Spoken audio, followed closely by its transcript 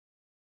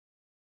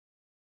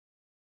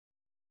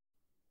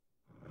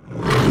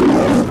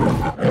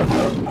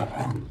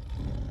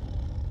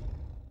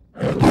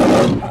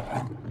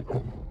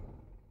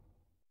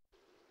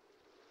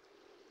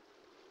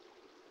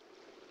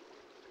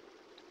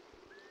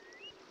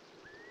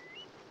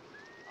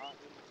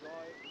in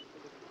joy and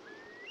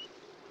felicity,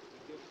 we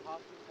give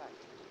hearty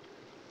thanks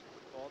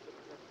for that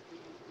it has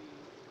pleased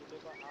thee to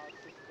deliver our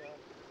sister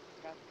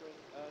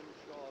Catherine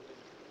Earnshaw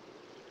Linton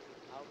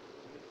out of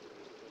the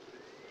misery of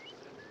this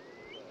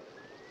senseless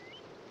world.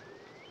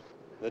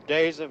 The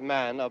days of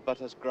man are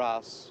but as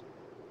grass,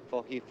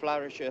 for he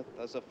flourisheth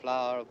as a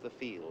flower of the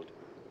field.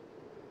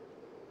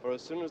 For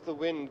as soon as the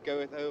wind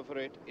goeth over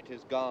it, it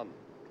is gone,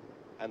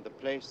 and the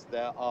place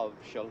thereof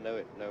shall know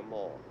it no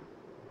more.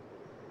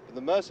 For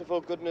the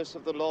merciful goodness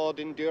of the Lord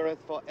endureth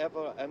for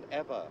ever and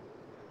ever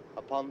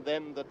upon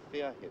them that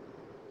fear him,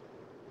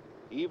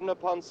 even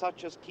upon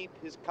such as keep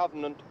his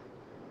covenant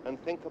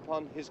and think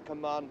upon his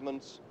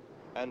commandments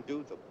and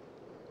do them.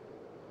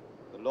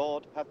 The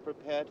Lord hath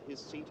prepared his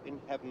seat in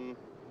heaven,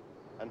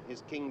 and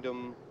his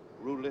kingdom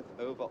ruleth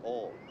over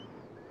all.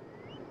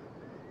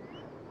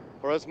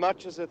 For as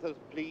much as it hath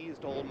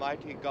pleased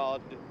Almighty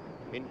God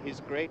in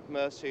his great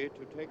mercy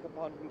to take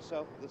upon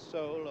himself the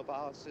soul of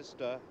our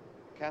sister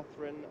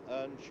Catherine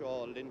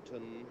Earnshaw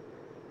Linton,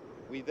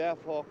 we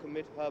therefore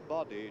commit her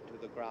body to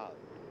the ground.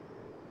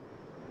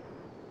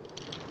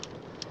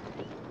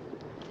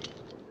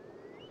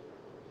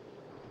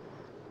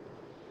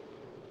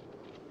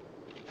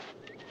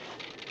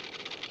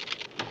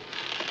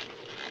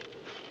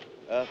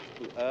 Earth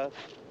to earth,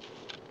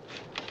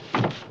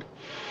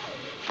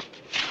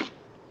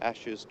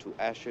 ashes to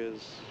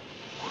ashes,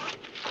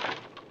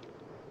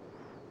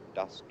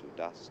 dust to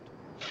dust.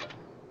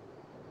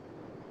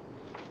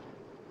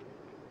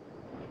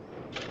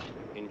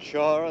 In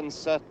sure and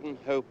certain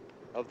hope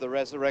of the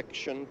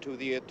resurrection to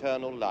the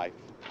eternal life,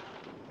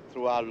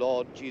 through our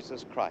Lord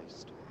Jesus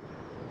Christ,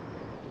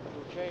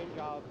 to change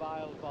our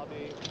vile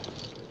body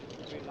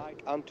to be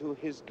like unto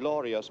his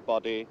glorious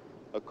body,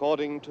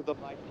 according to the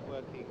mighty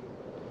working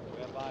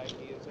whereby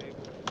he is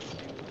able to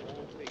subdue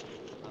all things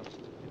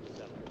unto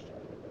himself.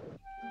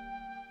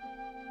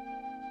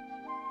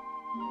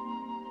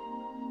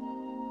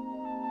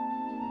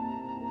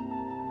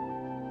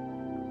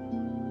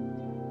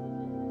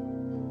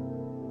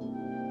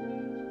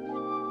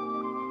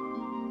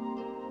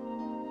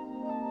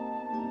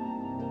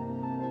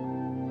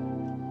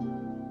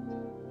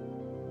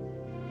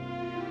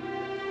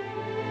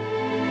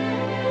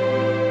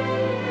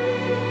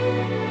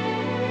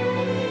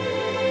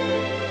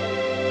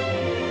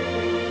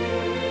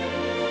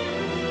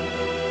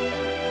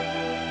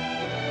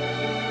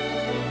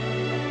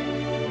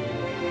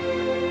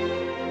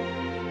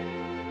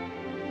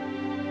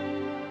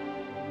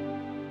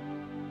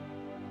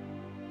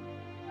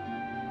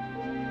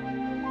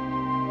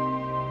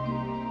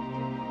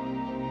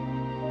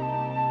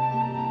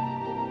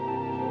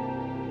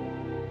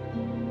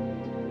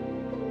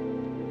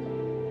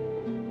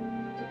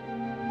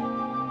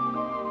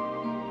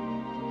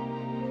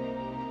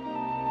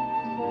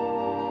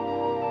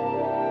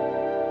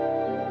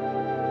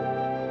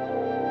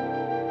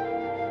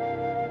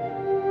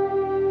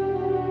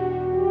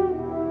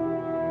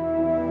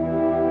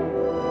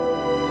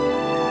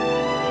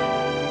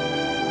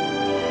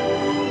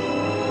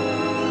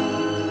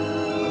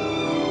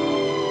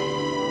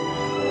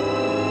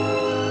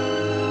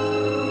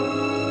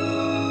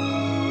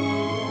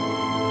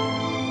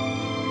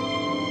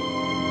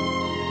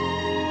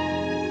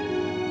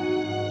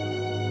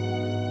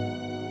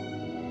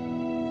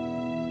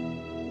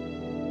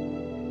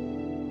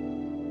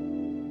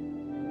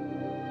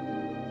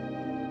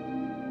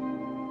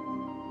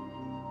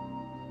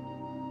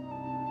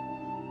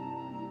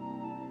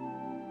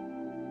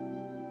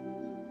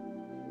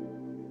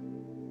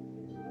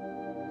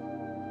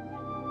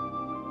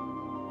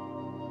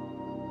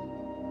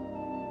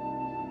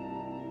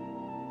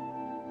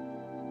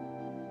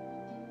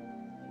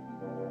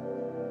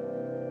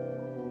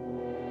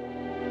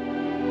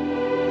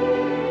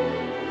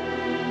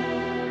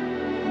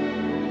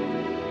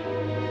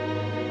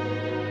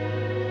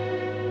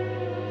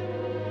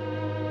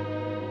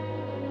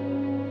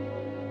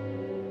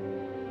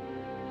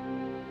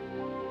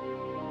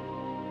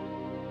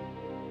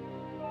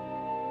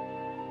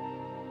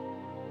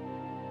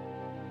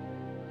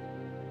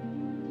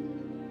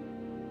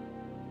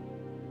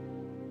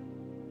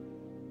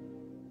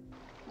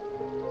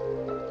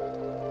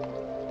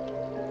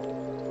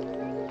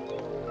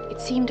 It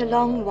seemed a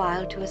long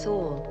while to us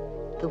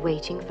all, the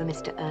waiting for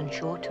Mr.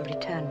 Earnshaw to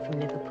return from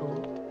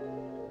Liverpool.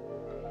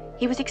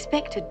 He was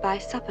expected by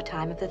supper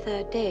time of the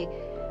third day,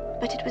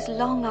 but it was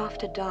long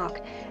after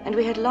dark, and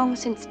we had long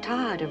since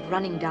tired of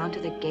running down to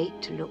the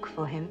gate to look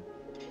for him,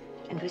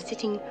 and were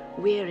sitting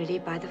wearily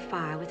by the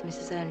fire with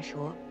Mrs.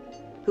 Earnshaw,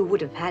 who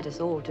would have had us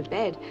all to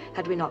bed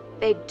had we not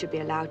begged to be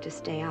allowed to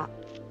stay up,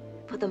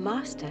 for the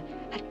master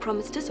had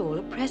promised us all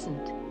a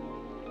present,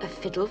 a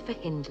fiddle for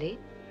Hindley,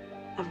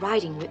 a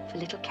riding whip for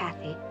little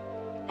Cathy,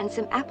 and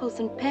some apples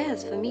and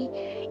pears for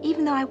me,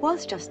 even though I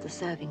was just the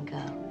serving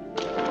girl.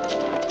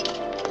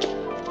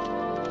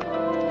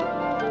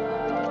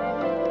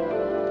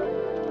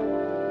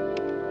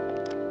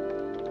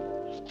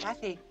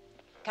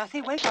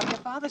 Cathy, wake up, your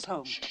father's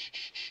home.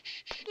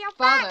 your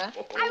Father,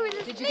 back. I was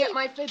did you get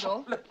my asleep.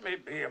 fiddle? Let me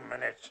be a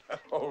minute.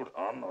 Hold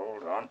on,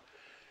 hold on.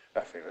 I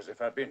feel as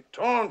if I'd been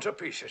torn to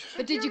pieces.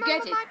 But did you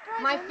get it?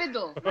 My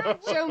fiddle.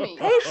 Show me.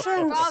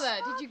 Patience. Father,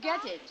 did you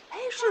get it?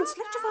 Patience.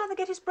 Let your father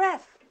get his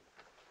breath.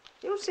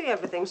 You'll see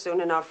everything soon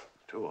enough.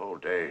 2 whole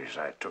days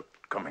I took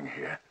coming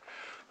here.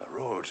 The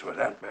roads were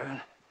that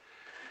bad.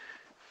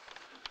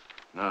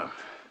 Now,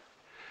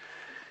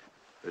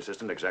 this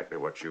isn't exactly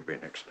what you've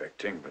been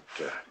expecting, but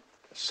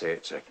say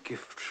it's a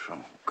gift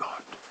from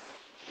God.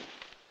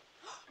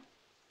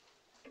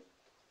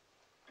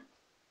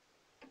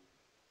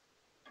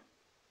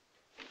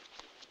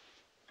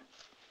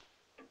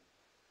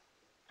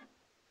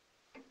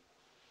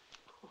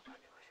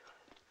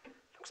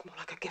 Looks more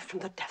like a gift from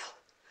the devil.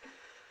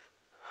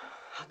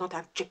 I'll not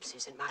have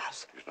gypsies in my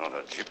house. He's not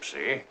a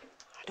gypsy.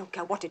 I don't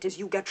care what it is,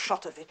 you get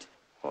shot of it.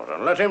 Well,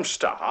 then let him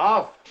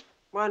starve.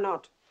 Why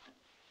not?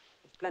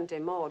 There's plenty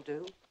more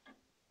do.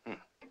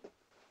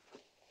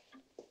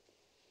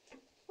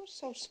 What's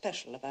so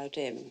special about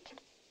him?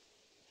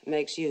 It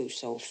makes you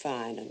so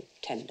fine and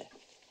tender.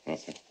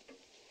 Nothing.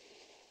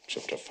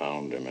 Except I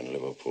found him in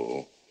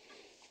Liverpool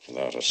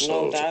without a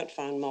soul. No doubt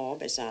found more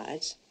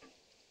besides.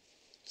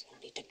 There's no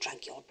need to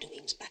drag your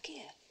doings back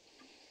here.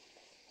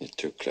 You're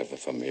too clever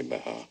for me,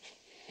 Bahar.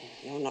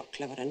 You're not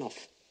clever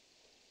enough.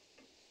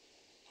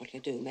 What'll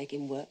you do, make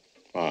him work?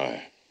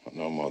 Aye, but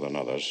no more than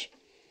others.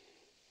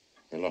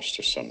 We lost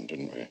a son,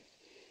 didn't we?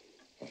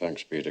 Well,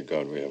 thanks be to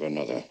God we have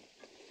another.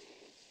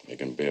 He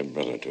can be a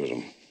brother to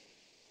them.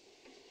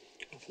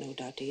 I've no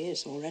doubt he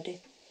is already.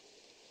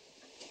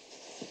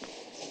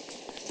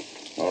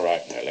 All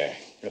right, Nellie.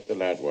 Get the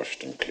lad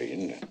washed and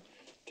cleaned.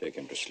 Take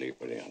him to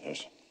sleep with the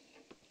others.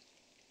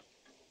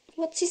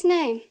 What's his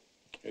name?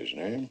 His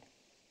name?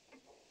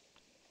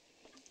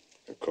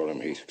 We call him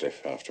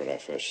Heathcliff after our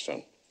first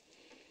son.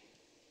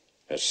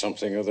 Has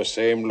something of the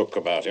same look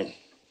about him.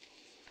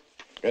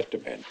 Get to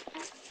bed.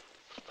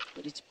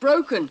 But it's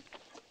broken.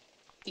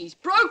 He's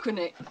broken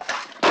it.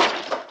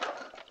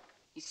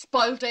 He's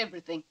spoilt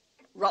everything.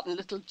 Rotten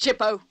little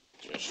chippo.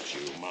 Just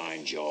you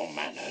mind your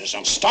manners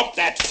and stop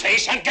that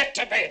face and get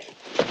to bed.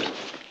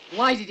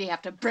 Why did he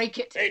have to break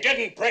it? He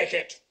didn't break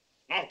it.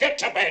 Now get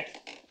to bed.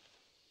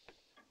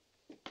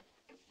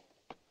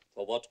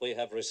 For what we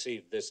have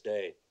received this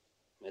day,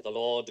 may the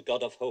Lord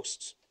God of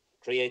hosts,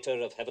 creator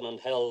of heaven and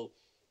hell,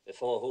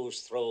 before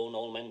whose throne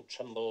all men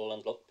tremble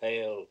and look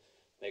pale,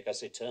 make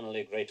us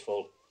eternally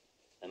grateful,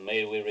 and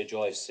may we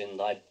rejoice in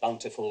thy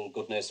bountiful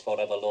goodness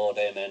forever, Lord.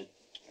 Amen.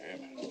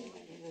 Amen.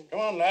 Come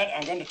on, lad.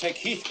 I'm going to take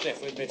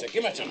Heathcliff with me to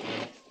Gimmerton.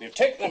 We'll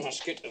take the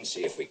musket and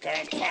see if we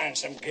can't find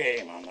some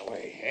game on the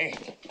way, eh?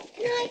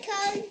 Can I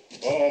come?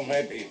 Oh,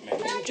 maybe.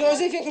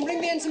 Josie, if you can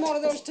bring me in some more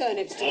of those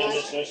turnips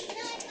tonight.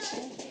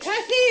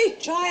 Kathy,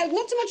 child,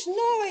 not so much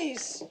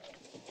noise.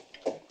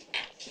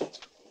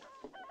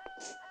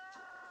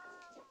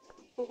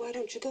 Well, why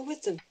don't you go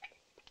with them?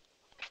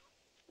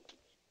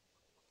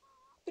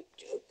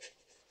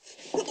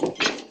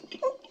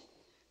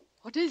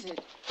 What is it?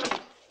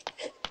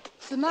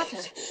 What's the matter?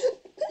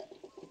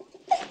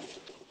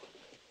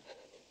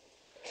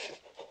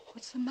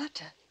 What's the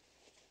matter?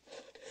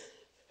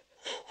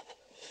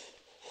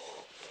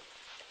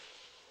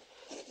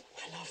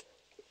 My love,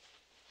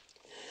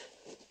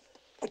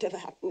 whatever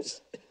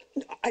happens,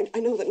 I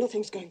know that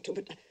nothing's going to,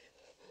 but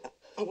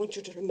I want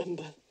you to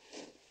remember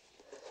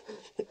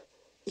that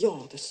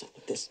you're the son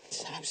of this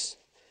house.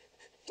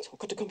 It's all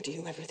got to come to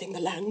you, everything, the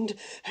land,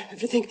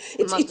 everything.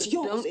 It's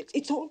yours.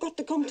 It's all got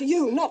to come to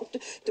you, not to...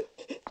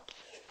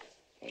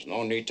 There's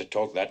no need to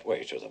talk that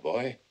way to the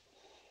boy.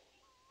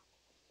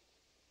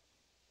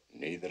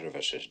 Neither of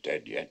us is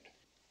dead yet.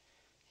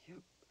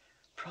 You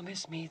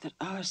promise me that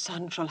our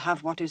son shall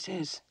have what is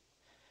his.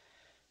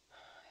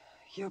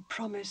 You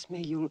promise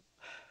me you'll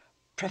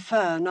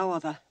prefer no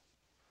other.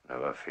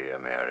 Never fear,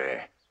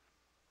 Mary.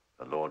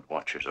 The Lord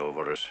watches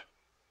over us.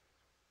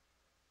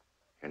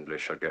 Hindley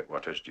shall get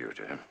what is due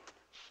to him.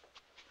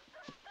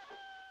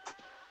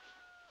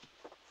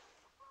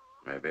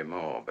 Maybe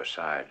more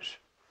besides.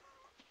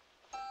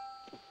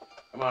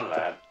 Come on,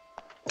 lad.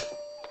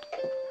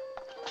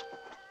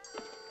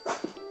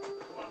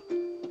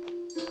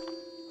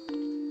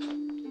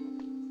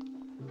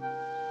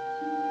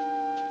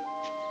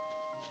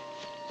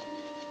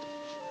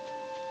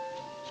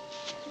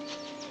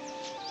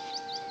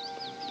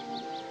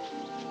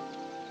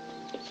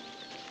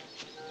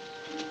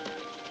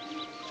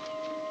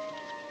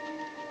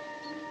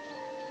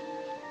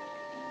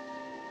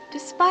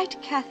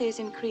 Despite Cathy's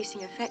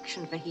increasing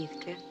affection for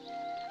Heathcliff,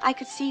 I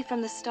could see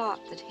from the start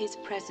that his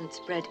presence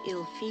bred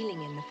ill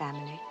feeling in the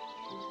family.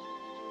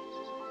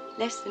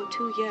 Less than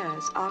 2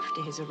 years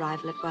after his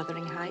arrival at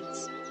Wuthering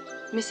Heights,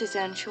 Mrs.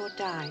 Earnshaw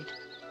died,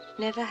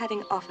 never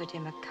having offered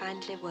him a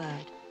kindly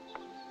word.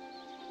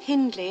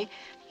 Hindley,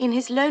 in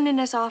his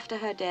loneliness after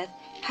her death,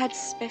 had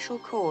special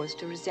cause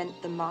to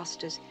resent the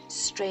master's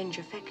strange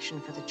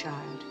affection for the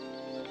child,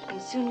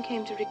 and soon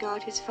came to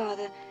regard his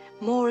father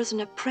more as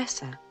an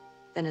oppressor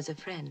than as a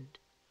friend.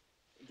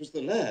 It was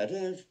the lad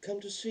I've come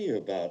to see you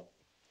about.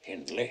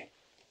 Hindley?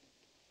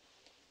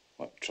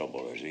 What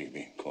trouble has he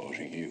been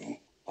causing you?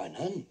 Why,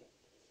 none.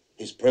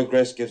 His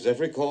progress gives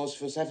every cause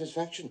for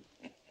satisfaction.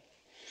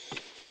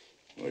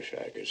 Wish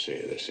I could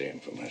say the same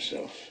for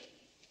myself.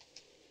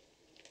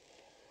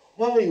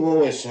 Why are you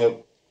always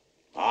so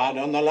hard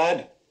on the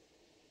lad?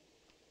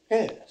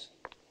 Yes.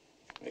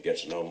 He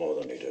gets no more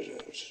than he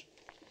deserves.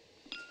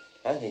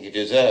 I think he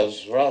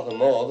deserves rather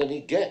more than he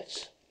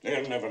gets.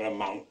 He'll never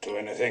amount to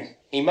anything.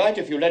 He might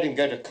if you let him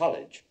go to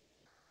college.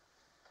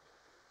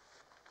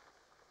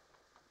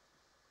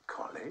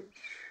 College?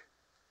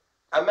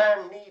 A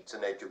man needs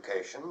an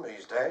education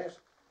these days.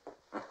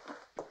 A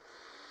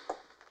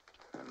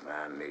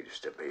man needs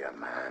to be a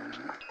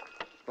man.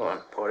 Go on,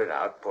 pour it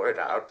out, pour it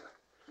out.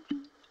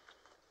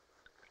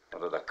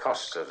 What are the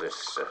costs of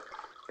this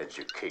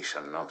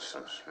education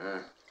nonsense?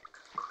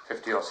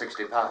 50 or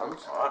 60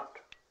 pounds. What?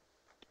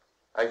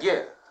 A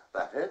year,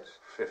 that is.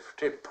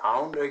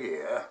 £50 a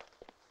year?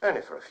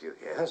 Only for a few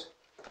years.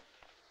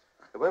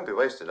 It won't be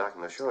wasted, I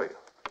can assure you.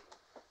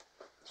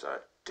 It's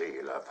a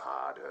deal of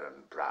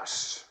hard-earned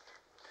brass.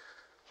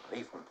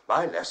 Even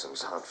my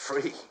lessons aren't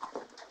free.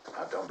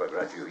 I don't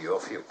begrudge you your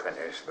few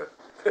pennies, but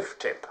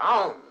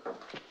 £50?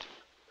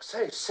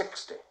 Say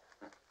 60.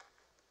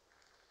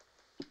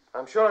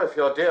 I'm sure if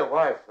your dear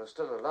wife was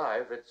still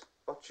alive, it's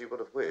what she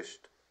would have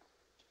wished.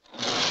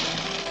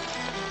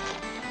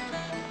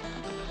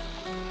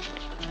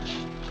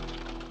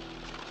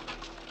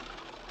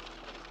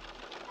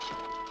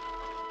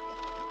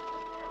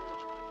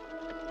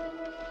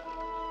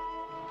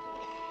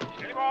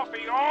 Any more for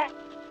you?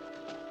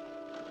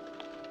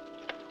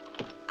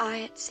 I,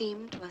 it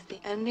seemed, was the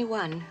only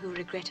one who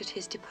regretted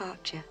his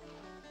departure.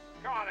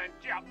 Come on then,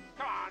 jump.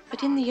 Come on.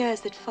 But in the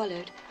years that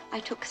followed, I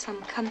took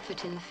some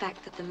comfort in the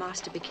fact that the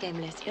master became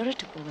less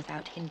irritable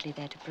without Hindley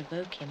there to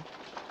provoke him.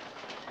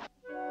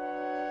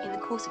 In the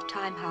course of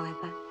time,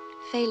 however,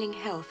 failing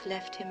health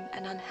left him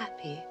an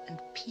unhappy and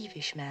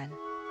peevish man.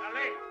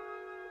 Nellie!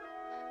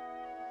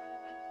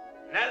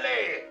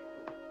 Nellie!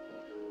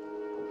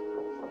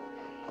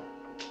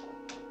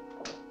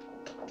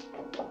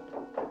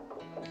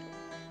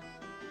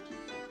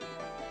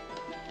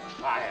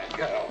 Fire,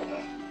 girl.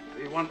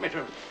 Do you want me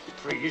to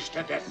freeze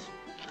to death?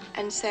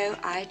 And so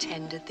I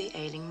tended the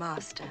ailing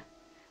master,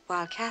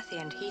 while Cathy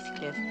and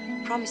Heathcliff,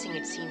 promising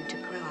it seemed to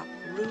grow up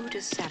rude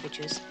as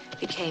savages,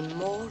 became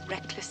more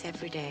reckless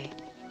every day.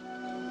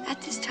 At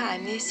this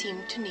time, they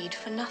seemed to need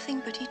for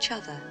nothing but each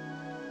other.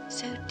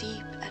 So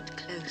deep and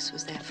close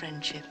was their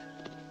friendship.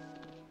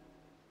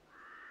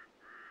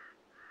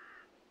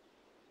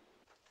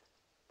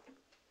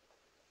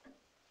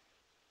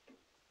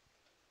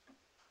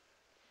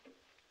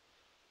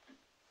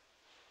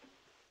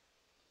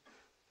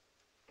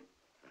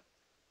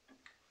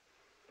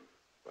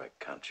 Why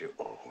can't you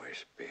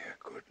always be a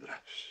good lass,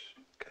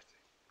 Cathy?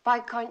 Why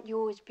can't you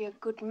always be a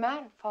good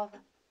man, Father?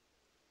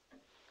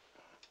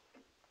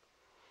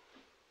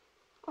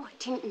 Oh, I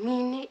didn't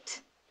mean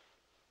it.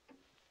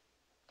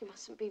 You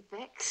mustn't be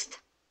vexed.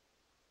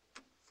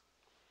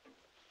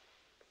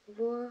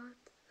 What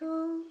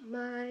though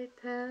my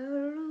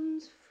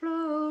parents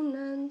frown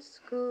and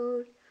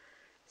scold,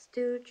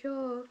 still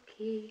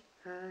jockey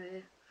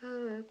I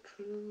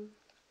approve.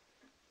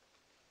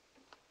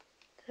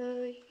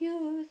 The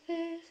youth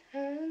is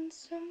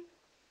handsome,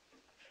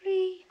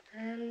 free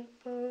and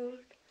bold,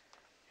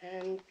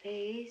 and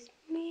pays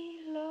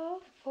me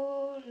love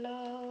for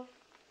love.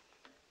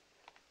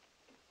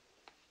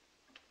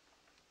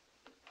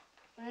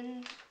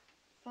 When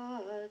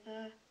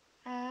father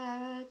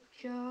at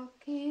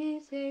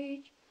jockey's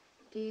age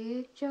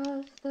did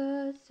just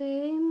the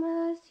same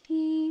as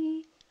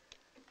he,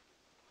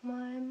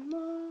 my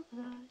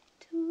mother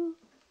too,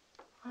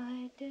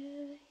 I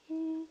dare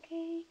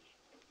engage,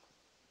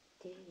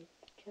 did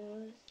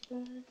just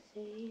the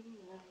same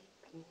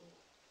like me.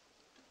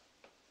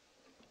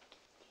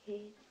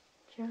 Did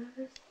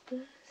just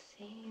the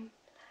same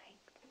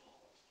like me.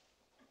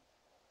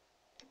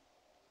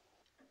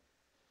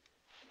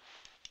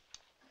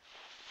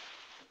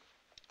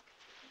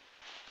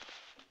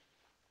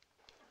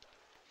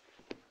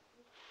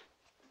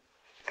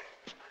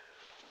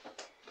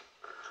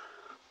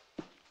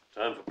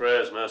 Time for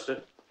prayers,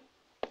 Master.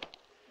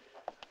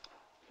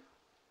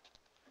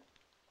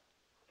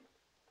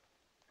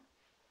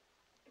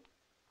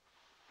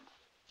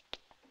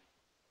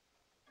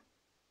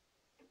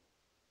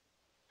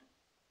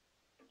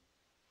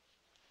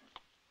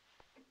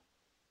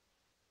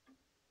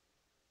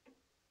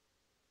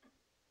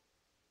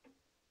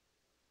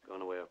 Go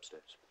on away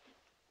upstairs.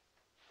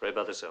 Pray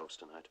by yourselves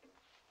tonight.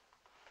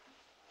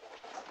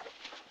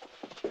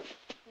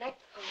 Night,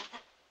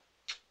 Father.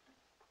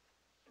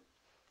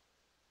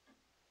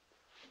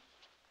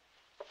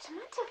 What's the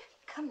matter?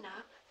 Come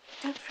now,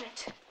 don't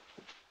fret.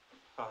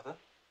 Father?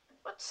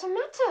 What's the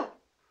matter?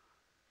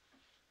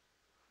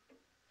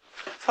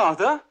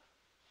 Father?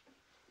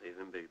 Leave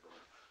him be, boy.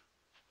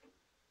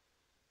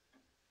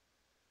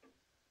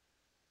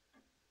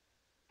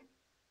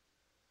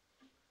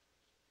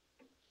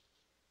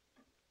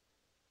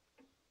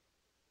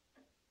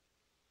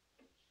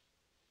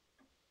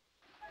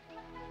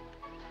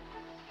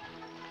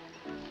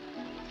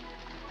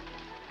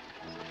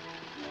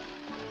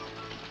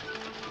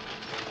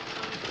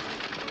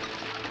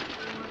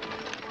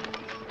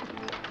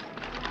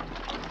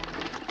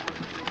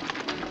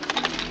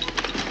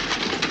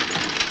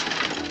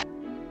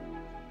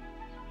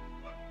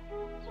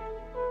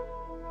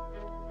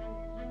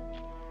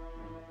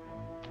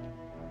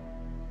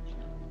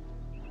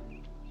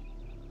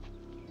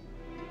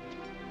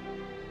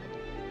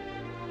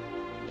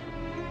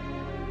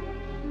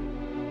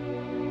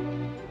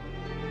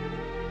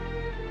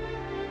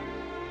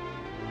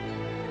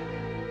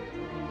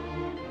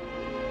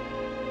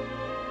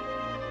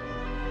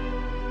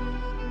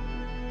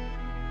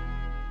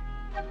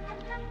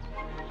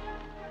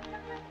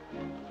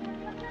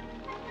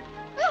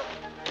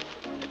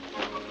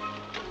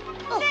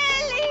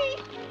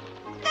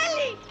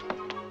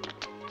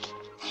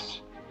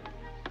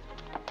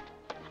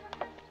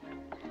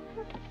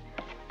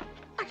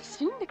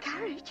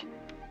 carriage.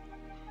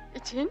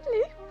 It's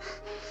Hindley.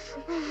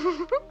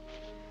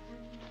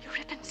 Your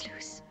ribbon's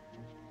loose.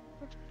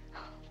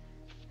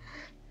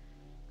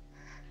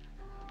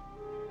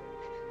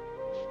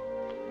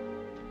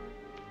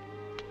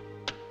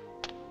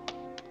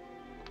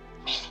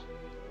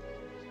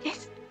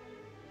 Yes,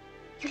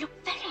 you look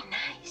very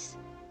nice.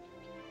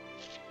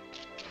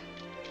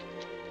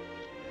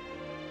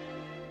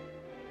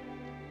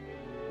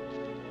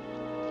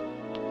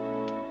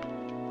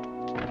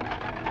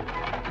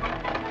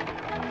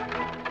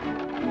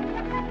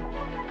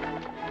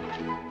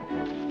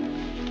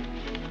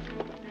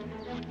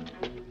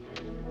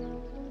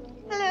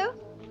 Hello.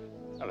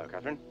 Hello,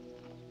 Catherine.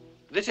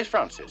 This is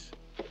Frances,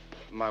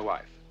 my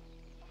wife.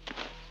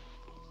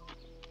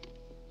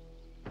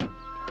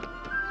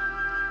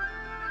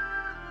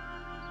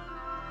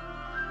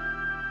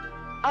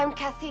 I'm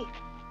Kathy.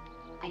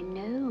 I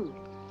know.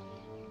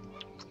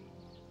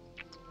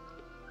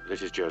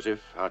 This is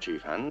Joseph, our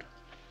chief hand.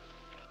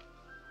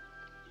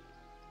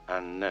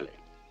 And Nellie.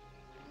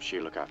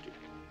 She'll look after you.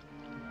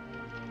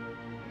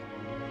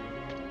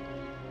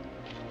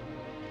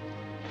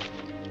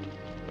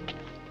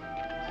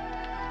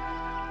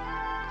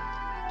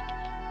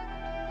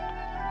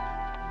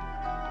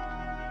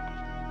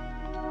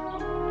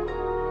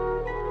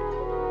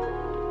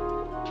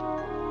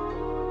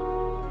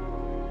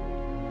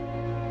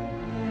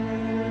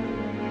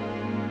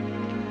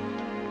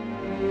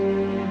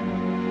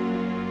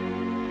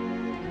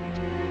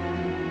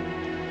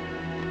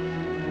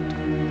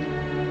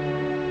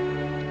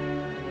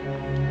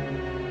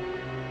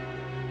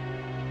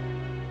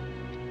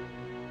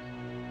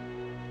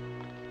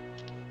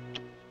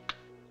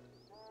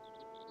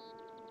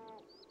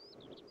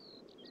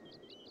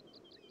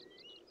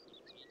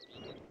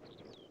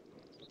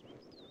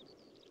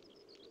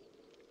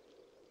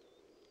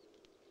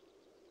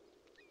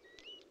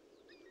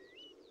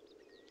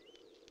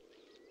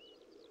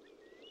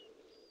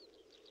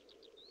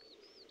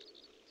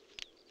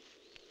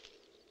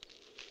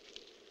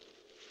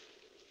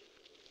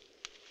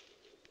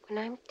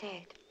 When I'm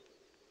dead,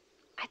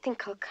 I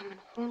think I'll come and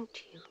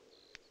haunt you.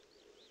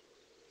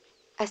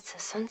 As the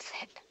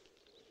sunset.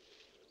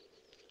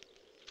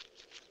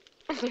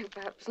 No,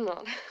 perhaps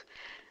not.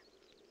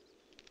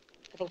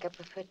 I think I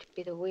prefer to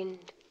be the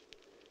wind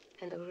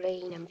and the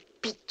rain and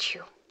beat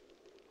you.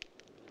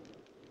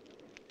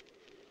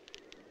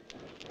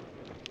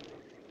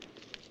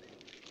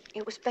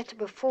 It was better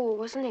before,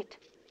 wasn't it?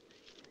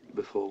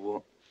 Before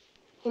what?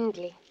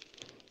 Hindley.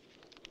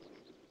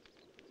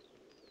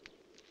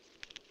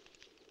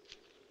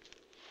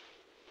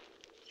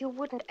 You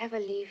wouldn't ever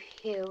leave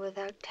here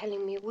without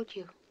telling me, would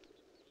you?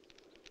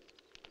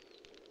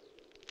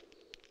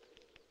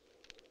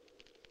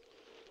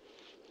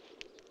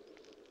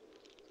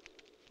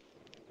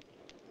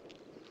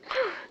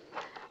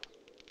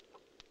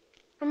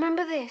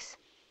 Remember this?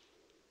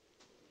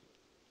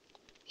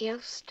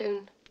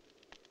 Yellowstone.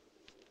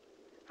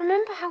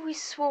 Remember how we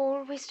swore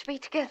always to be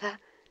together?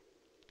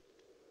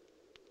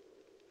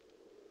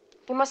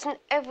 You mustn't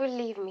ever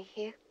leave me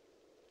here.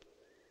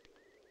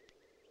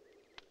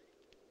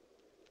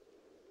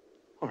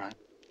 All right.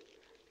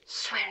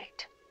 Swear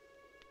it.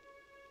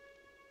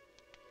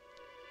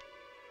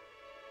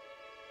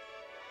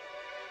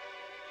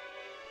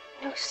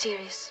 No,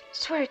 serious.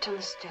 Swear it on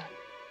the stone.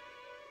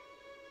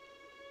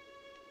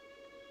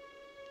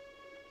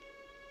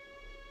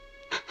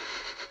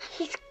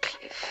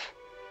 Heathcliff.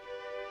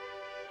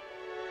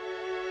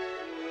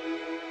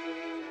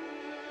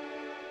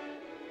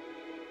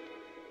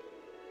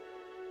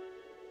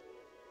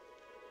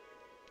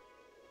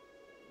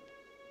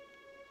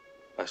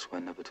 I swear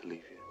never to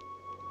leave you.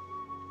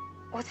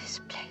 Or this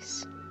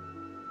place.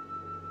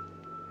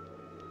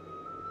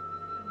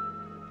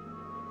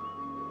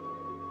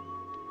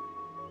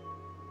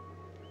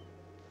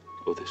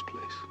 Or this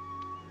place.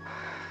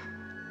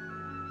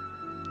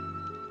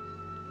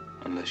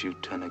 Unless you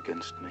turn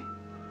against me.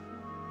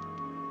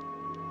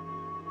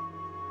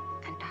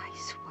 And I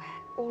swear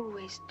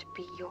always to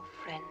be your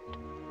friend.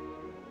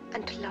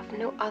 And to love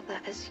no other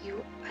as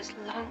you as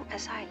long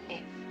as I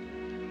live.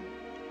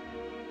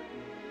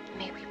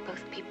 May we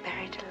both be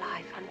buried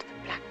alive under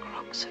the black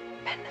rocks of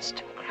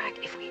Penistone Crag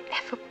if we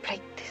ever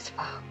break this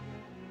vow.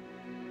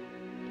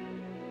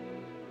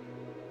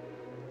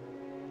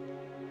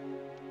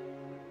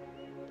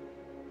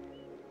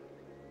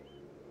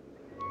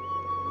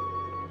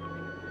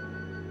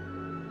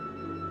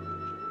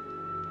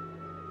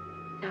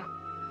 Now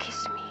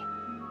kiss me.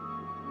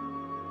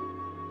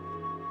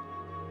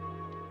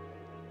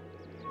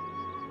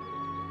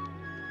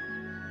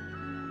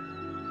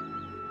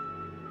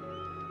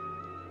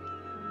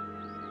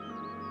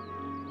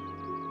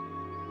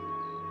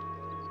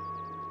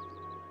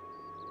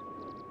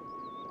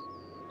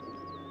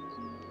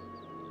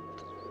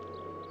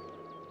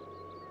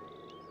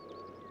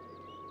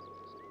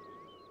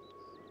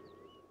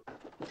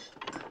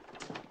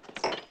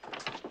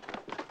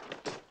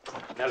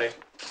 Nellie,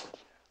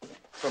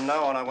 from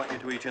now on, I want you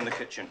to eat in the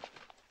kitchen.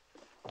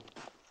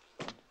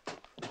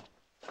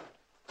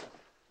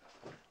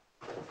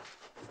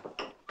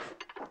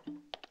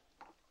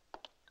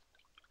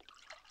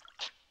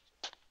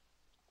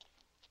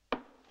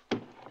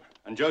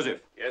 And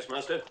Joseph, Yes,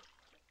 master?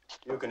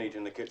 you can eat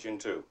in the kitchen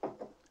too.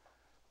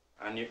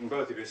 And you can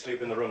both of you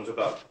sleep in the rooms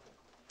above.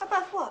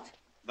 Above what?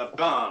 The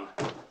barn.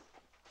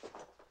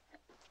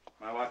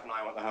 My wife and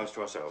I want the house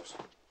to ourselves.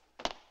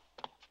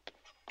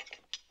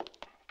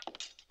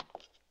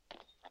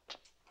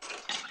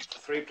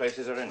 3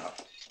 places are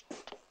enough.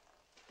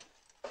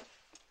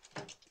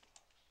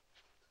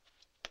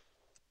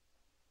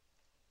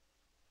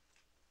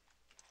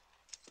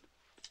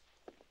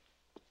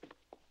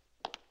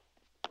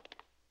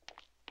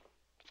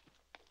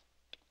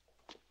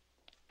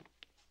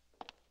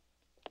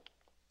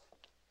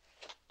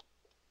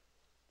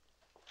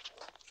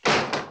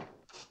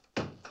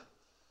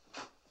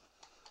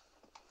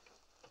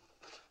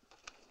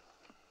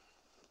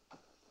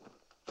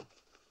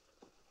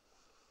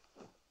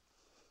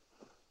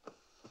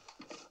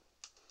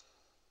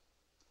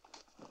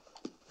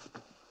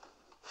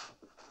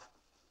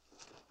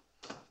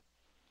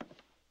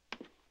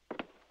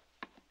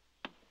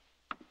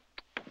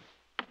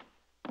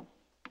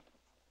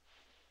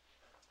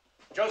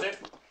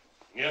 Joseph!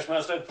 Yes,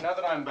 master? Now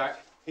that I'm back,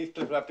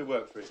 Heathcliff will have to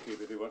work for his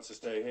keep if he wants to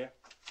stay here.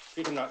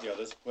 Treat him like the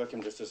others. Work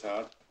him just as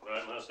hard.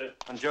 Right, master.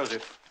 And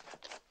Joseph,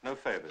 no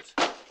favours.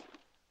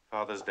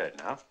 Father's dead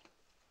now.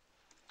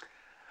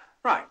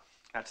 Right,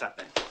 that's that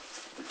then.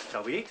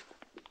 Shall we eat?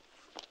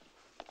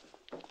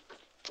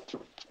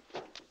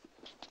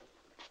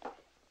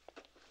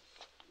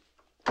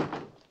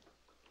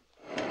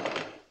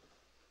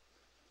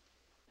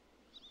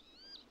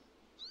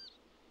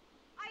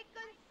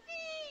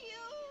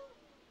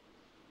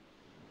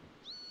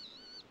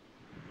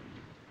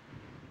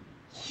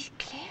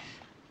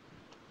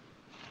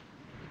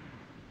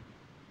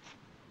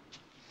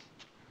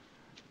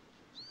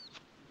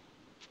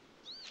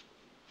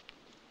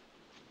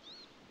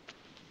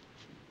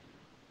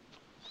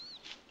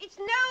 It's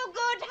no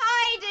good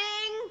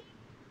hiding.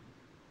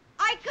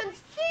 I can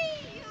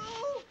see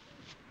you.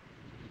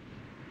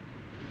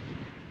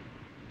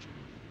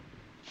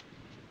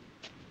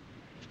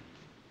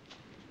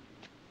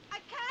 I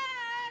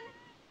can.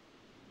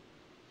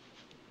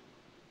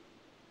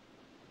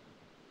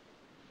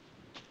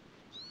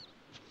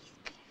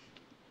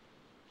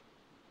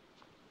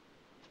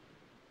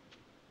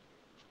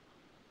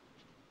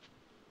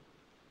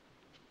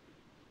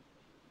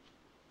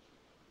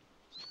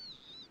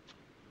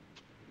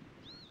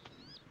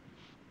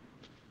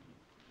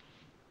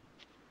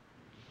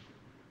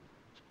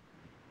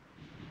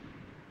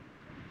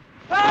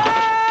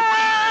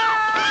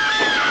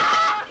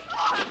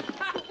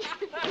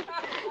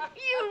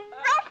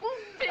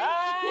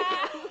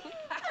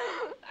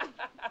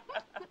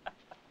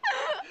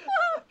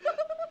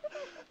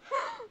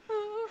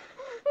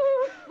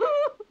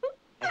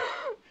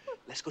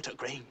 Let's go to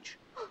Grange.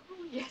 Oh,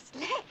 yes,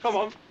 let's. Come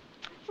on.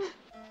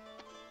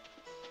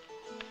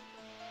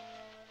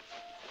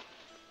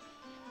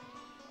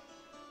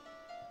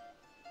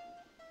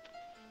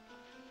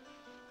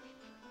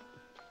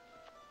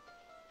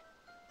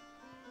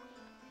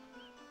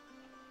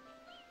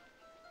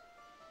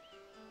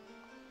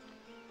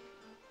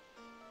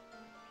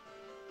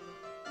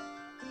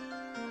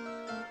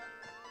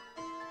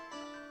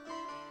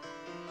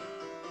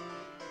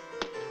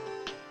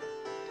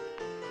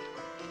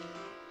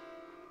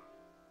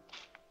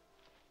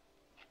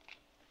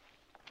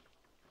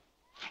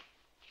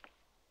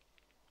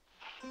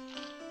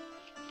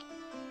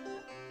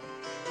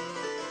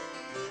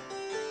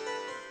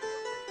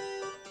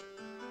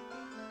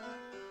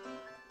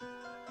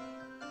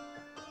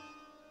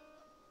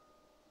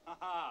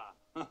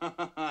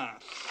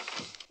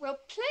 Well,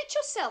 play it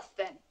yourself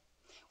then,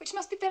 which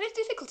must be very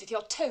difficult if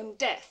you're tone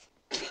deaf.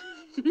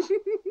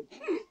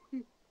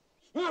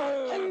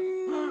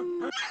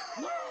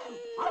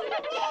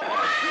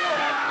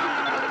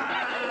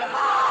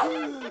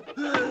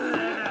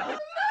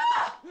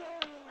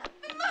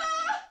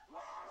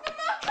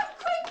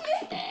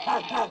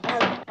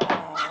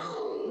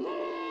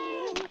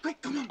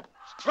 Quick, come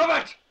on!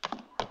 Robert!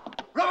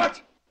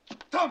 Robert!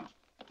 Tom!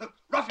 The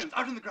ruffians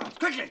out in the grounds.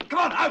 Quickly, come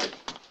on, out! They've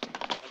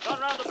gone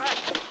round the back.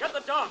 Get the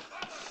dog.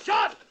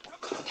 Shot!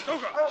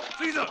 Stoker!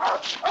 Caesar!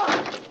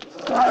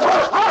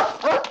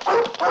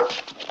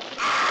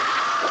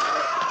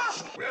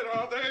 Where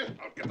are they?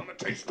 I'll give them a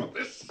taste of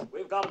this.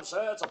 We've got them,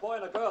 sir. It's a boy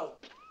and a girl.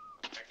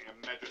 Taking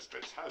a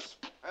magistrate's house.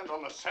 And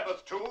on the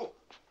Sabbath, too.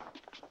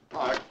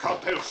 I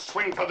can't they'll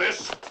swing for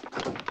this.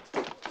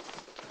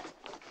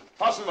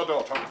 Fasten the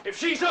door, Tom. If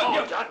she's hurt,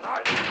 you...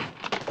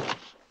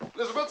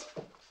 Elizabeth,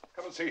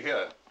 come and see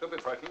here. Don't be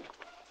frightened.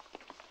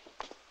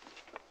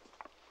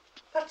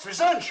 That's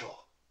Miss Earnshaw.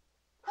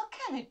 How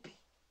can it be?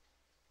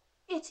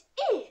 It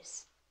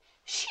is.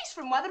 She's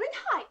from Wuthering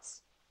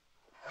Heights.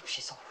 I hope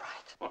she's all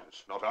right. Well,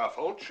 it's not our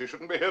fault. She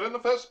shouldn't be here in the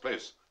first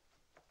place.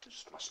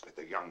 This must be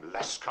the young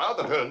lascar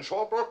that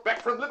Earnshaw brought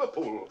back from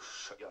Liverpool.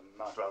 Shut your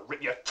mouth or I'll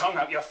rip your tongue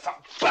out, you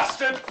fat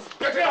bastard!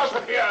 Get out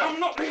of here! I'm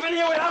not leaving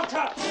you without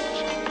her!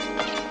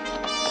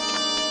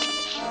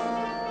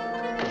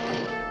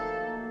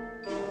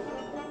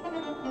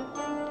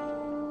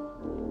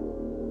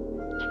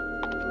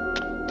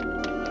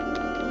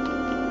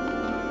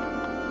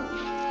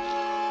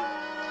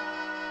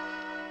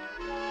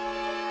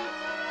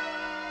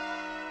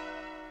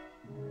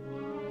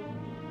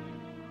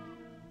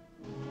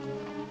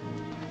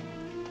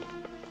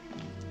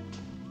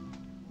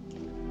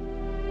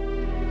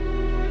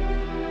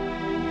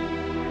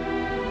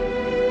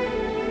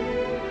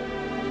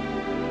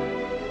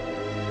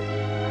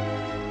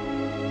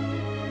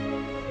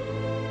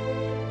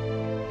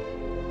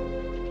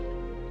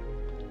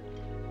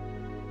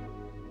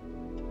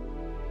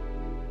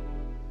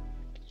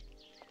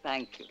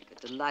 Thank you. A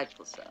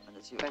delightful sermon,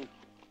 as you... Thank you.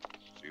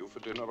 See you for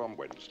dinner on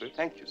Wednesday.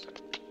 Thank you, sir.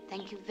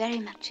 Thank you very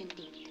much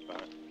indeed.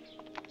 Bye.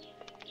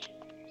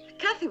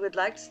 Kathy would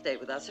like to stay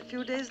with us a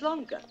few days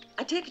longer.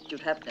 I take it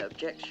you'd have no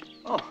objection.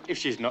 Oh, if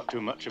she's not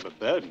too much of a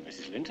burden,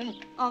 Mrs. Linton.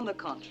 On the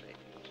contrary,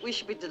 we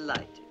should be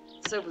delighted.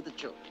 So would the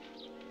children.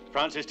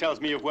 Frances tells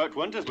me you've worked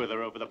wonders with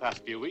her over the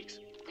past few weeks.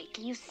 Wait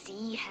till you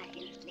see her,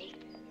 Heathcliff.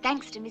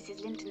 Thanks to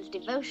Mrs. Linton's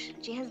devotion,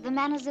 she has the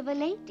manners of a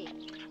lady.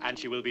 And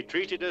she will be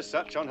treated as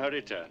such on her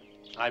return.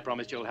 I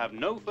promise you'll have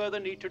no further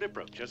need to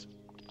reproach us.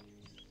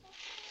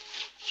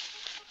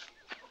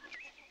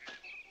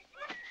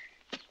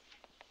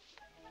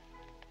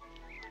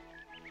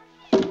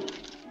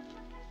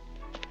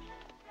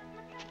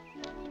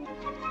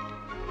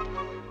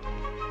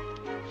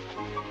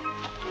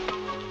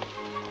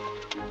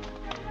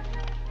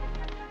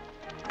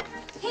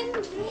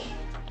 Henry.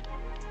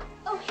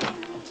 Oh,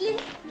 Henry.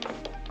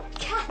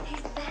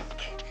 Kathy's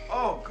back.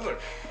 Oh, good.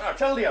 Now,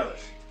 tell the others.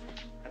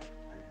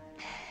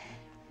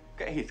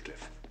 Get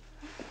Heathcliff.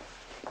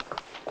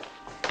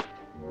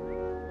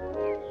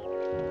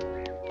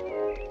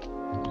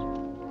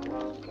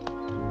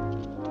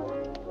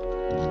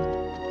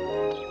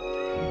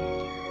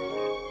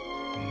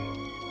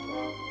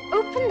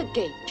 Open the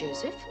gate,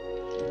 Joseph.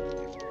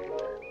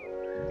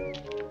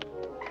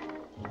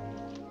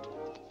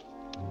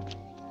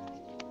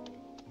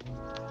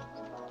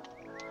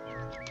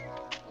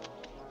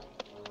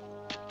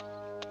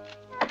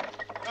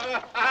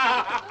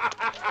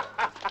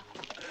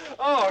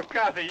 Oh,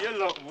 Kathy, you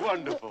look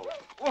wonderful.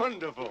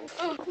 Wonderful.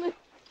 Oh,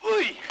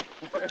 Oi!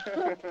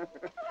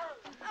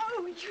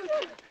 oh, you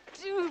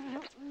do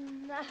look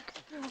nice.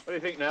 What do you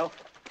think, Nell?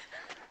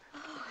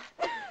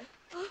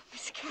 Oh,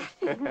 Miss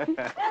Kathy.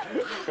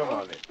 Come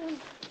on in.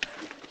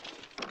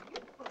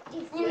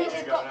 You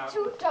nearly got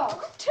two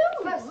dogs. Two?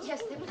 First,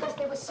 yes, because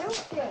they were so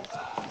fierce.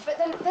 But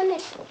then they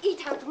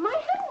eat out of my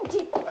hand,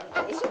 didn't they?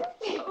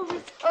 Oh,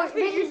 Miss Kathy,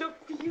 you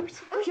look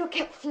beautiful. Oh, you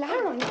kept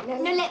flour on it,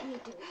 Nellie. Now let me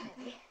do it,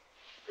 Nellie.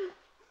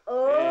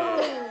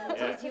 Oh,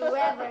 did you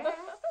ever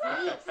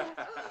see it?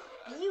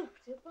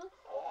 Beautiful.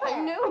 I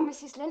know,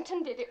 Mrs.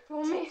 Linton did it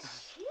for me.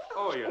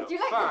 Oh, you look Do you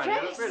like fine. the You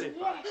dress? look really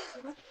fine. Yes,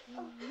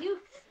 it's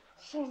beautiful.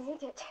 She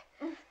made it.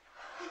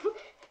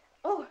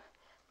 Oh,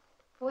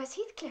 where's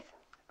Heathcliff?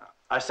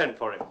 I sent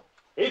for him.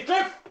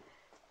 Heathcliff!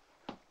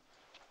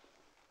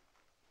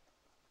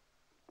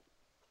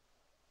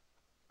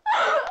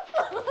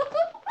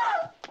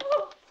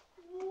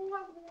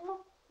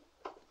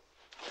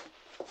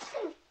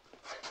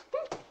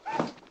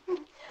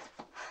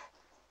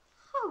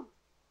 How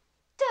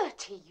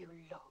dirty you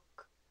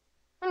look.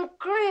 And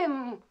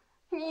grim.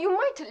 You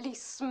might at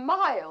least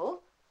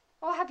smile.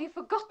 Or have you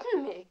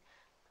forgotten me?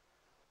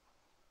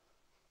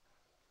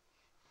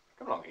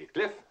 Come along,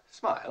 Heathcliff.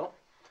 Smile.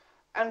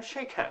 And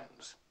shake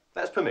hands.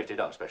 That's permitted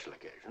on special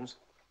occasions.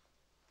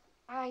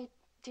 I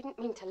didn't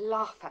mean to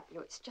laugh at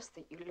you. It's just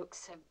that you look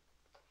so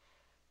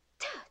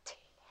dirty.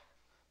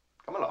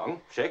 Come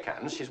along. Shake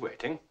hands. She's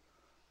waiting.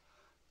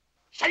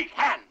 Shake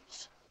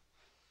hands!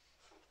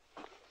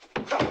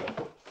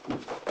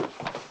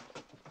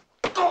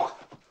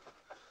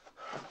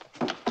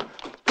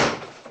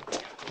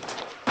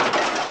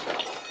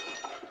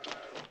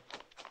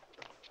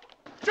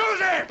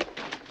 Joseph!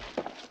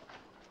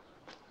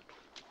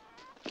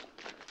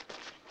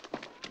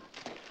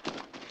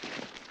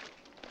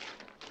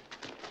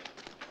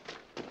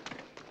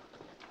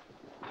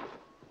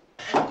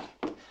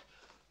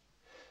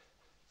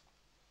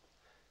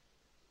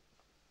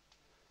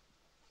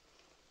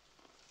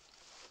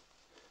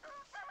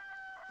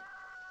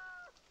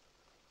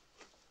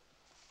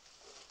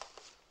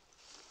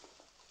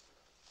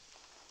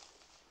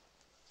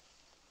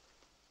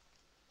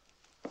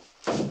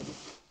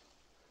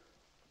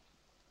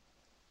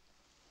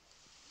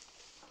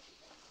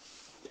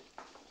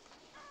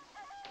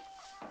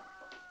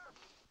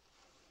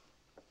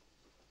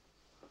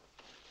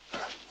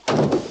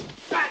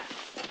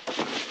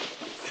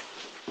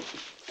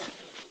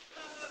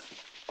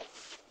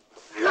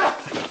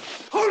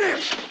 Hold him!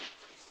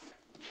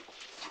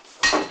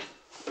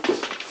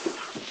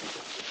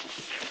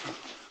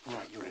 All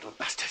right, you little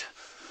bastard.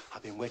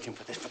 I've been waiting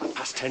for this for the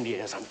past 10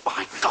 years, and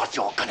by God,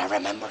 you're gonna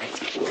remember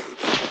it.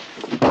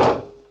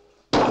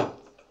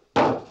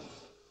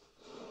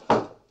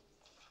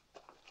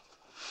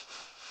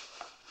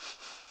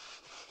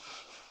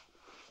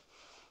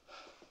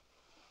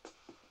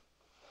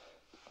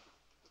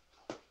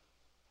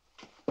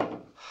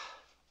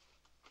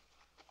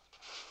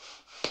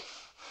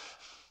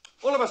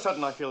 All of a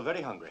sudden, I feel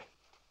very hungry.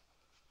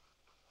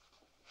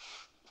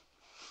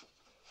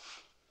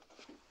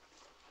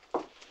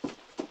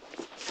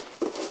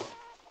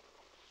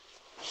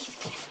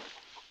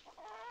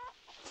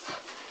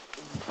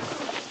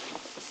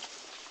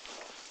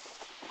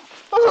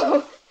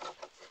 Oh,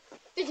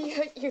 did he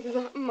hurt you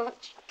that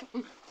much?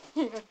 Come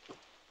here.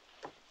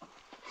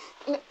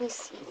 Let me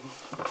see.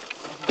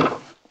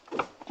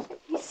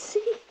 Let me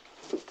see.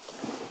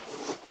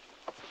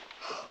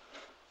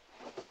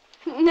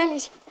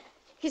 Nellie,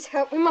 he's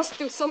hurt. We must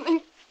do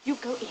something. You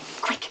go in,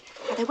 quick.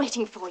 They're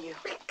waiting for you.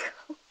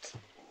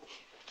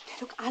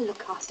 Look, I'll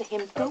look after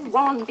him. Go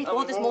on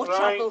before there's more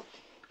trouble.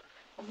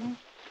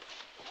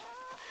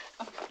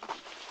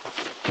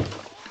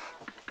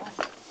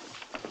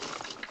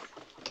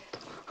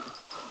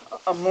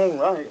 I'm all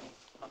right.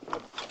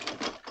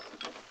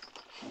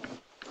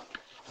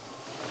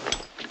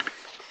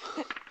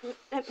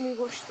 Let me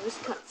wash those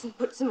cuts and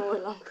put some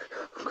oil on.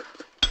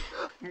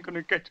 I'm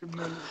gonna get him,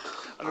 Nellie.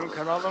 I don't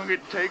care how long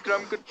it takes.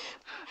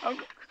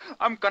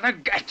 I'm gonna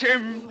get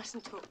him. You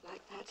mustn't talk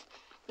like that.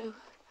 No,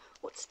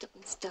 what's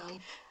done's done.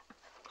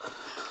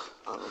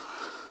 Oh,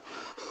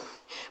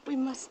 we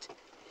must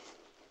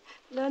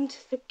learn to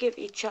forgive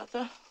each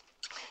other.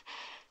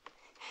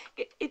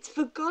 It's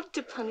for God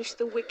to punish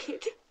the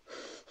wicked.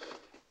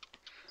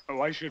 Oh,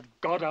 why should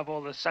God have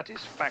all the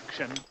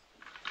satisfaction?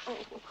 Oh.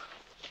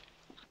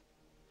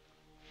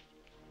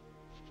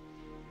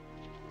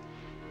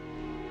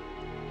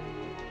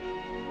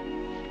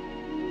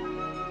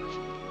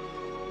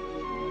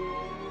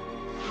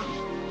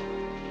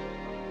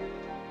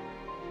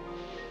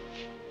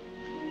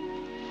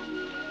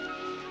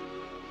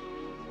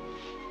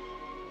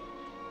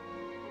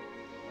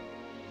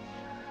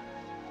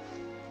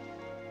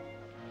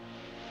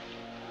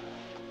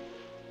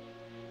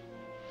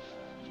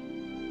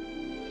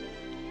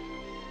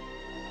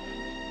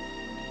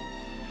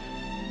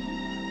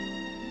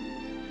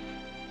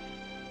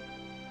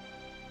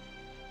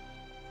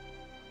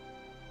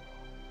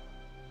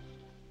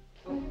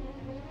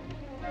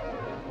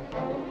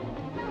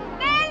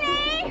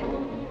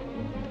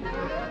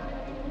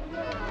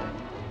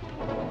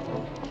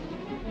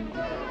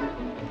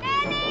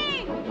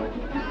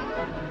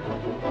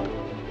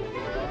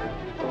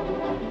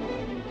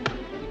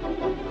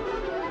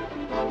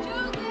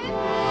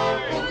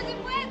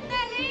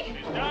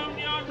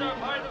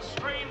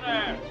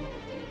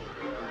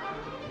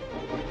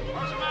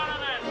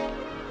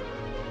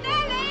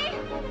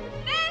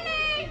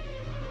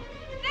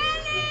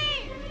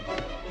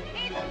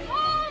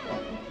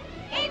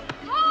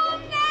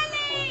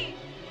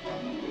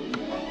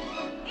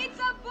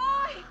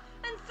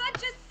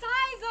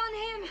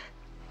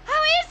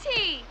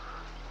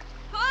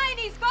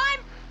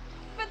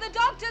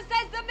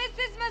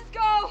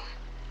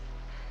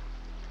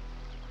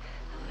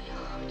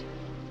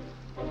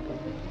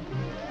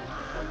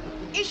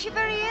 Is she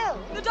very ill?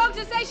 The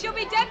doctor says she'll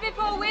be dead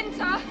before winter.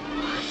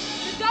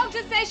 The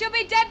doctor says she'll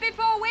be dead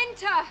before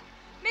winter.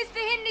 Mr.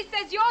 Hindley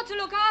says you're to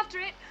look after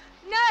it,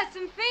 nurse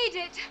and feed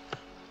it.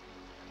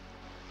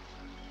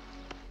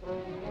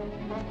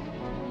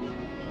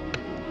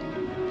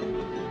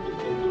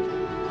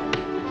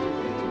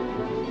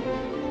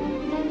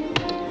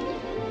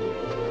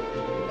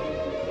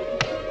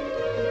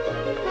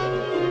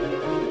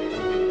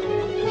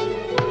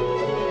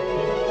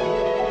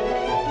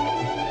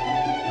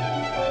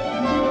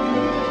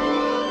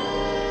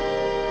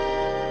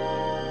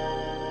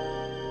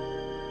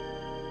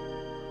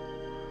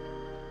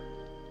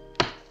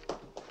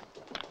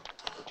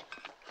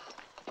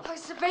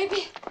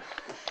 Baby.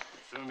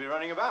 Shouldn't be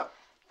running about.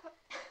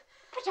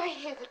 But I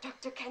hear that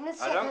Dr. Kenneth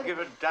said... I don't give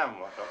a damn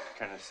what Dr.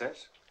 Kenneth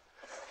says.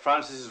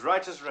 Frances is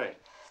right as rain.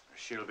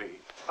 She'll be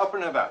up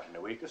and about in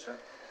a week or so.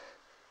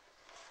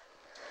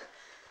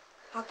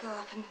 I'll go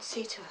up and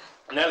see to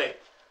her. Nellie.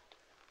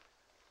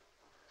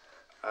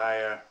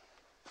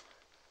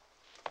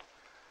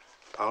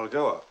 I'll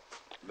go up,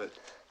 but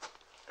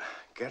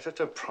get her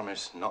to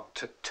promise not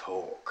to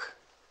talk.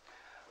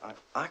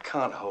 I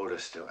can't hold her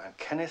still, and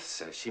Kenneth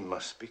says she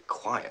must be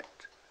quiet.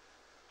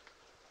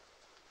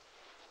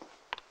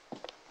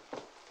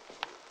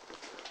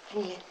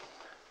 Henley,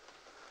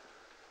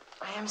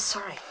 I am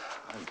sorry.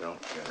 I don't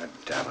give a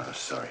damn how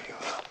sorry you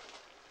are.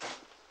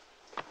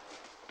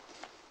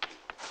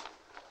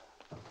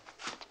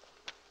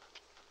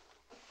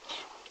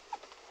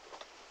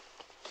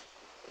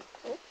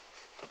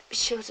 Be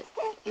sure to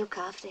look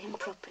after him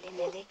properly,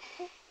 Nellie.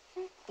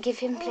 Give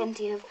him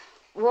plenty of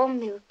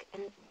warm milk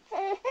and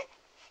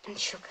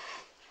sugar.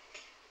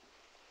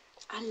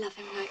 I love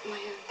him like my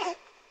own.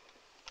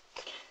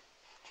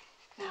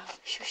 Now,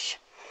 shush.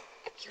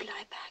 You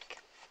lie back.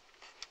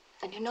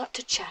 And you're not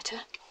to chatter.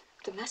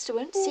 The master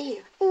won't see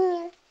you.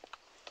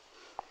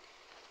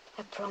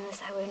 I promise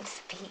I won't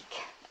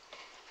speak.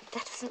 But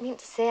that doesn't mean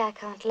to say I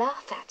can't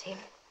laugh at him.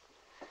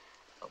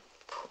 Oh,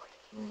 poor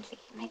Hindley.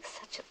 He makes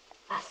such a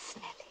fuss,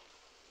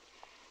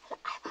 Nellie.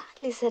 I've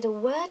hardly said a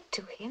word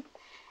to him,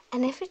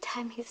 and every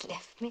time he's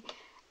left me,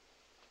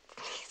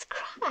 he's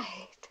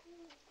cried.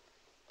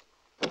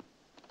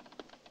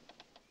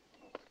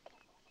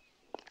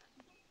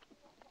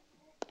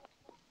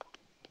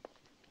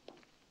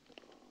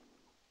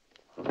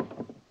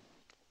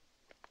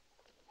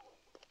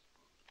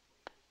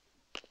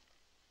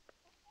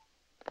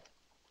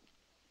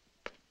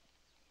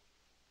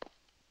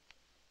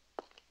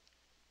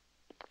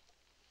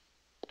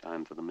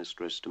 Time for the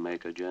mistress to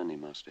make her journey,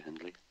 Master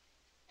Hindley.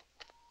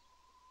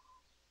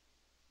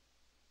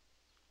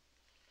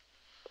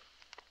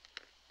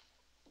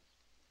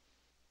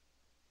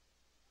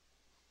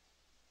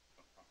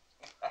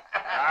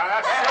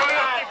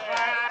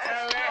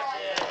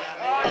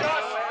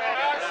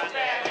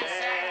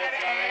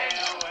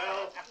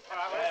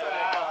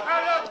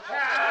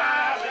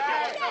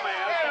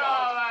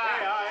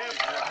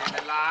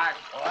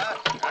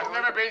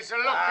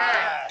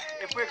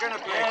 if we're going to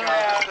play cards,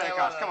 let's play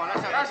cards. Come on,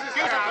 let's have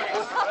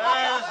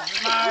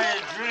Where's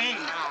my drink?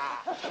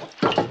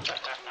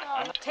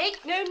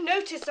 Take no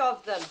notice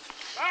of them.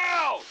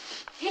 Ow!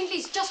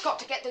 Hindley's just got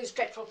to get those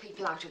dreadful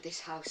people out of this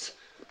house.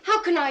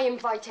 How can I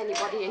invite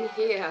anybody in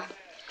here?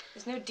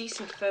 There's no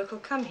decent folk who'll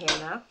come here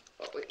now.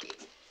 Oh,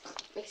 it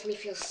makes me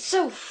feel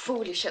so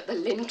foolish at the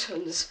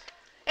Lintons.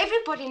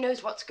 Everybody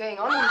knows what's going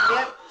on in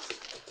here.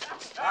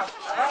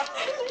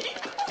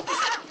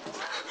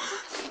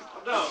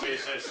 Don't be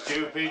so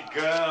stupid,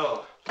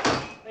 girl.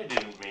 They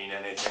didn't mean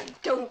anything.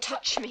 Don't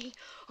touch me,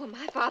 or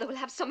my father will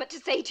have something to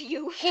say to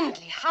you.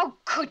 Hindley, how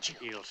could you?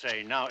 He'll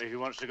say now if he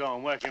wants to go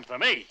on working for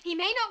me. He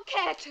may not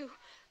care to,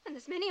 and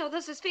there's many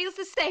others as feels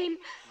the same.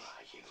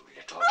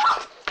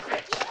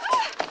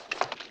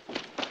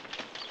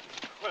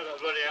 Where the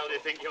bloody hell do you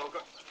think you're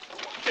going?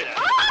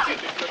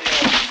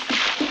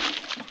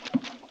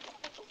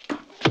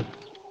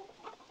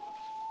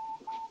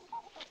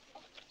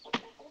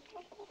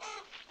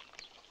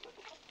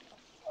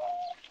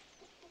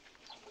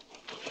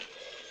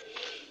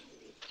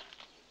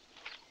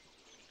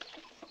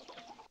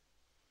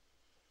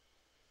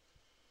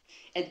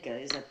 Edgar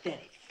is a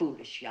very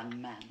foolish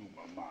young man.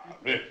 Oh, Mama,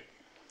 really?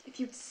 If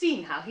you'd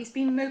seen how he's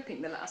been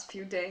moping the last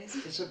few days.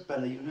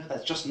 Isabella, you know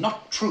that's just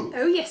not true.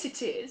 Oh, yes,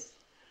 it is.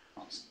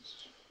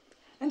 Nonsense.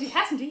 And he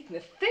hasn't eaten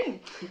a thing.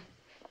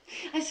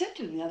 I said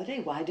to him the other day,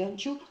 why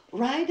don't you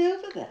ride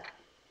over there?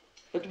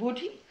 But would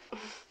he?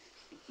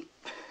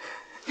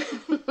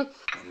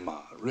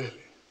 Mama,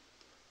 really?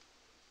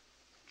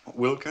 What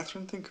will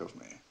Catherine think of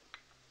me?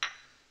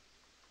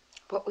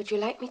 What would you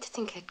like me to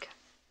think, Edgar?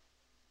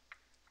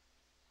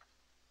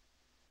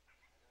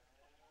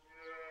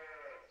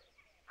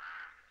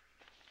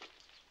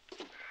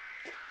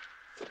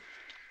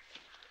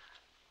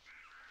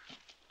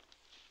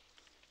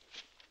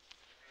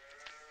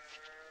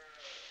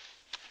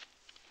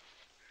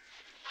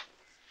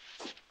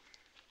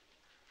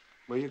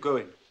 Where are you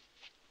going?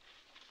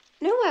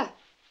 Nowhere.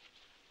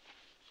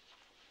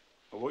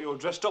 Or what you're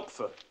dressed up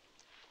for?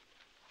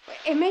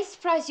 It may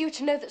surprise you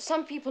to know that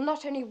some people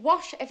not only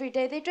wash every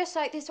day, they dress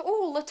like this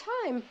all the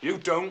time. You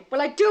don't.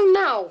 Well, I do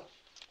now.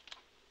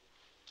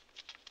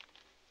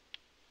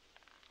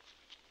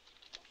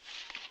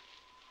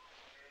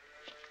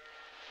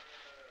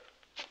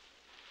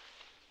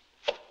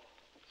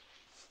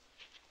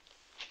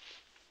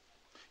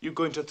 You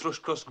going to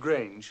Thrushcross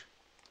Grange?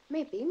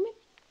 Maybe,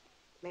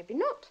 maybe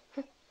not.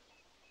 You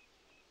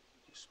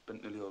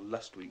spent nearly all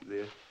last week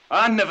there.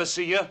 I never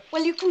see you.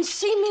 Well, you can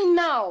see me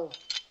now.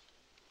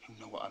 You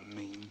know what I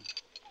mean.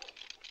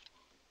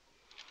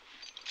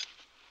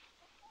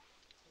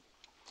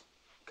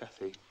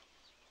 Kathy.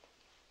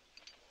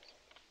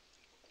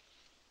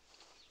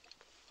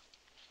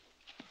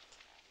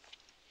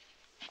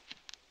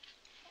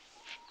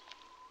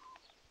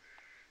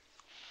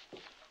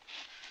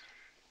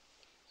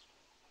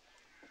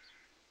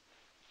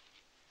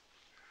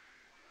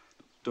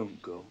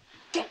 Don't go.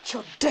 Get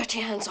your dirty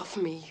hands off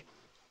me.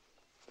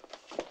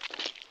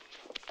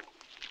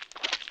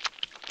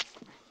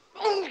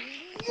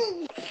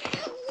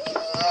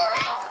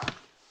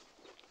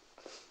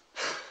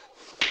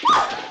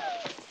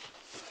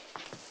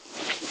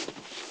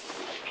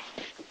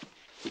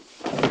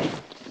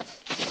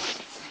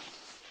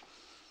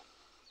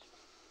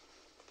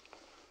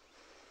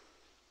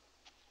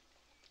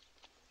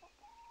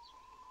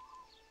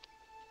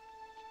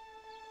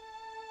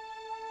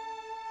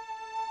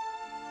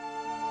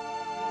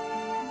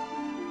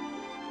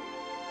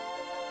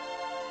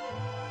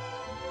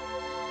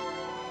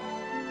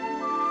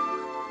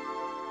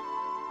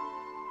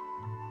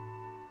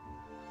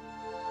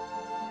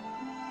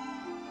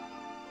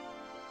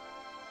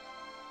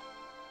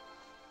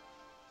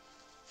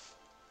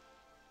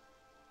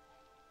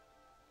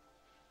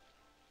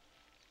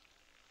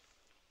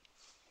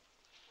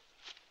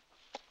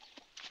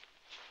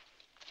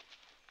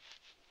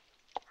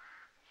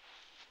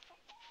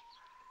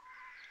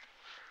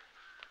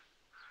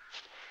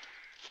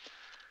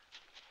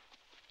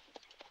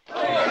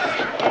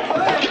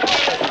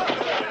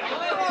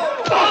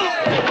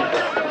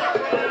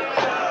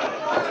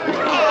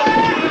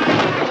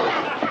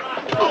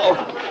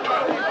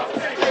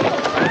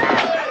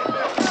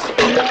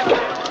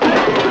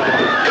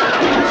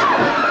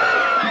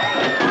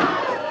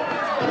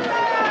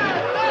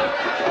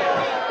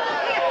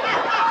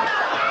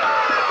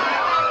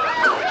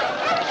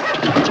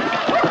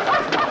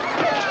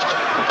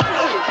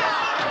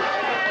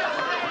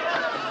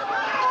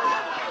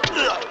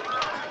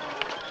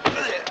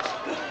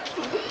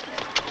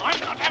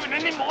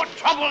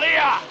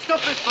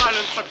 Stop this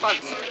violence at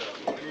once.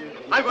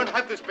 I won't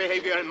have this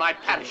behavior in my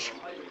parish.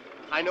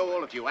 I know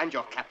all of you and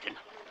your captain.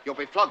 You'll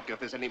be flogged if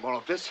there's any more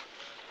of this.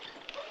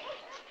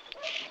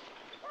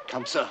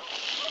 Come, sir.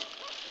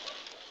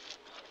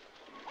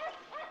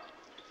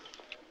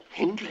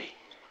 Hindley.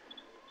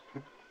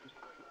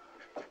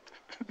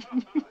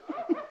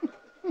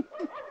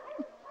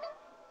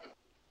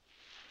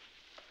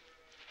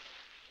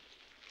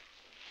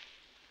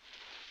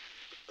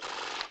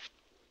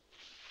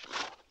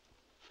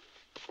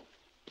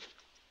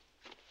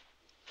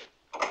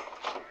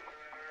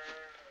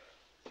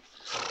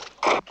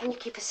 Can you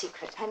keep a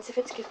secret? Depends if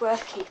it's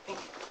worth keeping.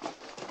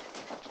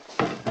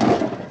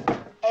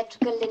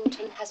 Edgar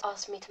Linton has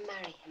asked me to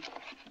marry him.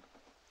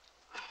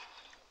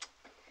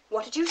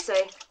 What did you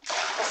say?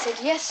 I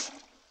said yes.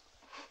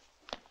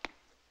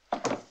 I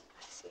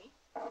see.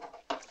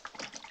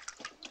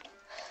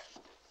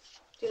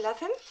 Do you love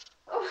him?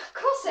 Oh, of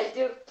course I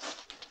do.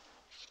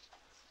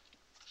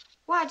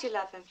 Why do you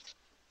love him?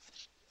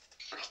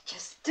 I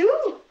just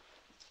do.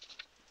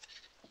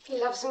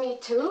 He loves me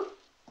too.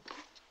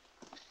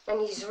 And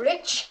he's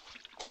rich.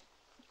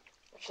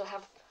 I shall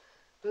have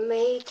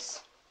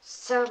maids,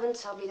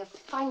 servants. I'll be the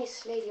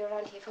finest lady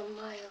around here for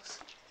miles.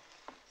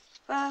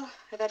 Well,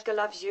 if Edgar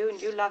loves you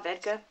and you love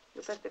Edgar,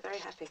 you'll both be very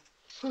happy.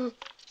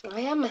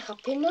 I am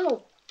happy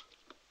now.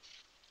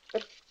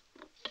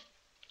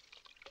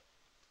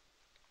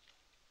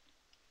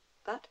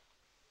 But?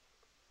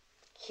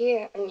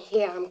 Here and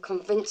here, I'm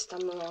convinced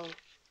I'm wrong.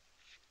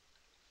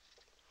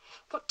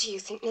 What do you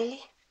think,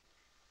 Nellie?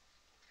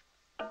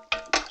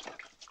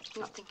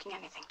 I'm not thinking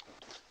anything.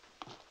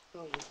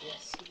 Oh,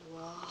 yes, you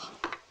are.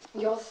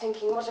 You're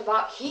thinking, what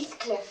about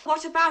Heathcliff?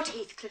 What about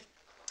Heathcliff?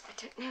 I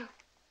don't know.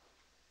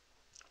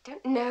 I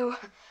don't know.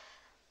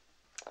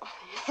 Oh,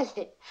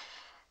 Nellie.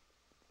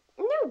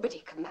 Nobody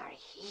can marry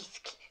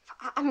Heathcliff.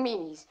 I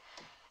mean,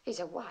 he's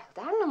a wild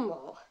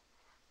animal.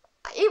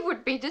 It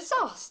would be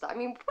disaster. I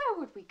mean, where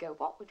would we go?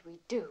 What would we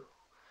do?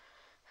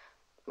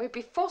 We'd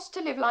be forced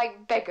to live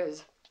like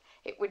beggars.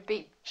 It would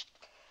be...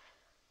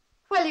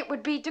 Well, it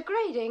would be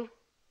degrading.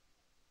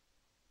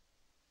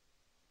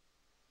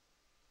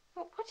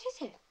 What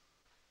is it?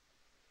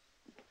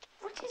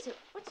 What is it?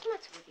 What's the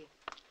matter with you?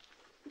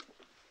 It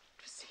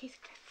was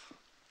Heathcliff.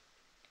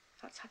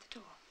 Outside the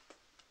door.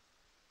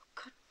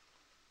 God.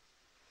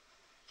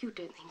 You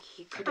don't think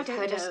he could I have don't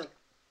heard know. us?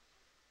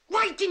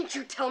 Why didn't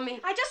you tell me?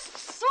 I just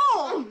saw!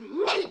 Oh,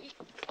 Nellie!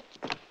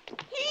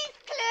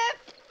 Heathcliff!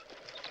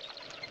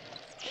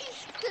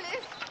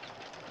 Heathcliff!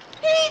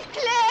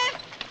 Heathcliff!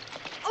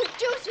 Oh,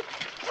 Joseph,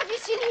 have you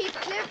seen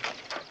Heathcliff?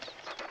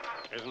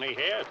 Isn't he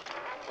here?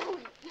 Oh,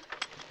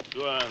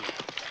 Go on.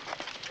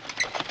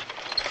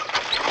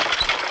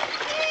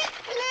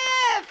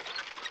 Heathcliff!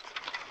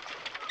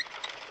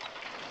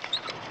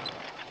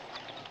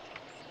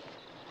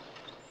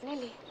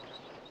 Nellie,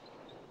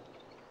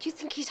 do you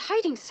think he's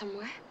hiding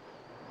somewhere?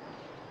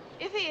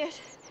 If he is,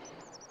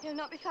 he'll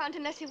not be found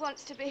unless he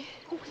wants to be.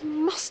 Oh, we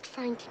must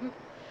find him.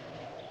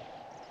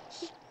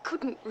 He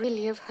couldn't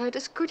really have heard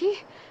us, could he?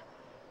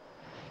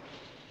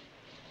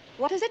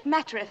 What does it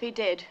matter if he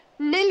did?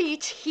 Nellie,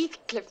 it's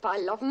Heathcliff I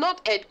love,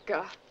 not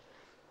Edgar.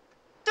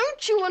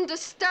 Don't you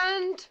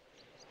understand?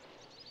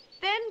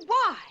 Then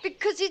why?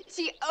 Because it's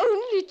the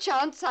only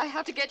chance I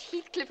have to get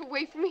Heathcliff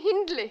away from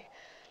Hindley.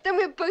 Then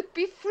we'll both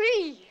be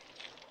free.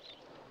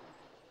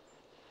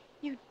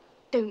 You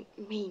don't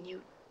mean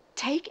you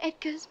take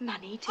Edgar's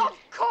money to... Of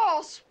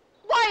course!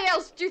 Why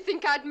else do you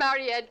think I'd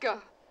marry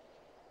Edgar?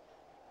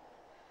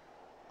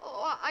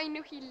 Oh, I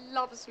know he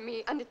loves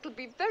me, and it'll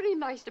be very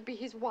nice to be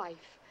his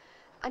wife.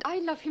 And I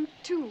love him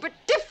too, but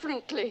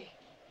differently.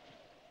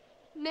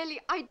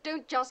 Nellie, I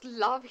don't just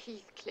love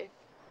Heathcliff.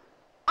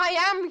 I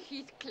am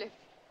Heathcliff.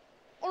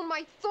 All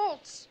my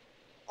thoughts,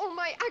 all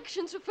my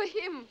actions are for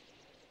him.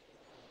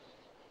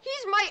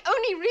 He's my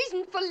only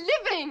reason for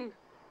living.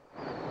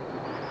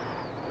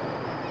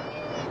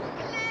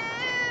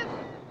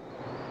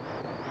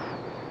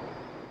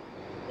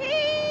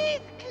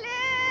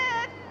 Heathcliff!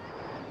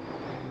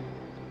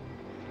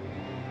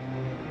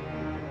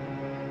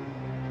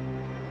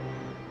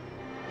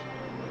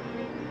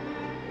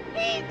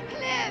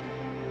 Heathcliff!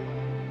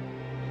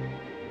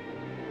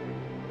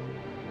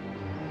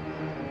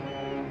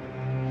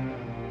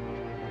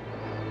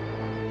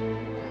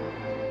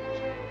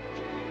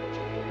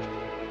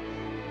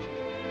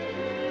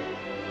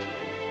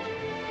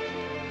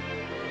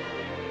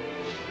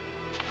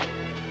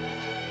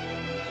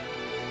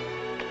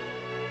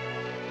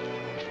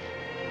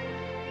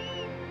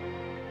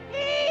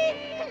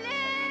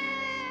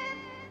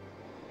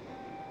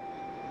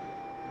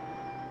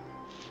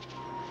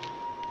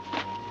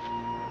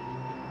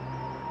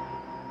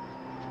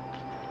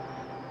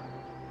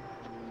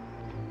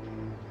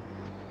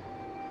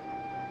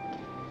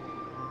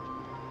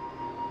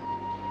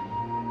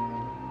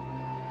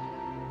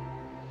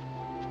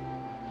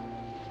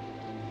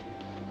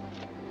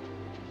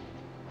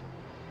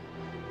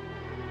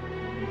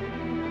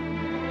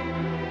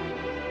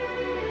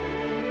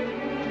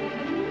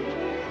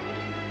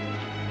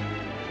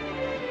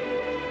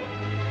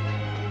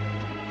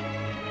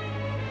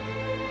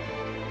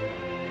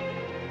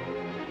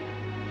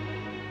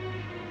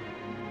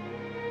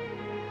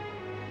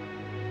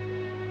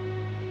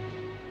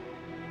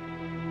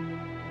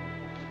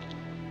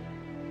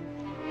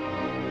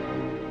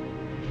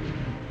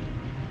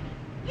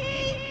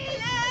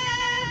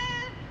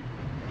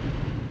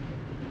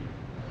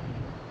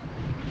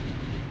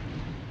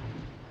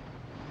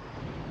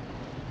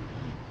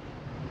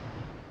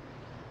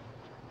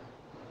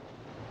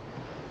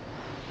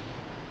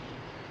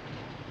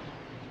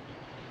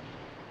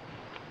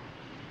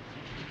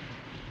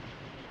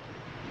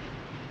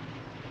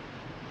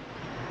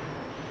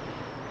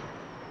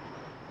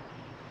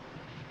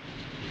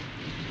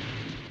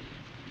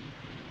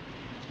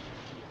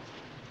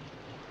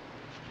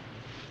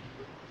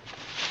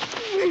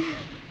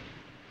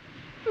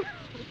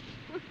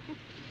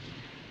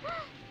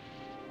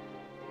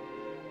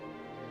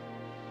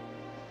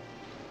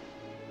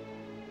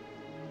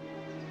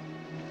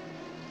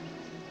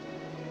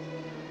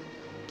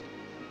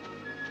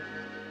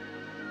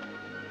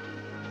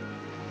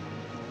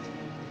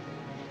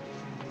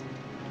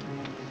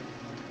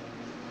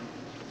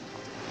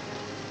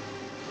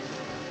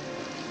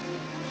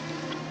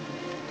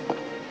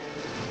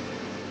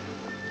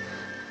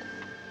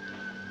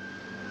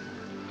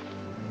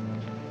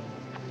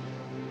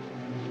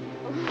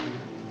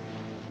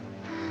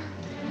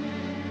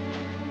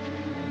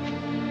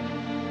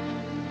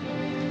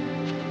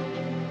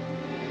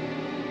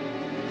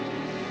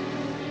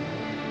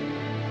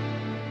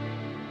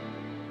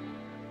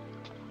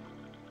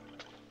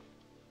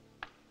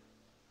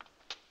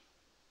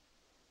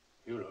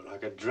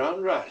 Like a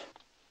drowned rat.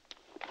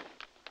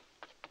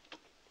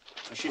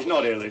 She's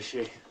not ill, is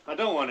she? I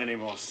don't want any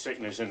more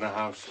sickness in the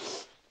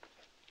house.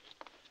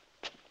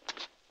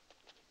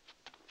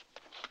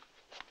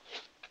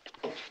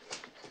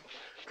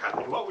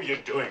 Catherine, what were you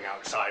doing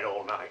outside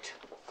all night?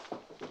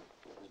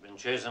 He's been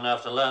chasing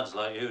after lads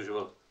like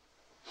usual.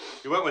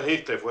 You went with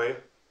Heathcliff, were you?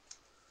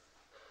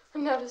 I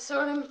never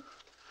saw him.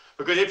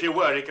 Because if you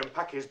were, he can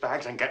pack his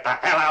bags and get the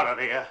hell out of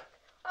here.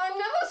 I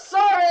never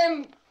saw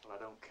him. Well,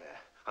 I don't care.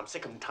 I'm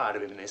sick and tired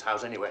of him in this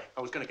house anyway.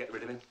 I was going to get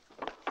rid of him.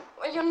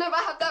 Well, you'll never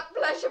have that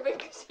pleasure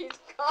because he's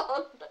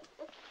gone.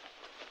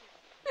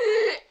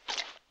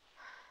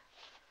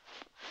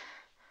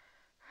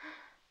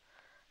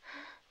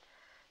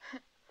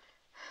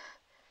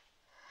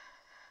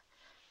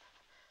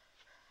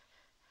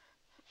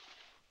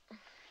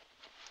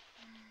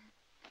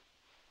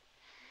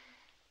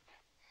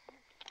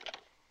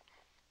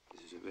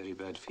 This is a very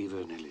bad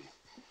fever, Nellie.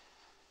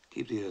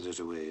 Keep the others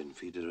away and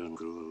feed her on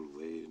gruel,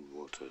 whey, and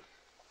water.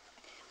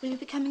 Will you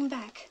be coming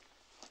back?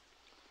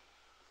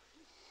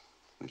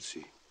 We'll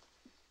see.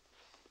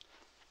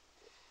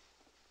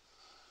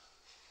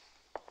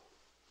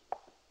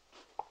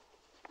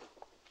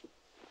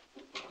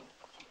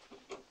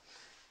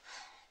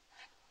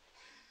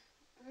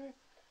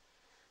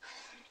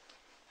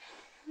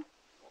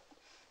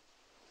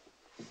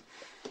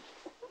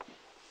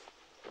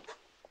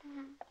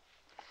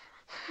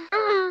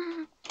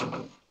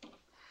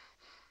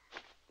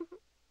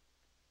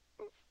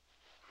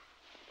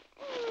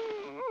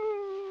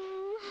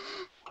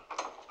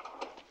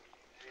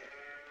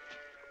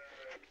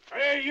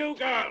 Hey, you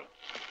girl!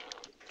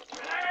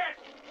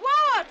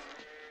 What?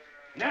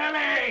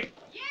 Nellie!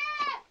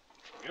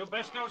 Yeah! You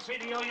best go see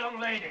to your young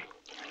lady.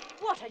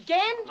 What,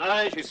 again?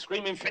 Aye, she's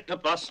screaming fit to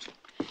bust.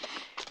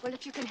 Well,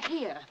 if you can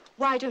hear,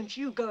 why don't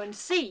you go and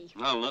see?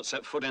 I'll not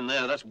set foot in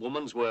there. That's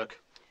woman's work.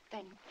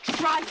 Then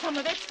try some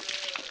of it.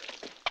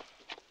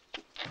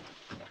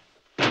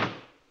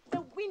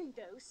 The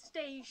window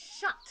stays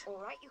shut. All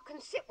right, you can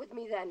sit with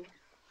me then.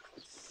 I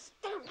can't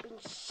stand being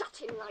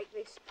shut in like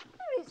this.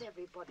 Where is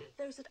everybody?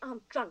 Those that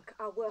aren't drunk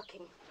are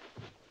working.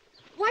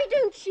 Why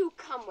don't you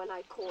come when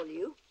I call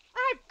you?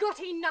 I've got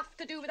enough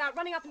to do without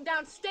running up and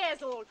down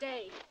stairs all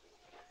day.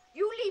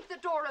 You leave the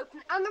door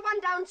open and the one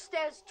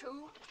downstairs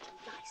too.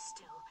 Lie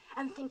still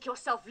and think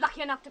yourself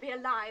lucky enough to be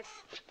alive.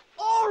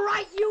 All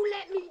right, you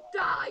let me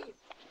die.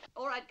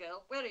 All right,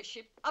 girl. Where is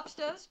she?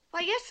 Upstairs?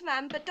 Why, yes,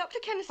 ma'am, but Dr.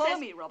 Kenneth Follow says...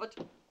 me, Robert.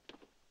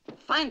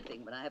 Fine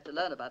thing when I have to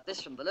learn about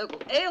this from the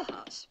local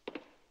alehouse.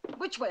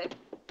 Which way?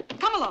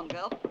 Come along,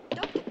 girl.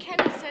 Dr.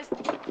 Kenneth says...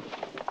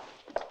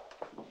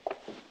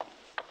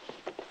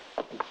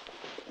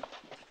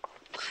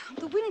 Why aren't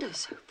the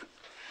windows open?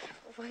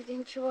 Why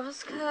didn't you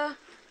ask her?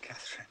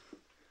 Catherine.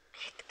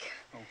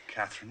 Oh,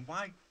 Catherine,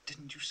 why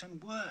didn't you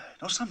send word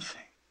or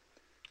something?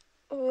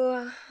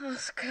 Oh,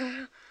 ask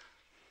her.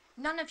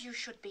 None of you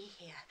should be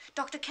here.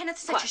 Dr. Kenneth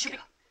said Quiet, you should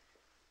girl.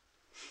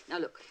 Now,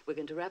 look, we're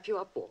going to wrap you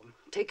up warm,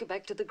 take you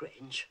back to the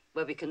Grange,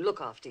 where we can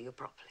look after you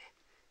properly.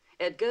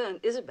 Edgar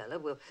and Isabella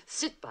will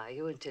sit by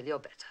you until you're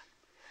better.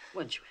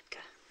 Won't you,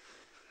 Edgar?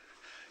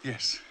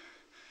 Yes.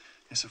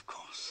 Yes, of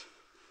course.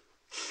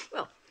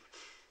 Well,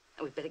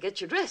 now we'd better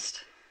get you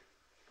dressed.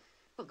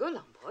 Well, go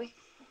along, boy.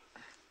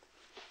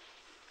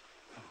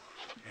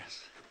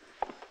 Yes.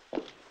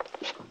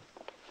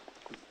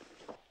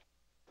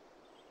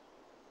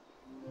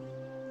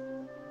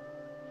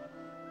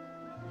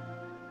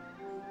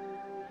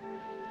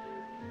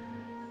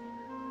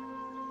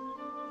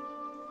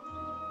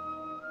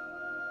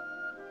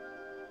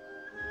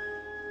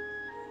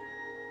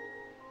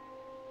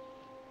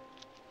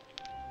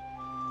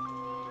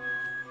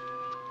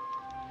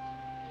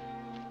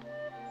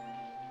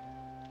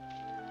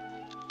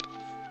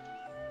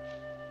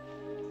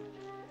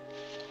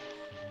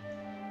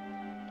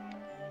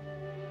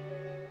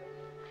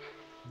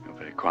 You're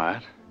very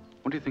quiet.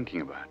 What are you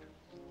thinking about?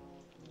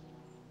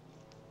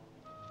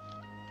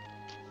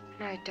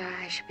 When I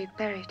die, I should be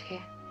buried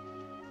here.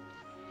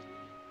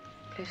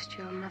 Close to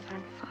your mother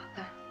and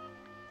father.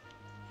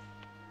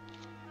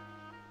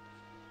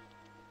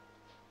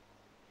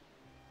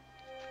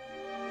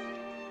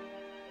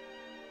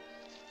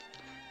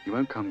 You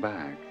won't come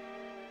back.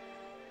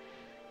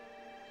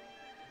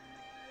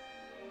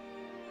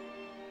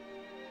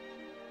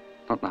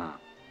 Not now.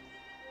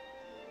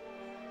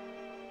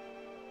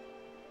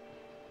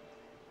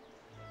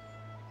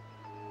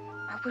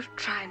 I will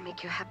try and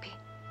make you happy.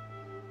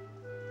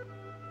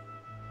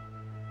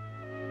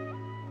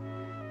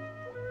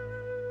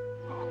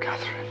 Oh,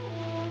 Catherine.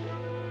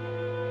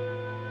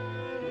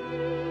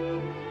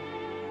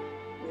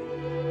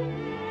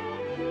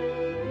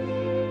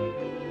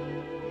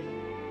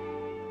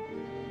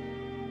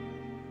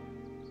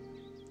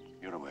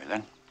 You're away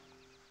then?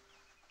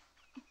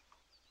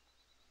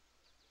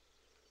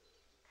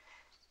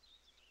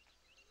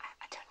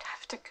 I don't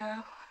have to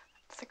go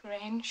to the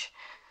Grange.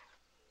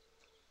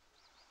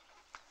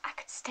 I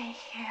could stay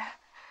here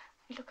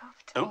and look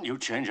after... Don't you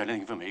change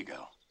anything for me,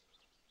 girl.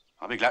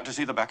 I'll be glad to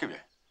see the back of you.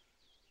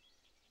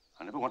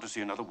 I never want to see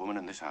another woman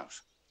in this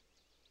house.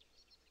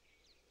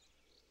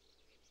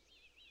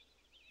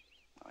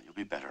 Oh, you'll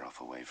be better off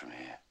away from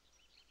here,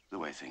 the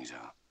way things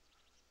are.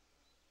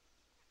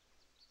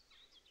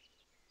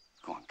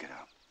 Go on, get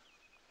out.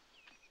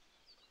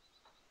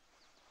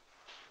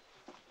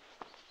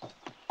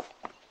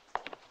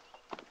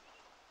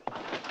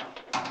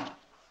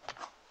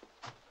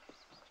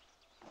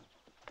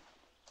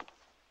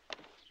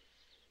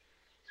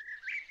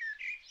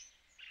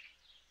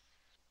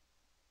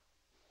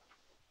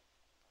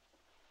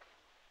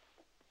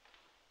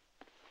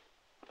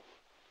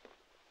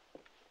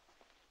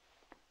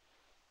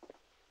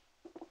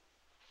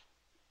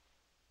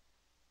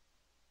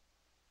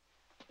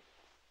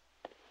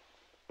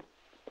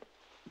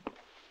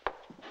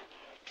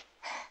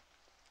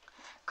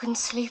 Couldn't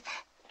sleep.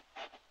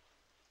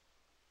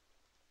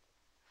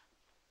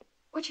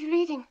 What are you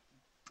reading?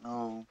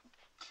 Oh,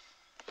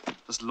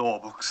 just law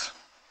books.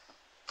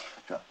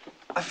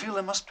 I feel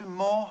there must be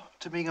more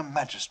to being a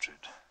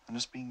magistrate than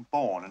just being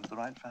born into the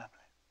right family.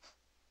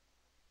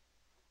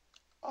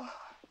 Oh,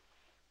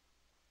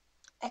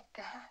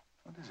 Edgar.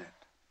 What is it?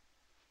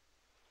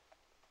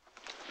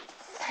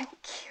 Thank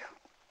you.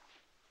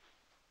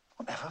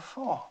 Whatever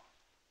for?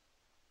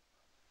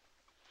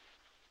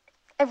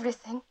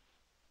 Everything.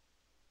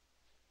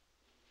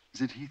 Is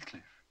it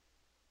Heathcliff?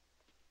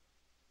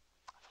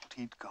 I thought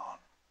he'd gone.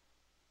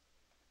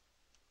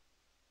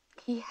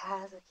 He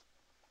has.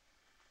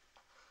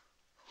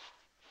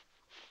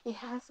 He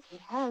has.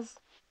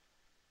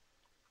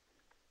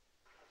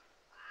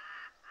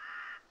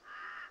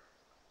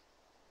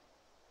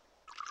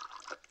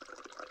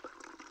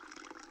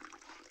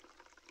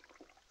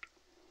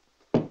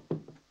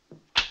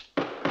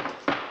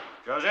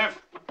 Joseph?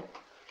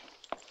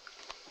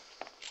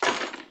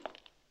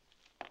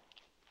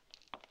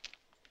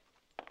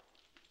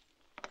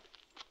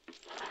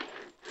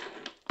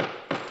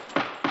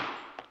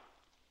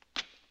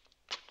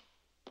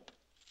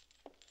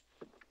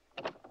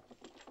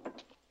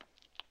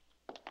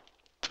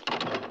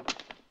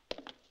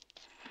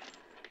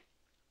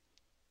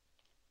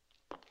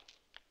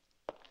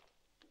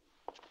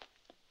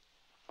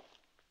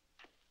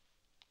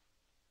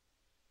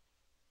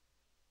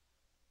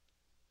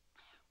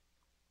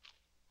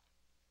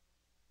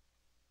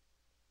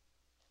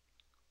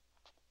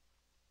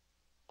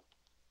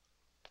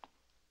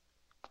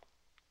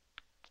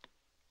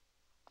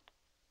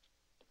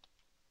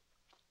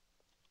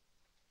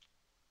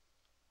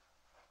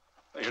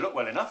 Well, you look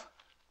well enough.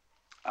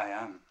 I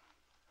am.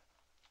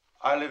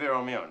 I live here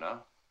on my own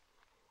now.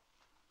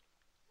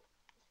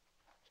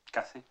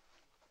 Kathy?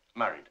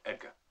 Married,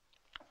 Edgar.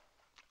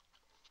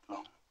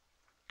 Long?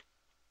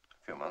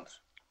 A few months.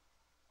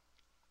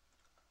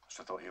 Must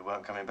have thought you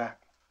weren't coming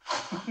back.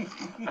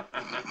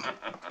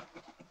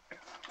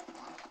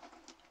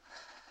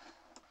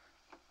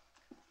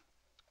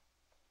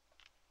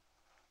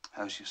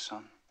 How's your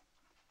son?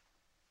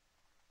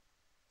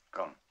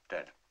 Gone,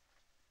 dead.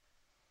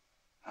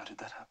 How did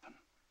that happen?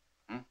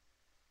 Well,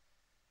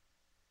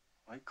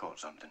 he caught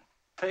something.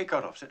 Take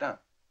your coat off, sit down.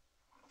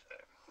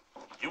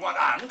 You want a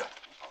hand?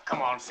 Oh,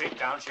 come on, sit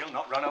down, she'll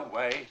not run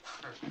away.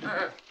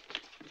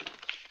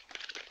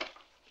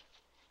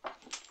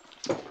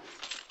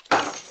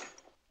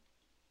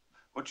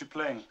 What you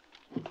playing?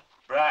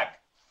 Brag.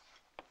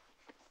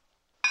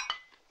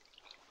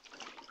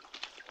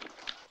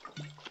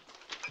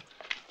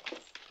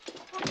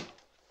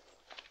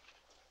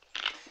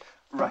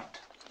 Right.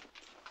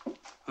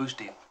 Whose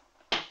deal?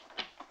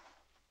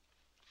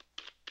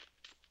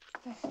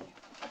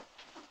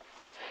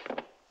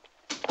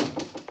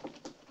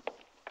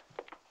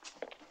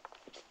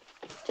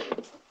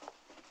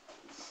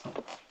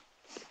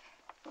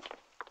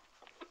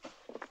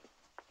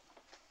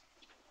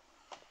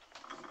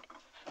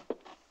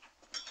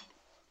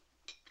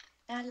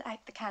 I'll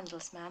light the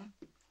candles, ma'am.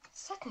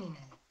 Certainly,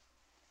 Nellie.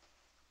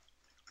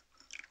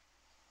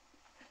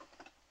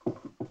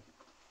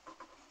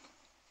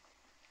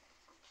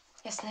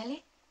 Yes,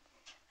 Nellie?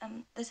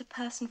 There's a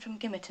person from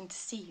Gimmerton to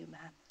see you,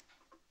 ma'am.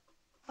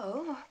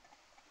 Oh,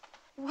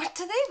 what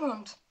do they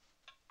want?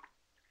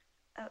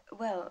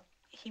 Well,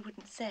 he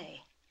wouldn't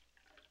say.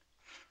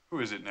 Who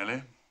is it,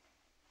 Nellie?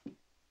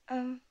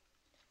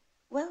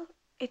 Well,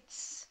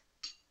 it's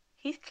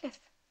Heathcliff.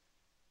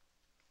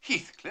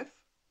 Heathcliff?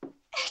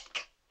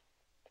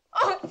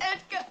 Oh,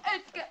 Edgar,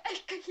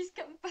 he's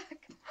come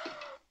back.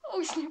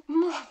 Oh, isn't it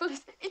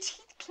marvellous? It's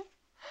Heathcliff.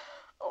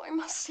 Oh, I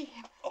must see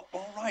him. Oh,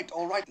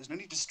 all right. There's no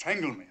need to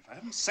strangle me, for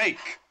heaven's sake.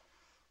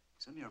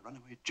 He's only a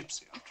runaway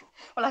gypsy, after all.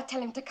 Well, I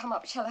tell him to come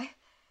up, shall I?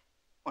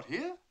 What,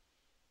 here?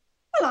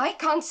 Well, I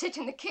can't sit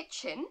in the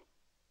kitchen.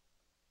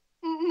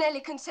 Nellie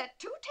can set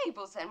 2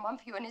 tables then, one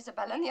for you and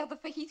Isabella and the other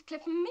for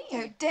Heathcliff and me.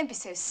 Oh, don't be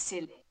so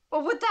silly.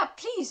 Well, would that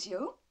please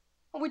you?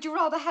 Or would you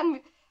rather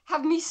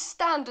have me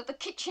stand at the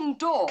kitchen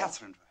door?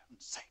 Catherine, for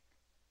heaven's sake.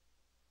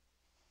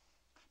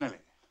 Nellie,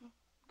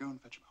 go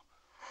and fetch him up.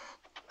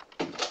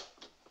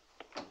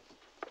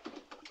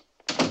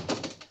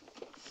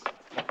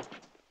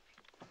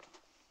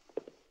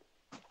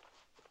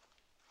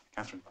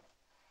 Catherine.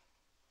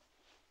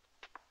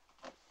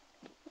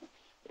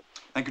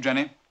 Thank you,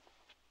 Jenny.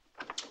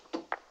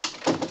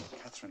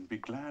 Catherine, be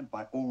glad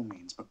by all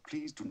means, but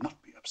please do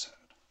not be absurd,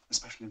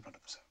 especially in front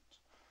of the servants.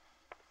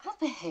 I'll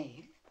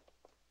behave.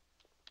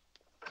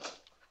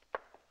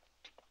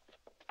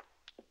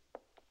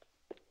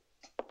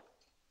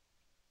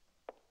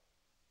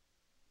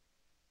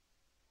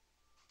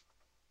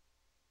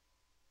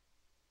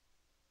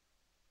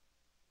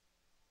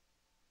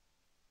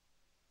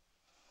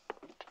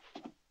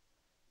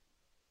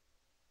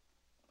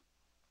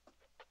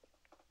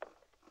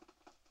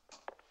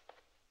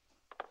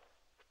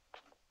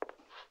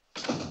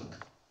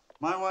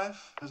 My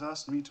wife has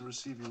asked me to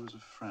receive you as a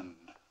friend.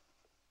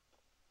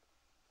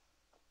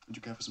 Would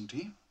you care for some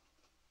tea?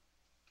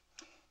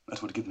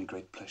 That would give me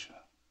great pleasure.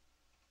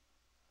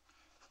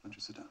 Won't you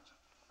sit down, sir?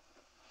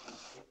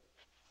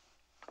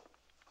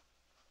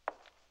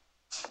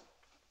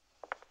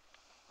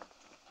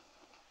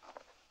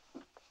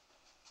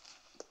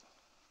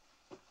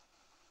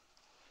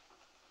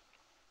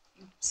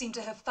 You seem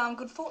to have found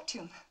good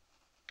fortune.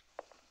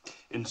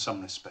 In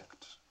some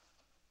respects.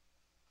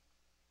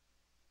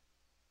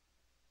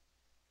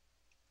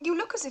 You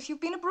look as if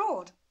you've been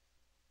abroad.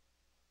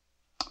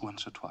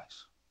 Once or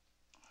twice.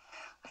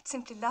 I'd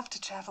simply love to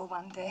travel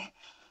one day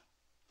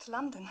to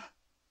London.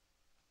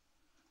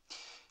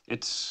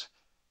 It's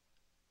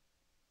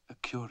a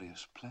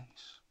curious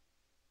place.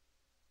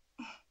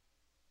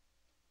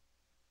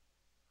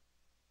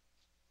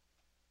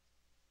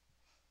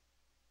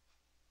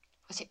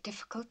 Was it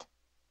difficult?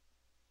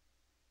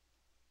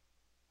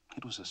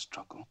 It was a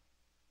struggle.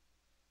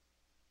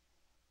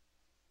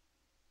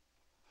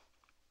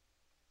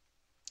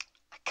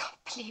 I can't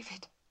believe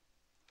it.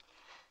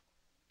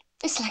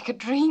 It's like a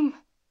dream.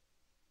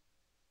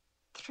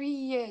 3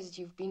 years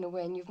you've been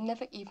away and you've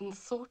never even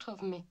thought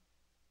of me.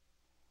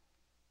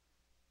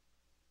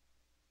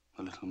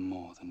 A little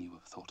more than you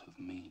have thought of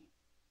me.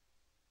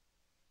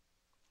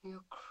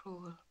 You're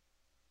cruel.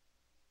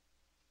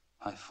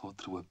 I fought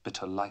through a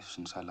bitter life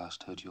since I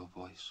last heard your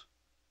voice.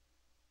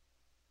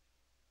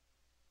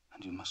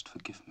 And you must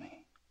forgive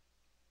me.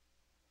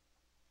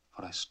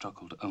 For I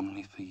struggled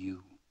only for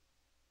you.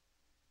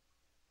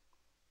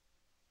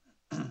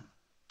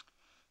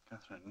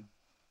 Catherine.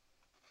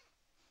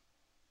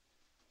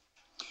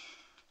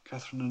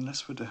 Catherine,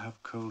 unless we're to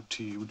have cold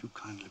tea, would you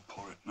kindly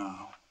pour it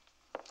now?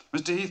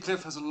 Mr.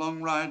 Heathcliff has a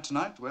long ride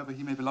tonight, wherever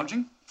he may be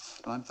lodging.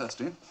 I'm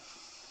thirsty.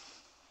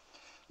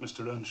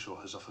 Mr. Earnshaw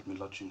has offered me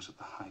lodgings at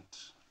the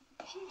Heights.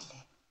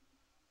 Hindley?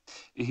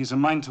 He's a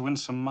mind to win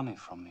some money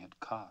from me at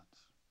cards.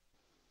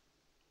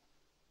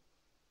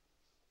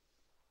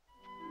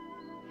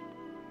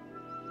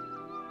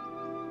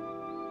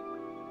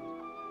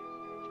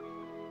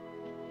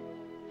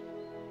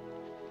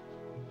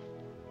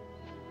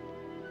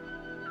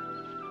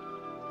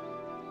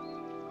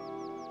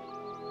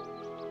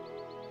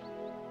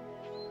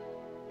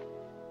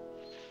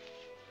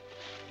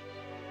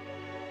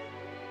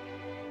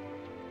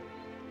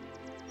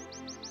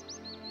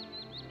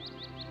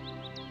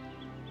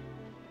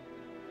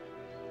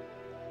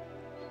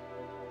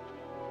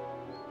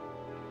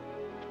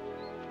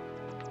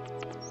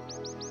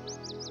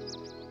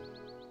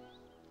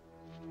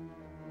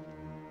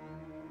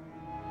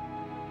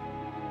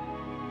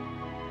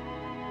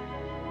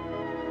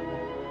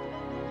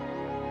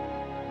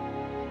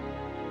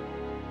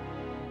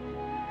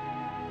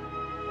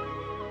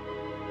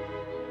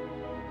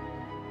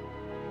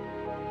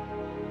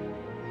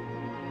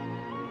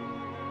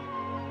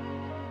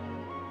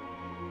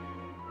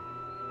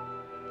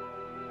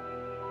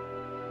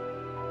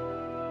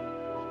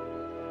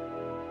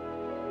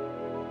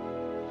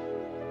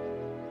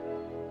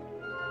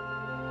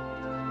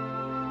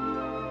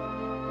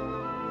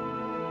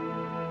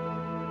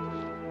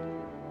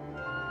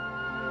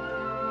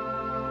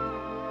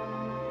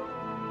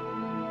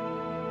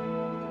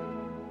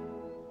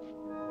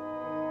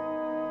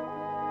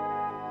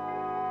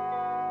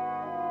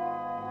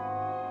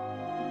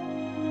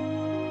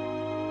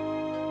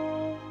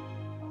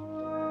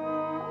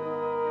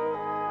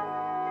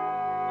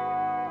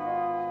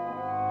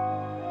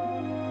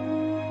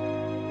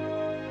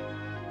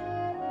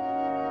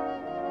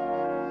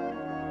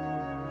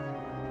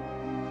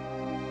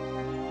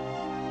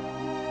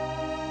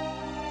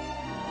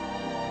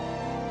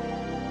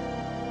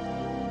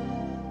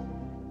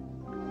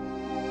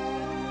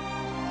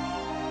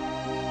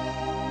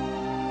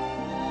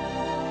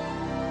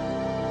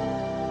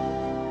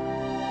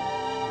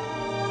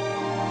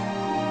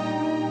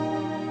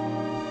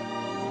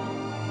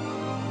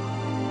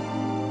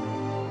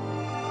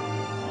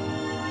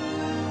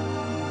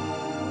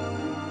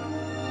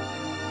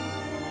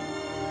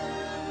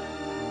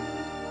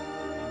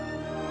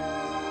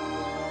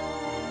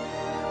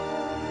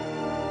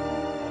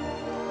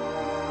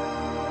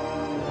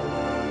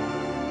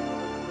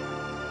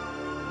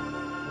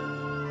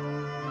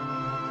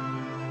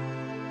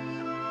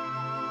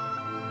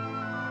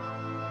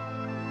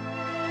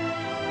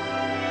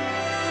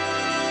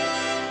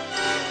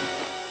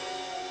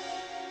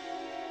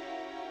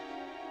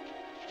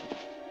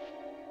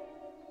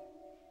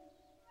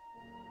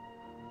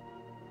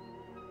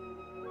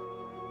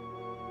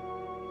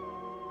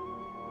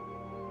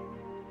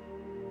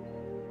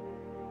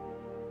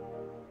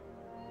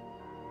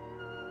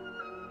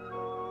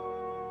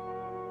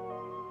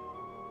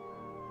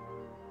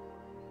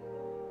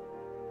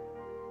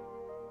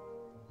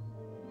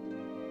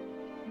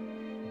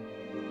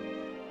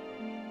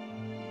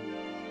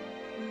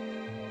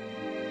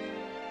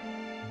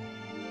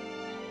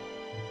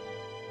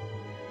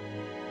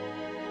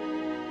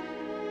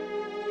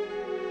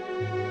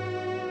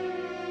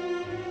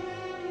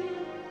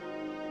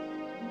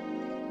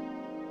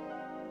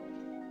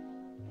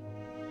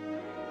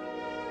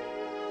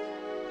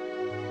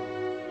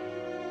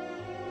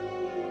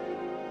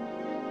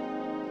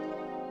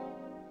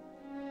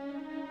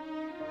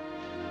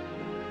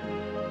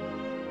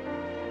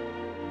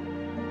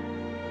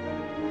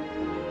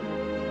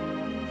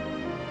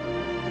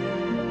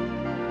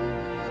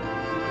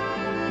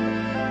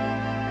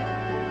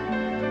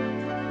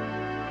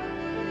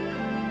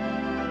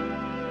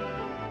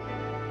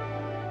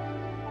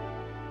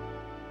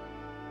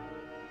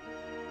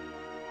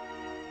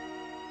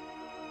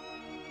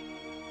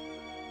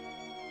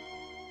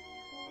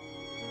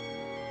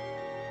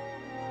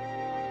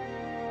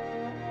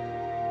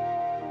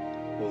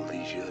 All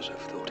these years I've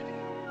thought of you.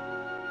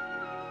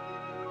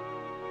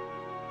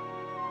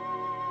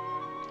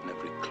 In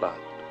every cloud,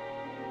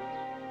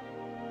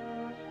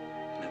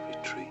 in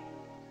every tree.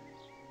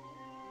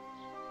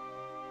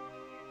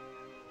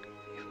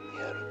 Even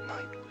the air at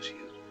night was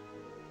you.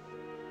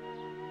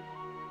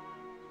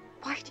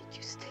 Why did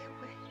you stay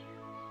away?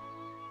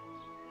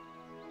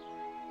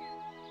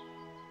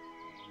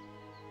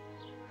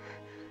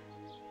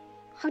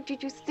 How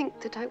did you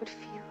think that I would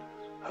feel?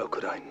 How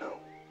could I know?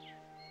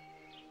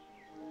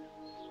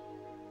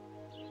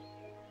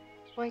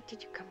 Why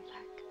did you come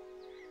back?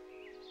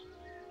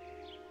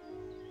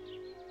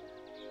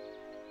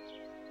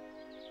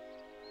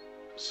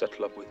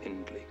 Settle up with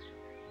Hindley.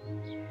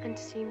 And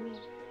see me?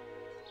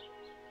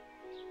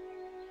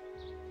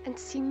 And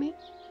see me?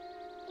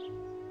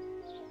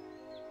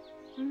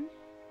 Hmm?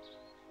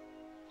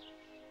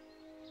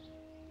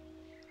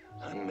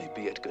 And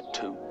maybe Edgar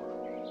too.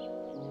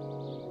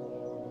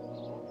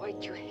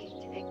 Why'd you hate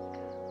Edgar?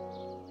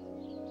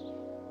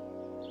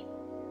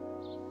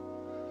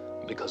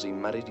 Because he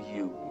married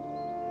you.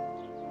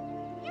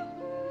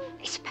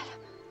 Isabella.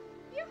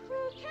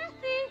 Yoo-hoo,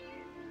 Kathy!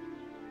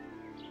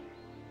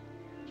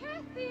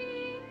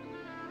 Kathy!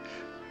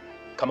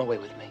 Come away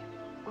with me.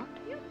 What?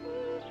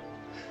 Yoo-hoo!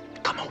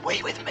 Come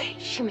away with me.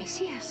 She may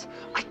see us.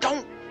 I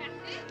don't.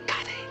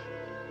 Kathy.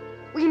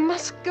 We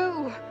must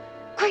go.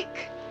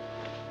 Quick.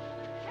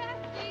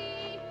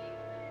 Kathy!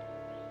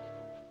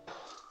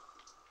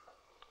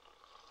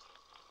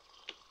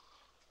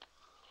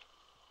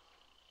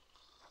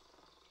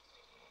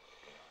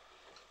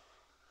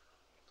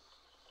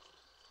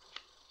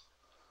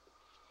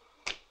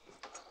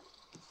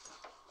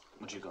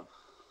 Where'd you go?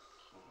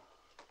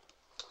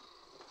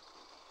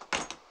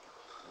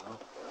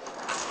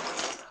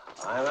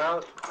 I'm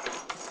out.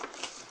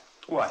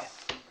 Why?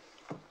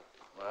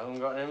 I haven't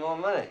got any more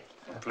money.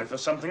 Play for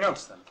something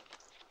else, then.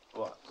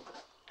 What?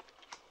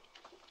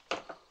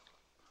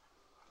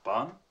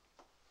 Barn?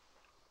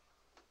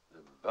 The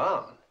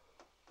barn?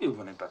 You'll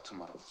run it back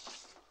tomorrow.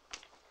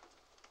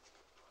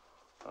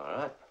 All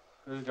right.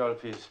 Who's got a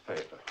piece of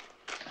paper?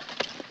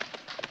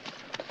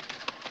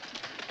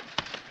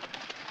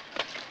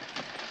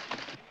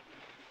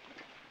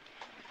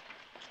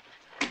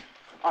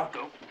 I'll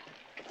go.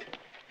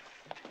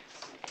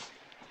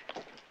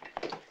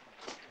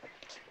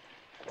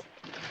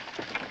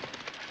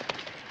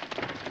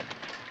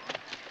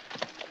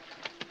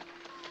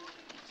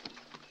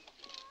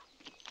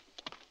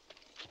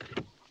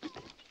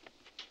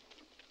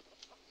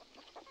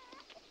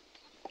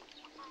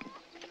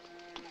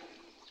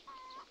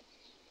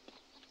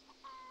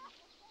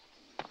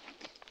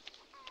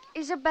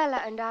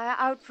 Isabella and I are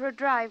out for a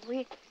drive.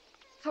 We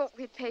thought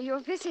we'd pay you a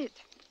visit.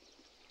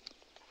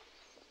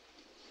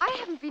 I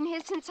haven't been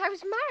here since I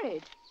was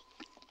married.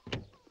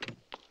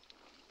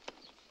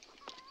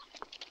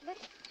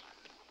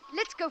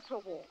 Let's go for a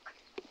walk.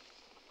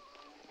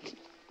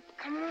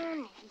 Come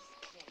on, Heathcliff.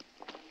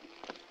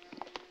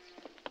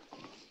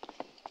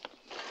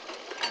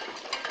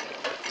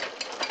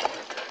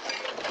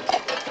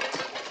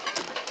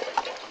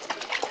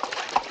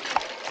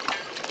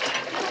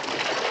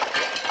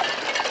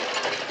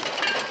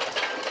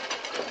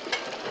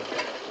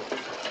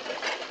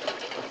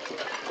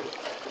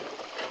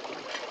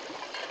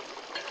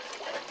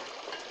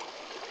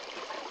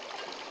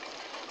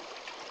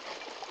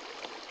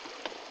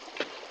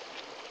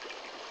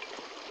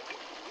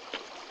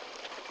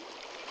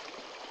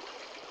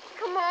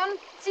 Come on,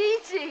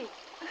 Gigi.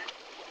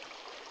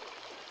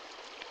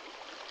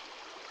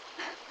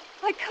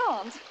 I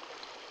can't.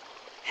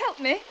 Help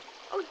me.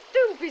 Oh,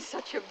 don't be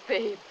such a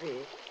baby.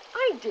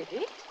 I did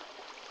it.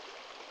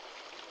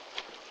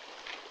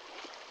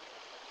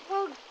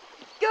 Well,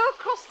 go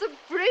across the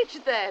bridge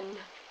then.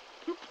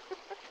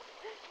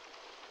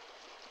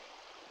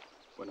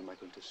 When am I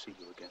going to see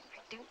you again?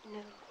 I don't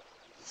know.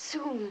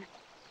 Soon.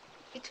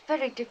 It's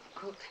very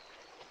difficult.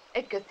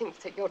 Edgar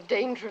thinks that you're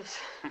dangerous.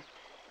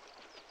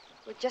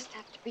 We'll just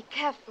have to be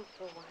careful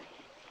for a while.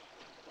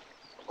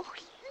 Oh,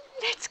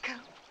 let's go.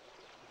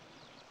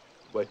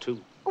 Where to?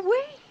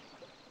 Away.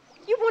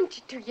 You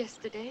wanted to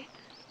yesterday.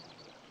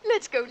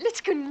 Let's go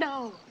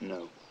now.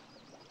 No.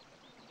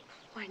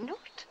 Why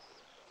not?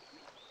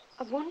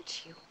 I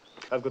want you.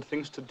 I've got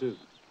things to do.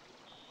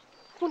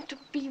 I want to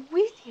be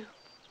with you.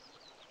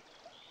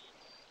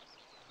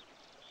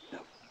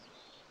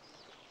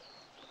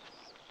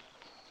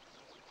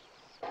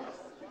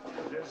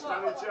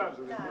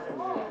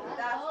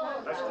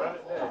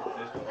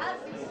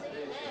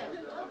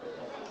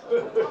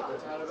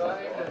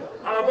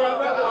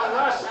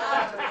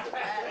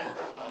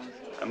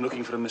 I'm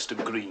looking for a Mr.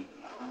 Green.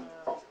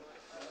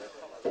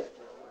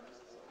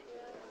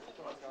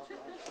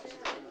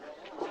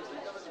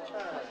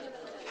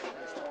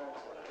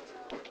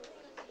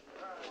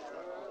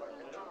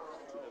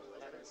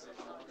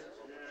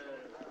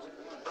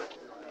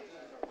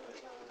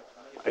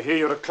 I hear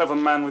you're a clever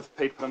man with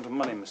paper and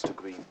money, Mr.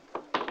 Green.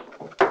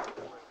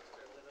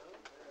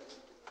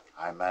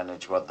 I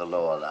manage what the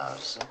law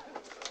allows, sir.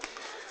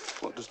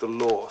 What does the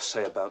law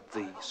say about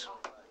these?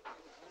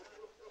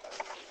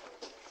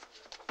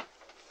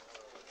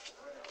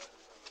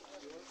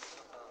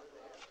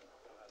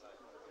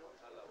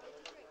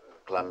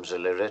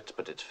 Clumsily writ,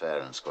 but it's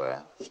fair and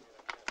square.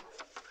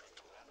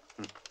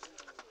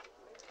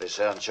 This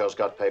Earnshaw's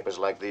got papers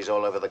like these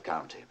all over the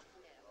county.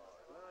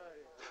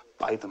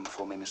 Buy them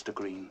for me, Mr.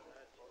 Green.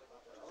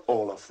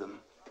 All of them.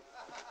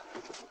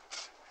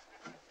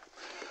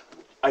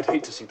 I'd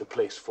hate to see the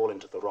place fall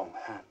into the wrong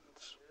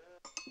hands.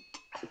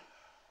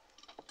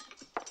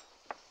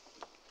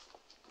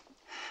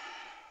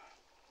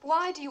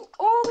 Why do you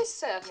always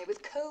serve me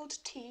with cold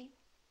tea?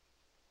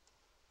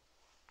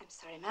 I'm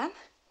sorry, ma'am.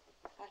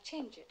 I'll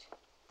change it.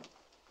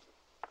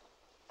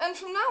 And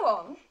from now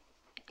on,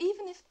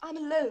 even if I'm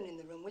alone in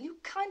the room, will you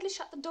kindly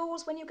shut the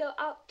doors when you go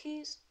out,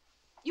 please?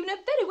 You know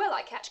very well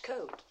I catch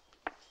cold.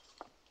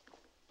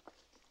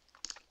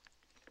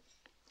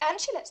 And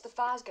she lets the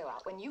fires go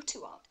out when you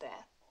two aren't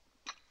there.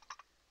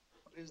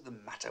 What is the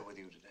matter with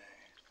you today?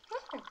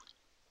 Nothing.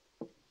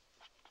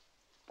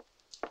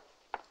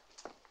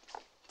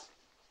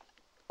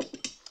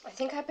 I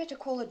think I'd better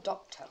call a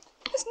doctor.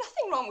 There's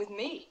nothing wrong with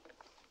me.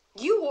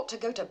 You ought to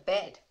go to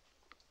bed.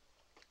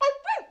 I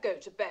won't go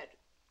to bed.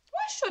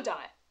 Why should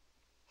I?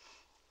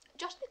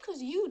 Just because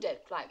you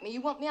don't like me,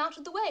 you want me out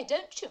of the way,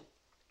 don't you?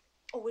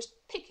 Always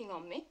picking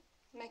on me,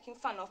 making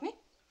fun of me.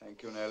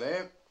 Thank you,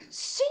 Nellie.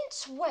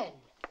 Since when?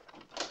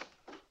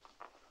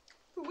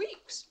 For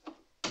weeks.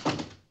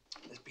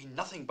 There's been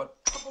nothing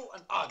but trouble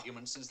and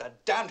argument since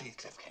that damned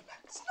Heathcliff came back.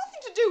 It's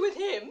nothing to do with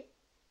him.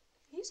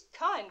 He's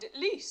kind, at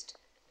least.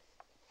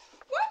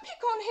 Why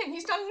pick on him?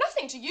 He's done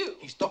nothing to you.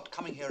 He's not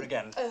coming here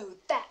again. Oh,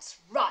 that's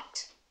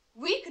right.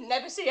 We can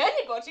never see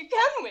anybody,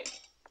 can we?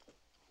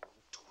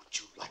 Would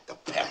you like the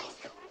pair of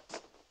you?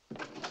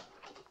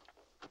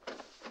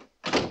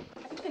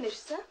 Have you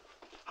finished, sir?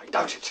 I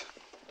doubt it.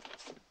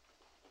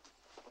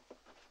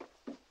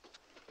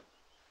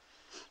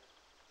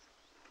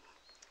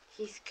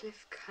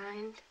 Heathcliff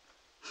kind.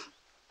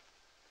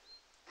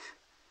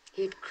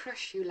 He'd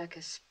crush you like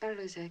a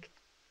sparrow's egg.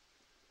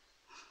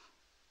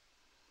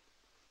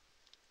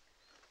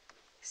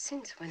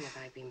 Since when have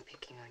I been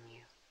picking on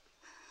you?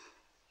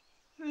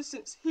 Ever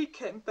since he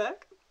came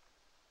back.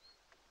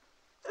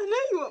 I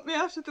know you want me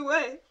out of the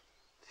way.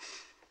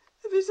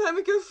 Every time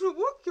we go for a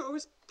walk, you're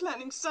always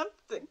planning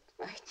something.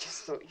 I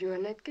just thought you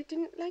and Edgar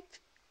didn't like to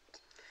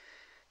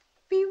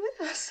be with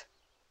us.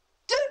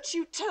 Don't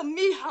you tell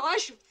me how I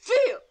should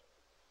feel.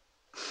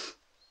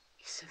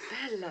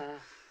 Isabella.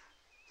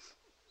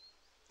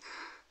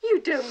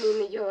 You don't mean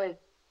that you're in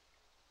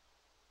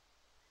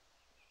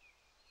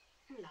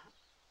love?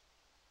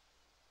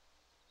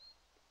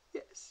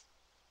 Yes.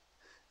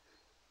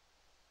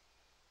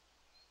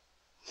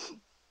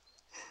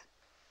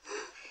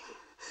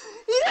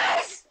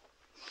 Yes!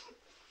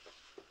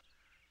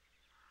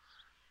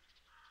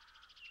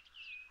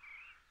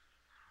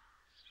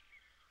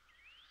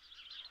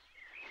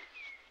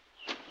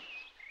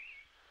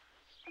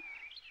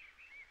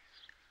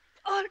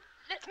 Oh,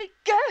 let me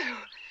go.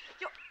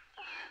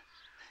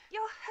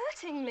 You're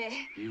hurting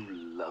me. You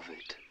love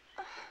it.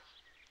 Oh,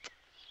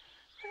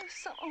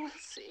 someone will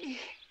see.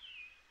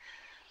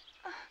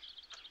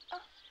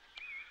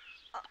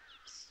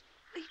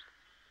 Sleep.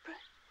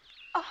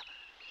 Oh.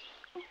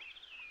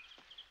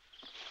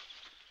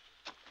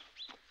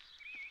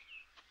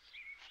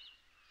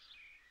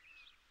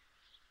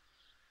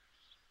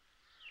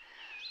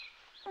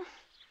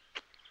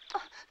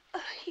 Oh,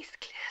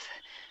 Heathcliff.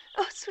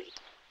 Oh, sweet,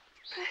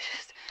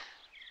 precious.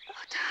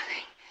 Oh,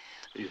 darling.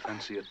 You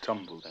fancy a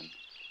tumble, then?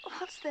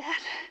 What's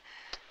that?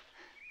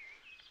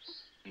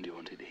 And you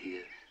want it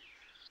here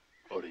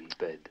or in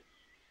bed?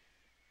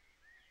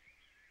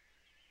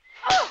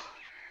 Oh!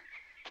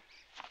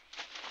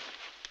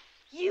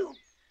 You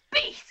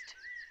beast!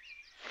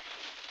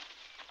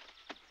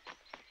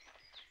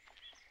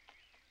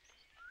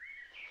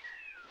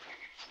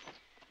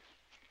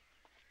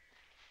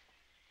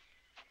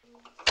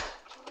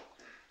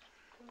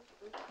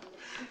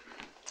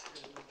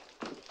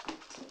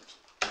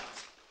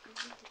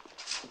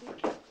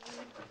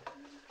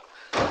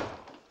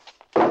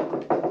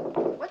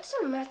 What's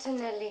the matter,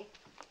 Nellie?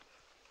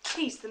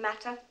 He's the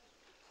matter.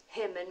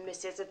 Him and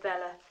Miss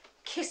Isabella,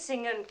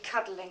 kissing and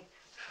cuddling.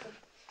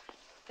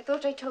 I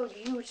thought I told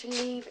you to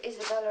leave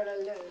Isabella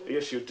alone.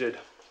 Yes, you did.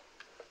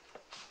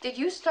 Did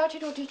you start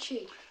it or did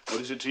she?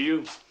 What is it to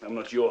you? I'm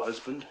not your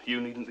husband. You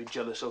needn't be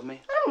jealous of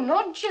me. I'm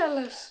not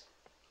jealous.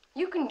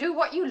 You can do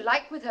what you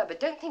like with her,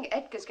 but don't think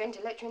Edgar's going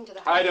to let you into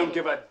the house. I don't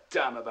give a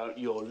damn about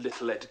your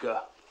little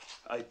Edgar.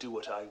 I do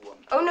what I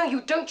want. Oh, no,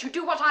 you don't. You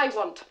do what I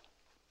want.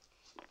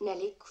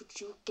 Nellie, could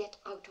you get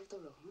out of the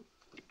room?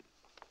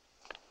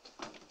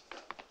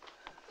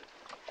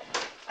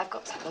 I've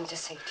got something to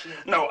say to you.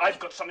 No, I've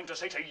got something to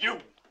say to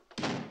you.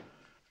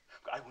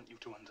 I want you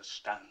to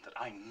understand that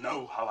I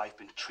know how I've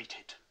been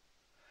treated.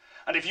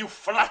 And if you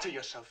flatter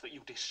yourself that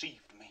you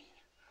deceived me,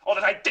 or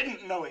that I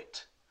didn't know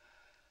it,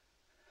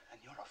 then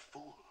you're a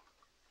fool.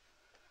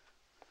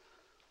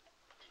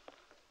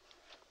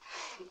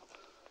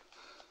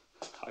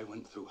 I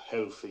went through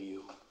hell for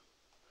you.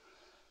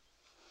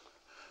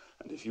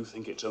 And if you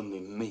think it's only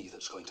me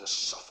that's going to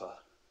suffer,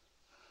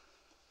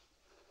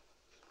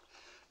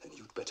 then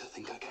you'd better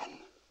think again.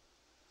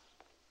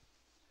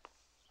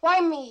 Why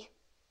me?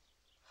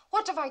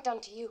 What have I done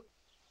to you?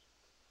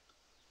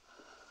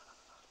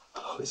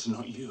 Oh, it's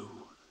not you.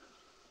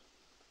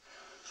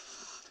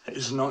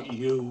 It's not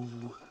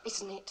you.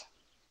 Isn't it?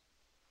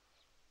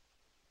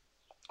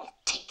 Oh,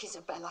 take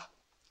Isabella.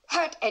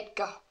 Hurt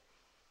Edgar.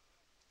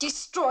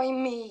 Destroy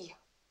me.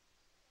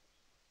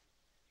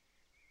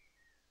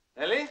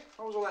 Ellie,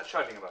 what was all that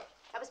shouting about?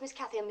 That was Miss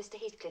Cathy and Mr.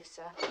 Heathcliff,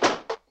 sir.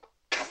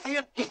 Cathy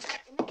and Heathcliff?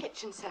 In the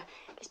kitchen, sir.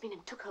 He's been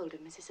and took hold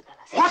of Miss Isabella,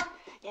 sir. What?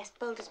 Yes,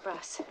 bold as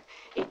brass.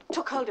 He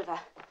took hold of her.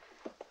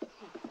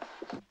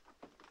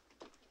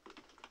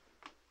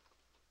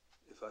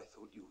 If I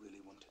thought you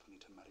really wanted me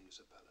to marry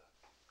Isabella,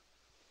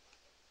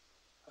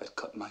 I'd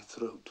cut my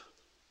throat.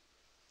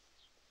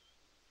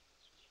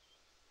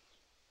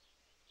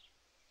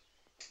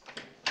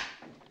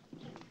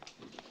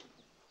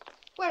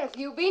 Where have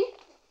you been?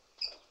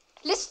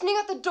 Listening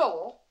at the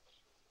door?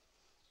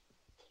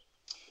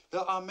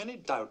 There are many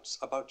doubts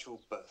about your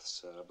birth,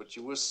 sir, but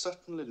you were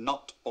certainly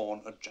not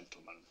born a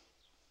gentleman.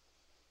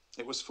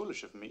 It was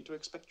foolish of me to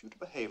expect you to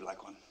behave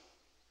like one.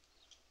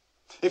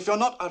 If you're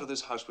not out of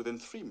this house within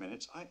 3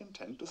 minutes, I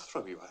intend to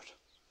throw you out.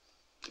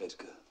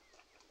 Edgar,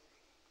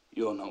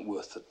 you're not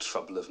worth the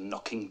trouble of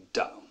knocking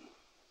down.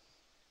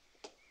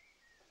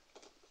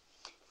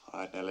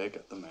 All right, Nellie,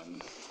 get the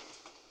men.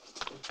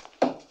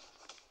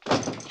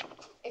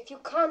 If you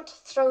can't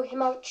throw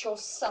him out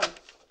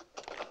yourself,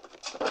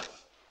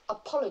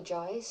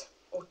 apologize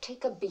or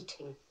take a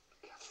beating.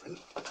 Catherine.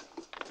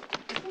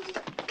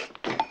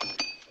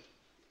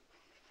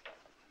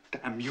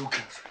 Damn you,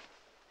 Catherine.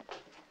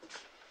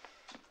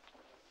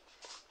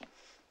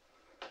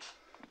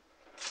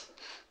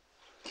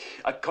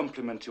 I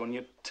compliment you on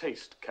your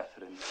taste,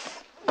 Catherine.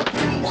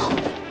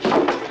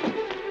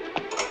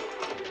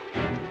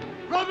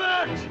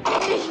 Robert!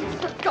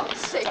 For God's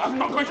sake! I'm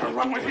not going to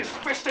run with his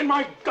fist in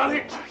my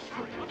gullet.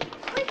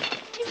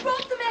 He's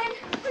brought the men,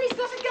 and he's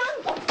got a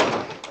gun.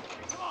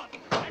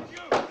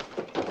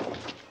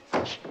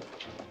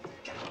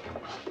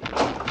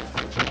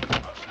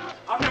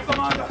 I'm your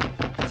commander.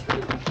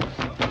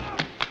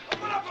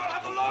 Open up, I'll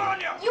have the law on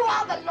you! You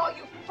are the law,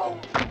 you fool!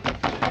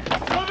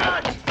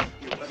 Robert!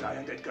 You and I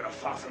and Edgar are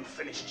far from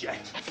finished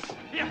yet.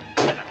 Here,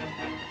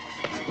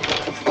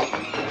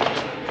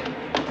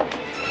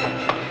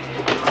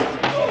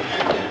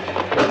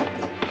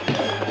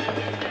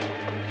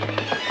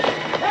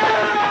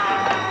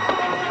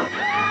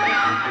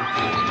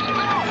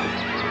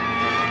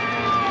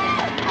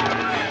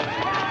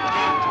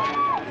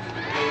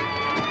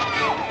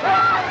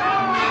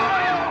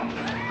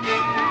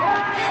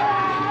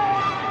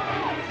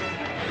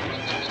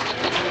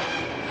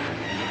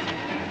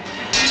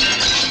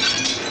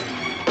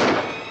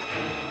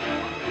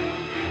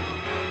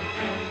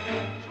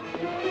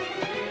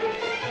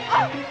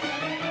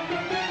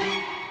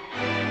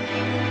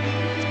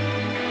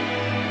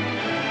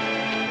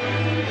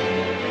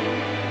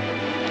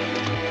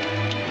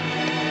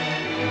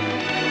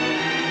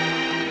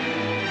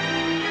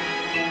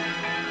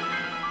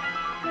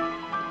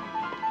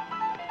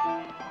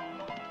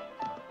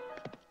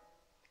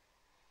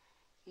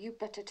 You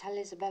better tell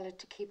Isabella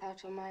to keep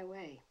out of my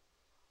way.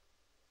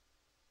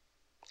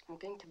 I'm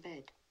going to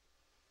bed.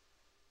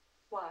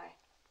 Why?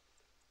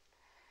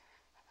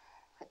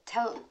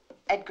 Tell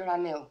Edgar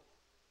I'm ill.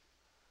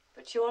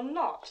 But you're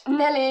not.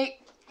 Nellie,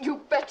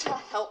 you better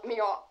help me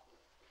or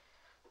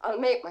I'll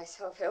make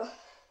myself ill.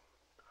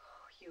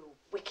 Oh, you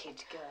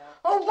wicked girl.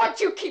 Oh, what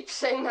do you keep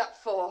saying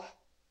that for?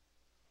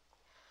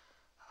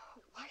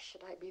 Why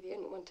should I be the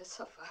only one to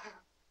suffer?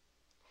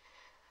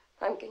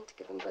 I'm going to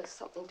give them both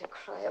something to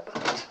cry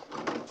about.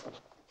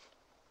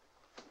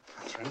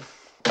 Catherine,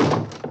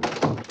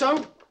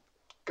 don't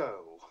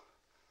go.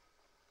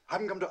 I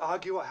haven't come to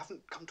argue. I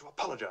haven't come to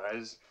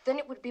apologize. Then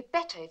it would be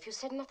better if you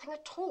said nothing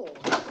at all.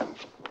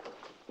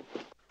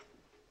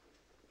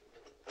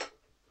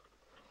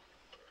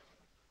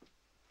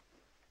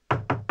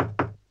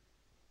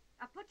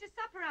 I'll put your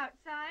supper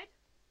outside.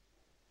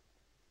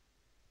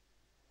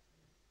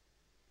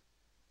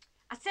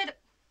 I said...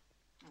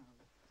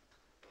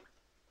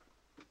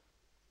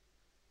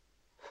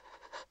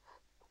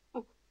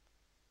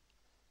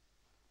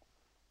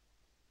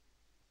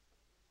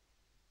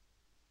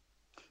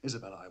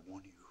 Isabella, I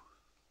warn you.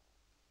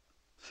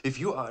 If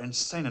you are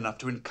insane enough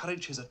to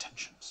encourage his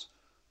attentions,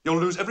 you'll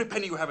lose every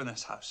penny you have in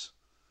this house.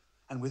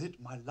 And with it,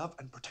 my love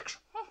and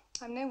protection.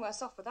 I'm no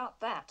worse off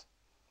without that.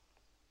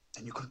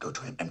 Then you can go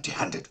to him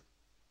empty-handed.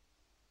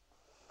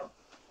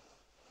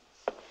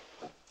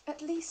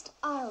 At least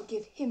I'll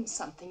give him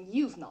something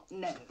you've not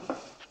known.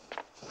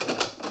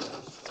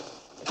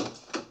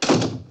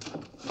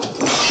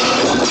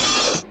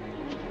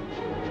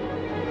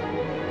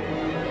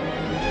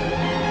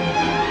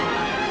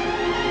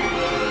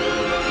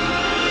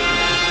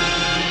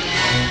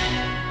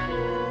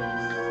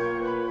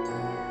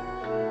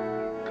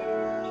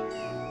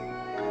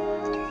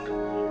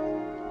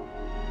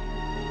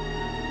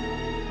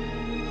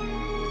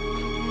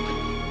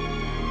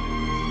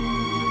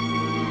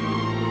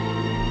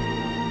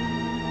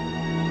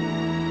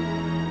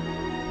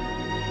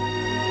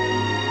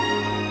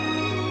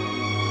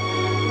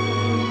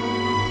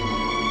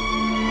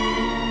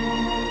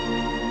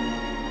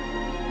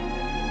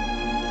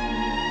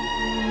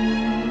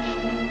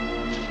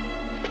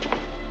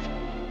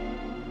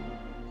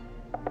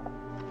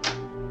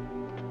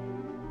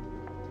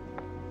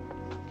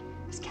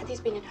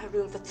 her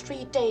room for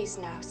 3 days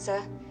now,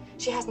 sir.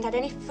 She hasn't had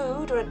any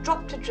food or a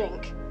drop to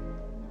drink.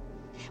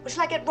 Well,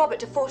 shall I get Robert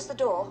to force the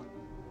door?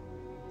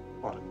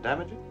 What, and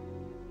damage it?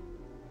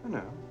 Oh,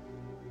 no.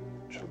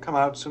 She'll come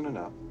out soon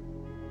enough.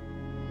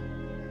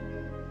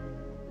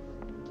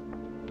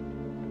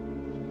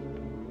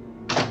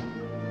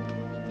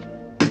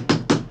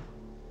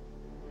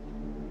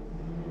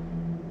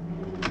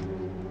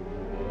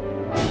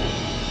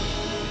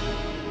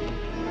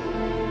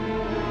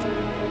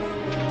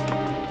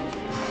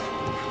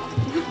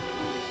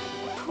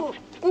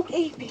 Poor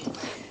baby.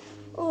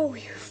 Oh,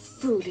 you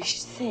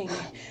foolish thing.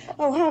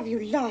 Oh, how have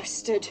you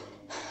lasted?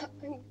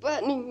 I'm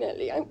burning,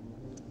 Nellie. I'm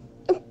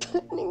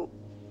burning.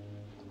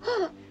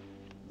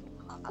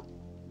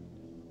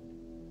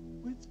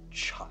 With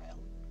child?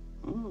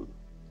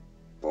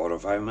 4 or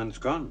 5 months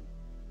gone.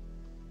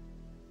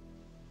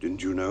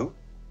 Didn't you know?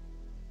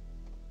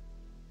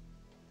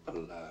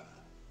 Well,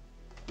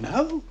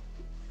 no.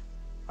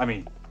 I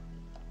mean,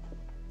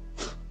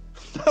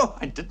 no,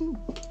 I didn't.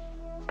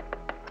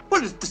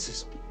 Well, this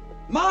is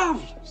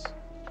marvelous.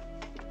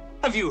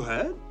 Have you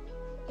heard?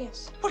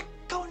 Yes. Well,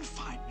 go and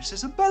find Miss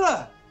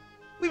Isabella.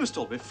 We must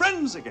all be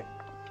friends again.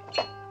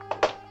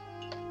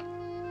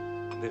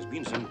 There's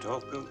been some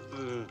talk of...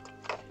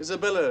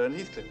 Isabella and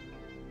Heathcliff.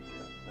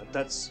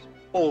 That's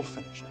all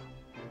finished now.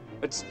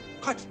 It's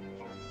quite finished.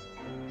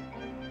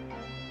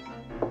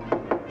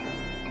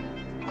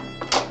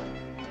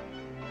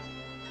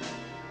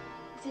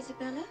 Is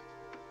Isabella?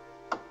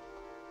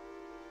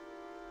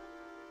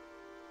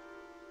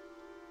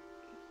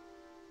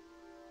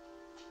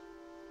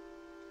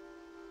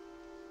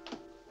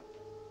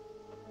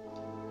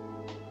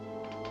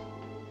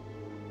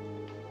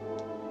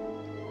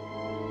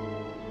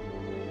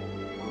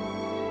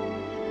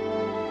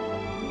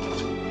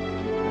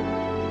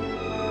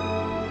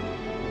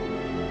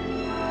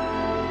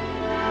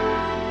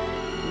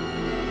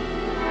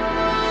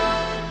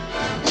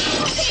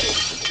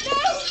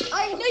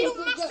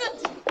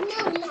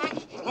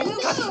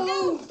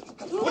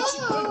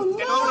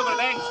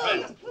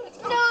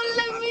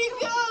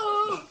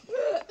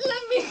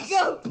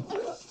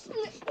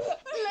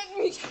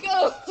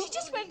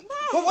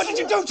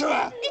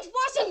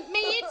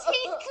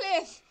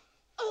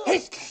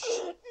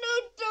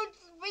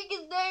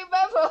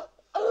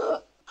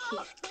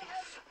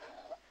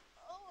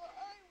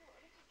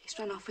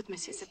 With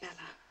Miss Isabella.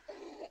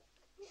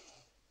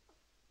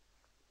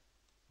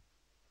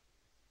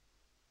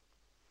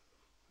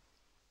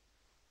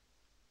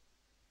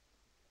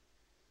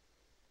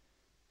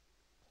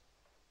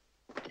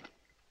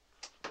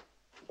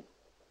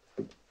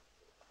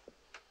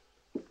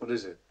 What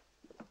is it?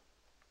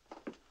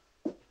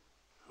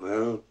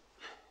 Well,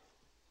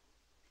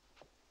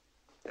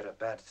 there are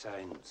bad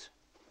signs.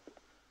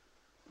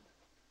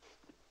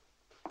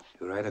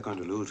 You're either going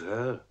to lose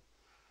her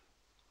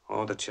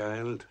or the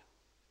child.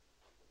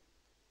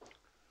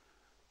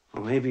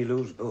 Or maybe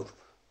lose both.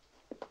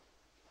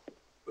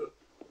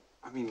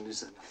 I mean, is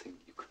there nothing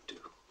you can do?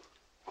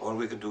 All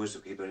we can do is to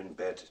keep her in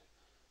bed,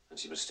 and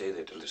she must stay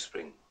there till the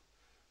spring.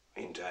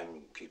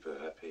 Meantime, keep her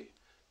happy,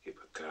 keep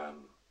her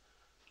calm.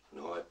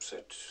 No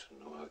upset,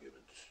 no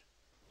arguments.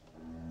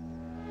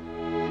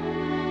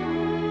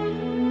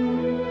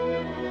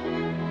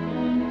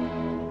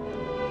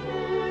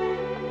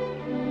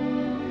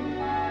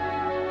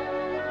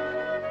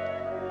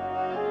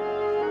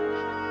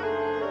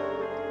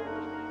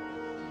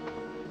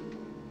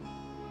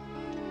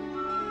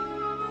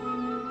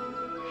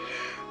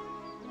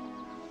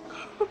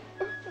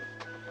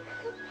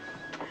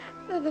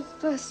 They're the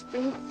first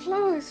spring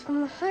flowers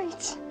from the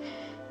height.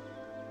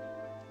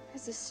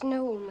 Has the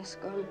snow almost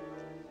gone?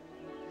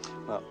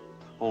 Well,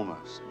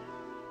 almost.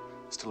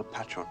 Still a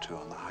patch or two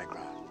on the high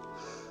ground.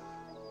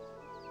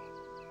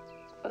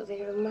 Oh,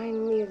 they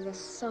remind me of the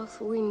south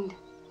wind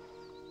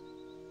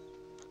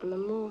and the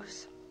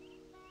moors.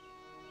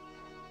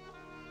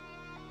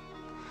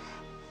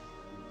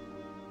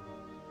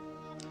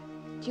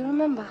 Do you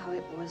remember how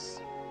it was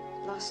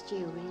last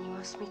year when you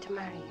asked me to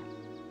marry you?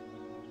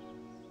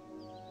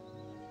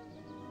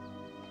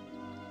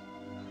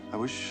 I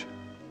wish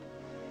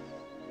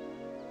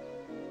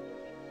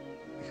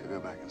we could go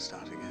back and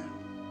start again.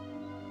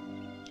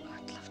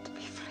 I'd love to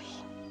be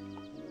free.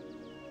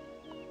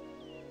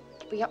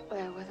 To be up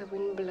there where the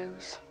wind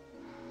blows.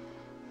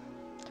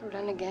 To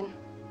run again.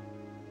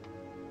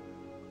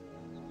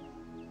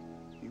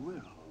 You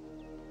will.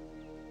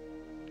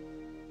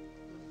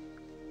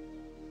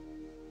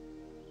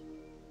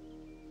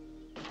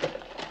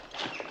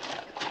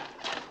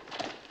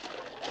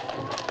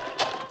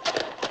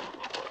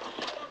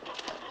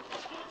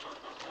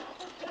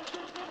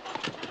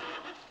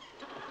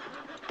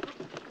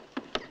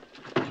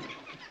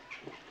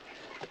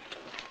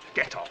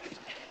 Get off.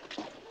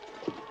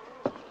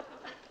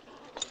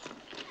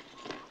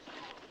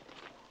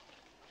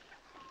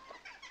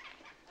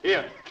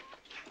 Here.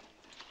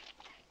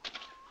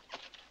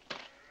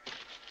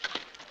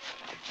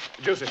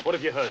 Joseph, what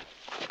have you heard?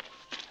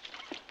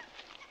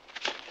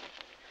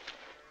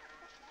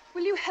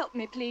 Will you help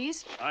me,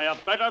 please? I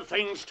have better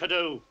things to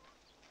do.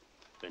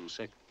 been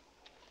sick.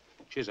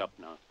 She's up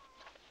now.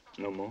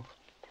 No more?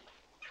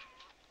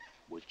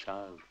 With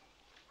child.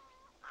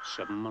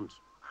 7 months.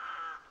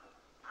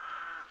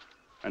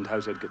 And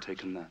how's Edgar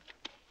taken that?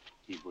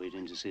 He's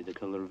waiting to see the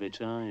colour of its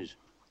eyes.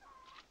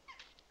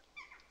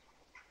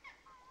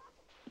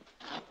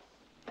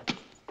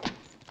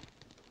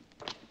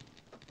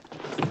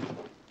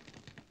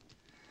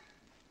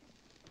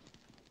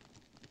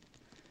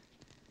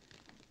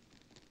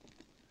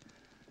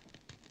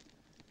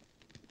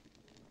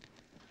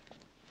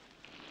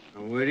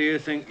 Where do you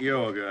think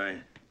you're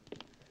going?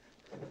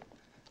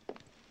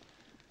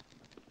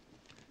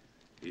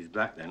 He's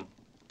back then.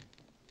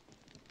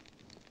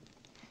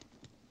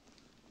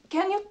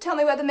 Can you tell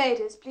me where the maid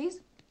is, please?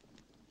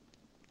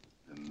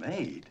 The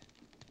maid?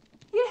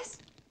 Yes.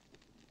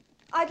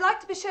 I'd like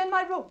to be shown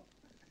my room.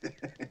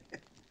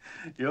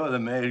 You're the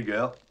maid,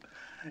 girl.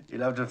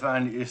 You'll have to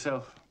find it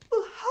yourself.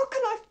 Well, how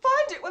can I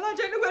find it when I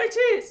don't know where it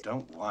is?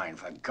 Don't whine,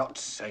 for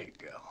God's sake,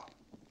 girl.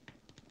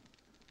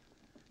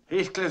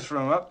 Heathcliff's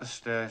room up the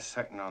stairs,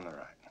 second on the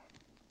right.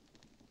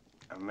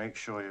 And make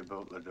sure you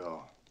bolt the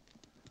door.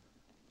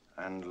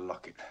 And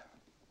lock it.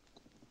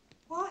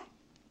 Why?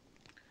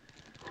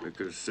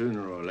 Because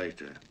sooner or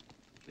later,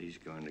 he's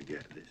going to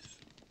get this.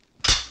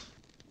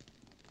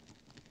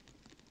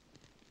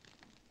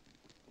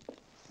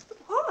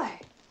 Why?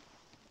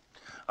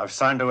 I've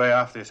signed away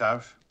half this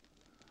house,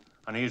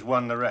 and he's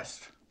won the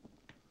rest.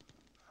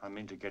 I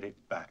mean to get it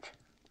back,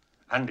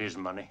 and his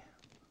money,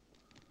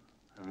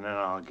 and then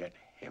I'll get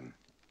him.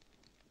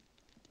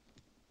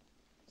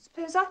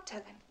 Suppose I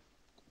tell him.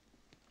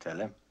 Tell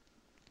him.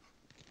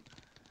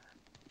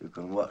 You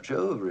can watch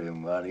over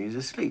him while he's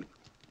asleep.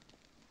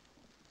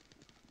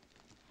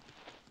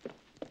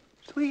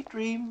 Sweet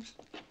dreams.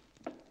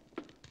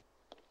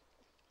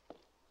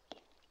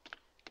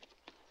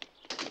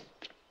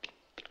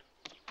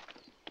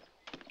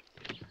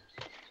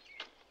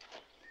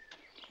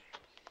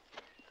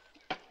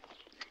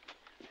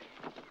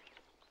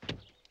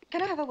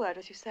 Can I have a word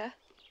with you, sir?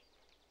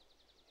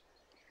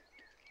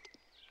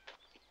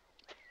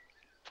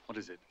 What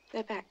is it?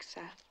 They're back,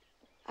 sir.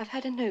 I've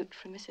had a note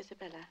from Miss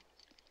Isabella.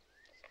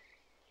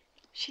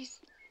 She's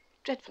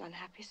dreadful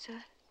unhappy,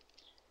 sir.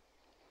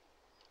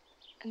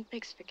 And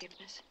begs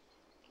forgiveness.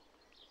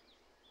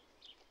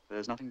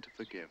 There's nothing to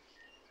forgive.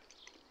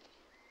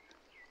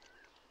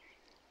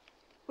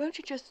 Won't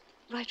you just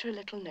write her a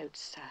little note,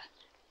 sir?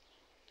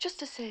 Just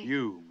to say...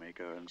 You may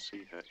go and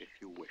see her if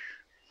you wish.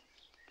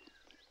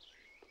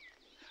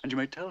 And you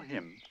may tell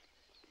him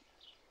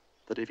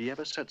that if he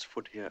ever sets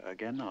foot here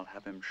again, I'll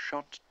have him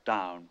shot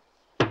down.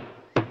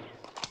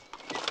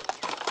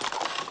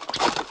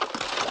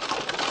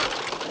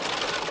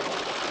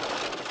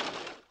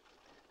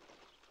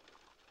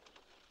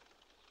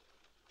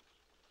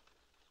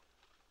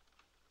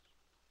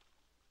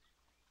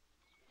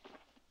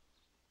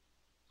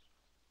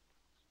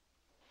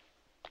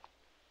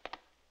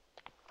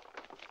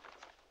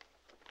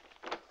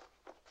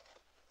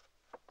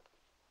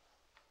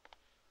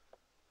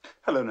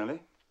 Hello,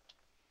 Nellie.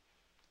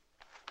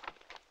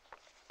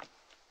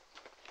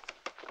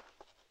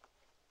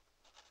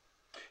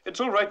 It's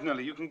all right,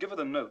 Nellie. You can give her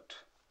the note.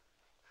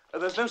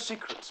 There's no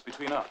secrets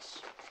between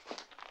us.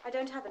 I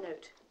don't have a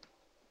note.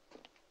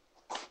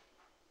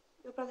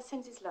 Your brother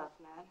sends his love,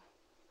 ma'am.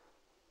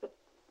 But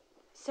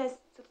says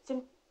that it's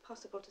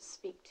impossible to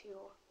speak to you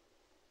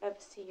or ever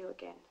see you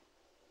again.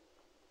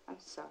 I'm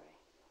sorry.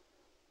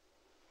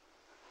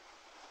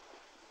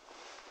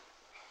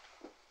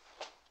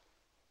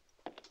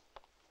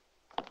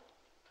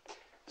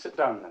 Sit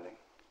down,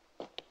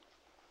 Nellie.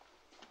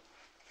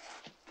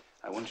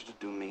 I want you to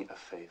do me a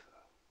favor.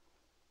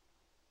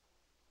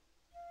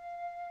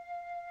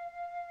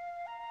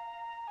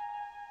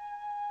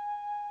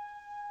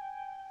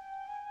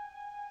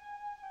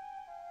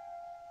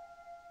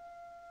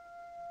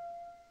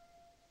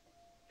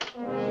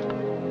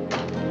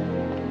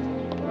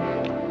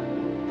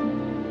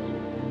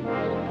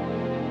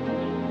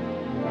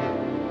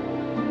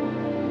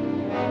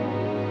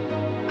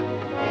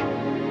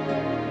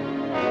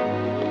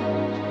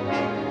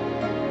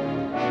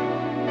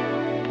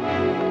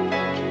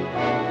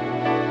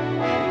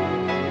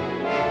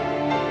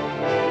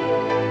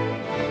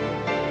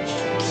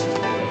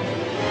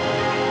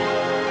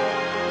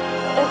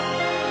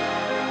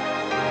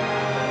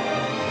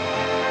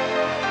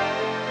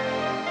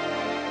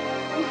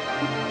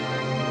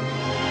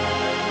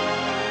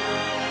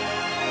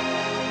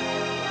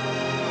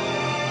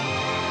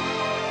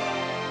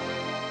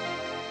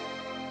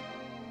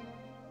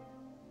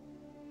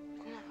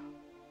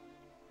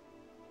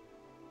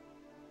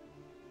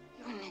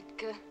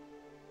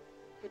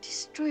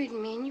 Destroyed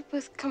me, and you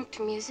both come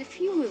to me as if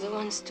you were the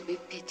ones to be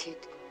pitied.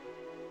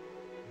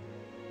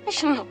 I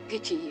shall not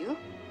pity you.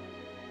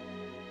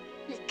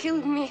 You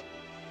killed me.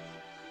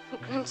 I'm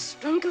grown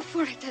stronger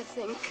for it, I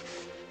think.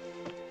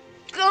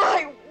 God,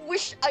 I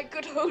wish I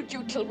could hold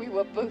you till we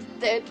were both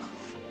dead.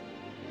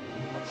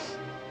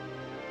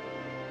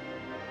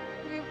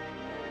 Will you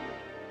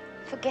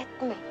forget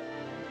me?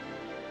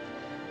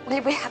 Will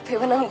you be happy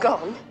when I'm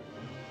gone?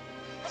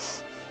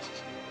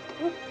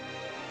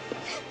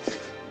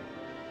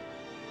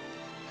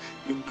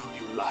 You know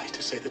you lie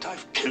to say that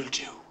I've killed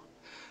you.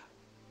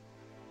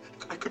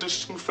 I could as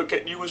soon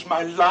forget you as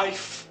my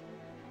life.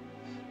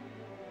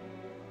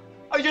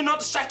 Are you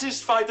not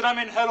satisfied that I'm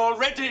in hell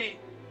already?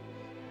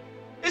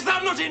 Is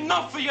that not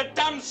enough for your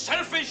damn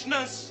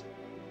selfishness?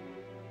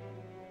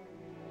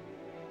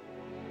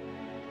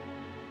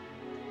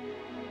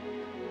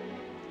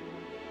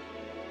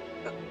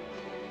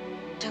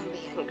 Don't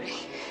be angry.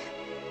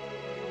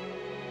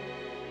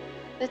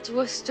 It's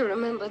worse to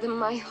remember than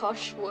my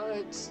harsh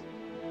words.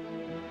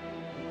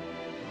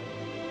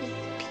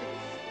 Heathcliff,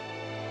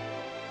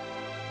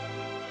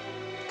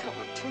 come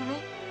to me.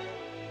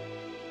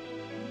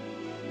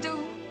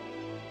 Do.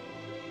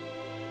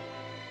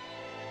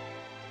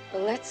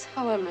 Well, that's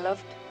how I'm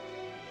loved.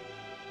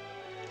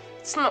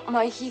 It's not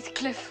my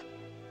Heathcliff.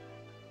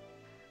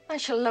 I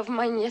shall love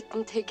mine yet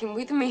and take him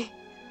with me.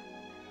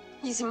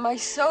 He's in my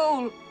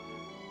soul.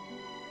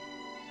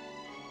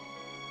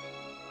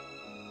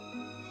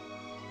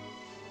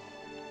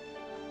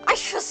 I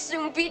shall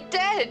soon be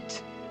dead.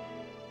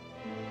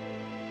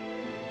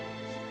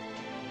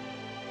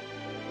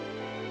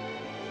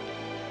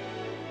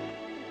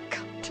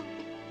 Come to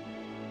me.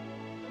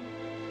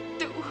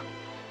 Do.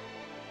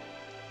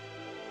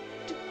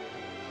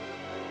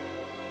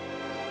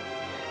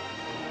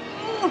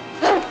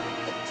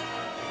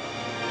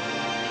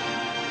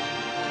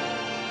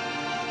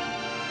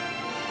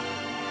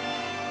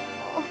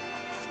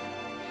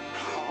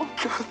 Oh,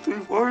 Kathy,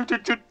 why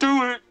did you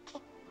do it?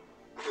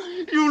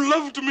 You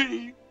loved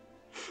me.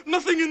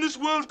 Nothing in this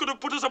world could have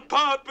put us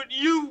apart, but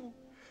you,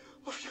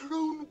 of your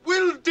own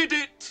will, did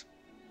it.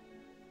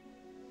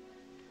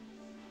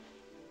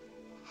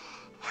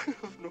 I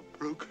have not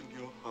broken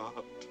your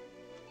heart.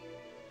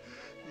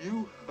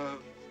 You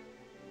have.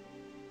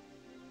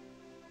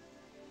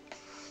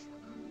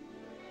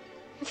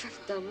 If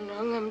I've done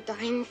wrong, I'm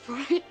dying for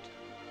it.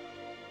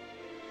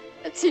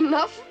 That's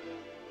enough.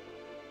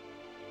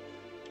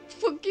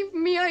 Forgive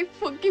me, I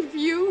forgive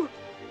you.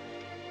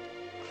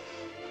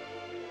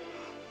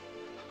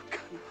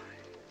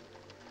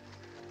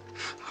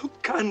 How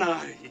can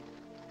I?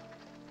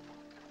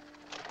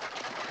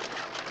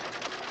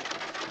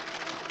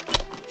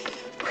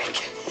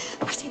 Quick,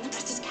 I've seen the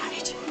prisoner's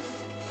carriage.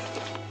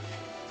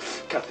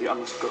 Kathy, I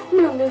must go.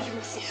 No, you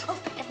mustn't. Oh,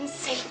 for heaven's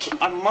sake.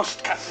 I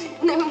must, Kathy.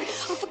 No,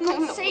 for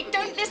God's sake,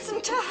 don't listen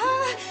to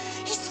her.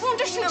 He's sworn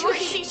to shoot you if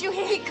he sees you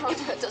here. He can't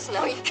hurt us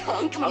now, he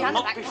can't. Come I'll out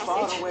not of that be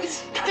far passage.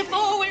 away,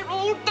 Before we're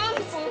all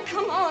done for,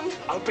 come on.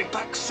 I'll be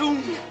back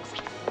soon.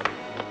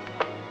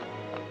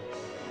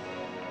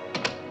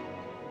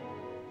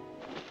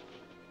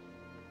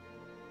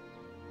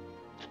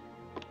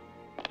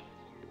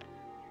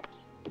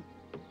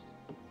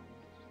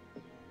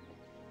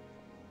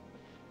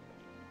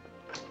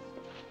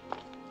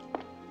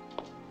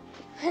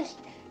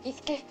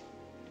 Heathcliff.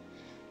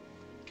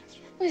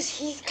 Where's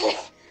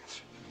Heathcliff?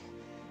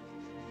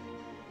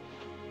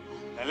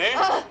 Nellie?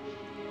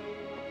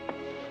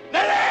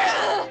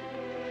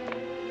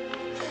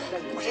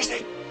 What is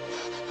it?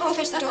 Oh,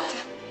 there's the doctor.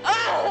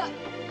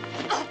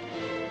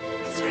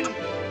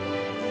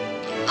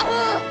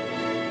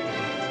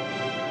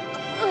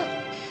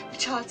 The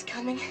child's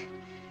coming.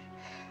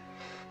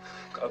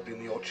 I'll be in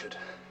the orchard.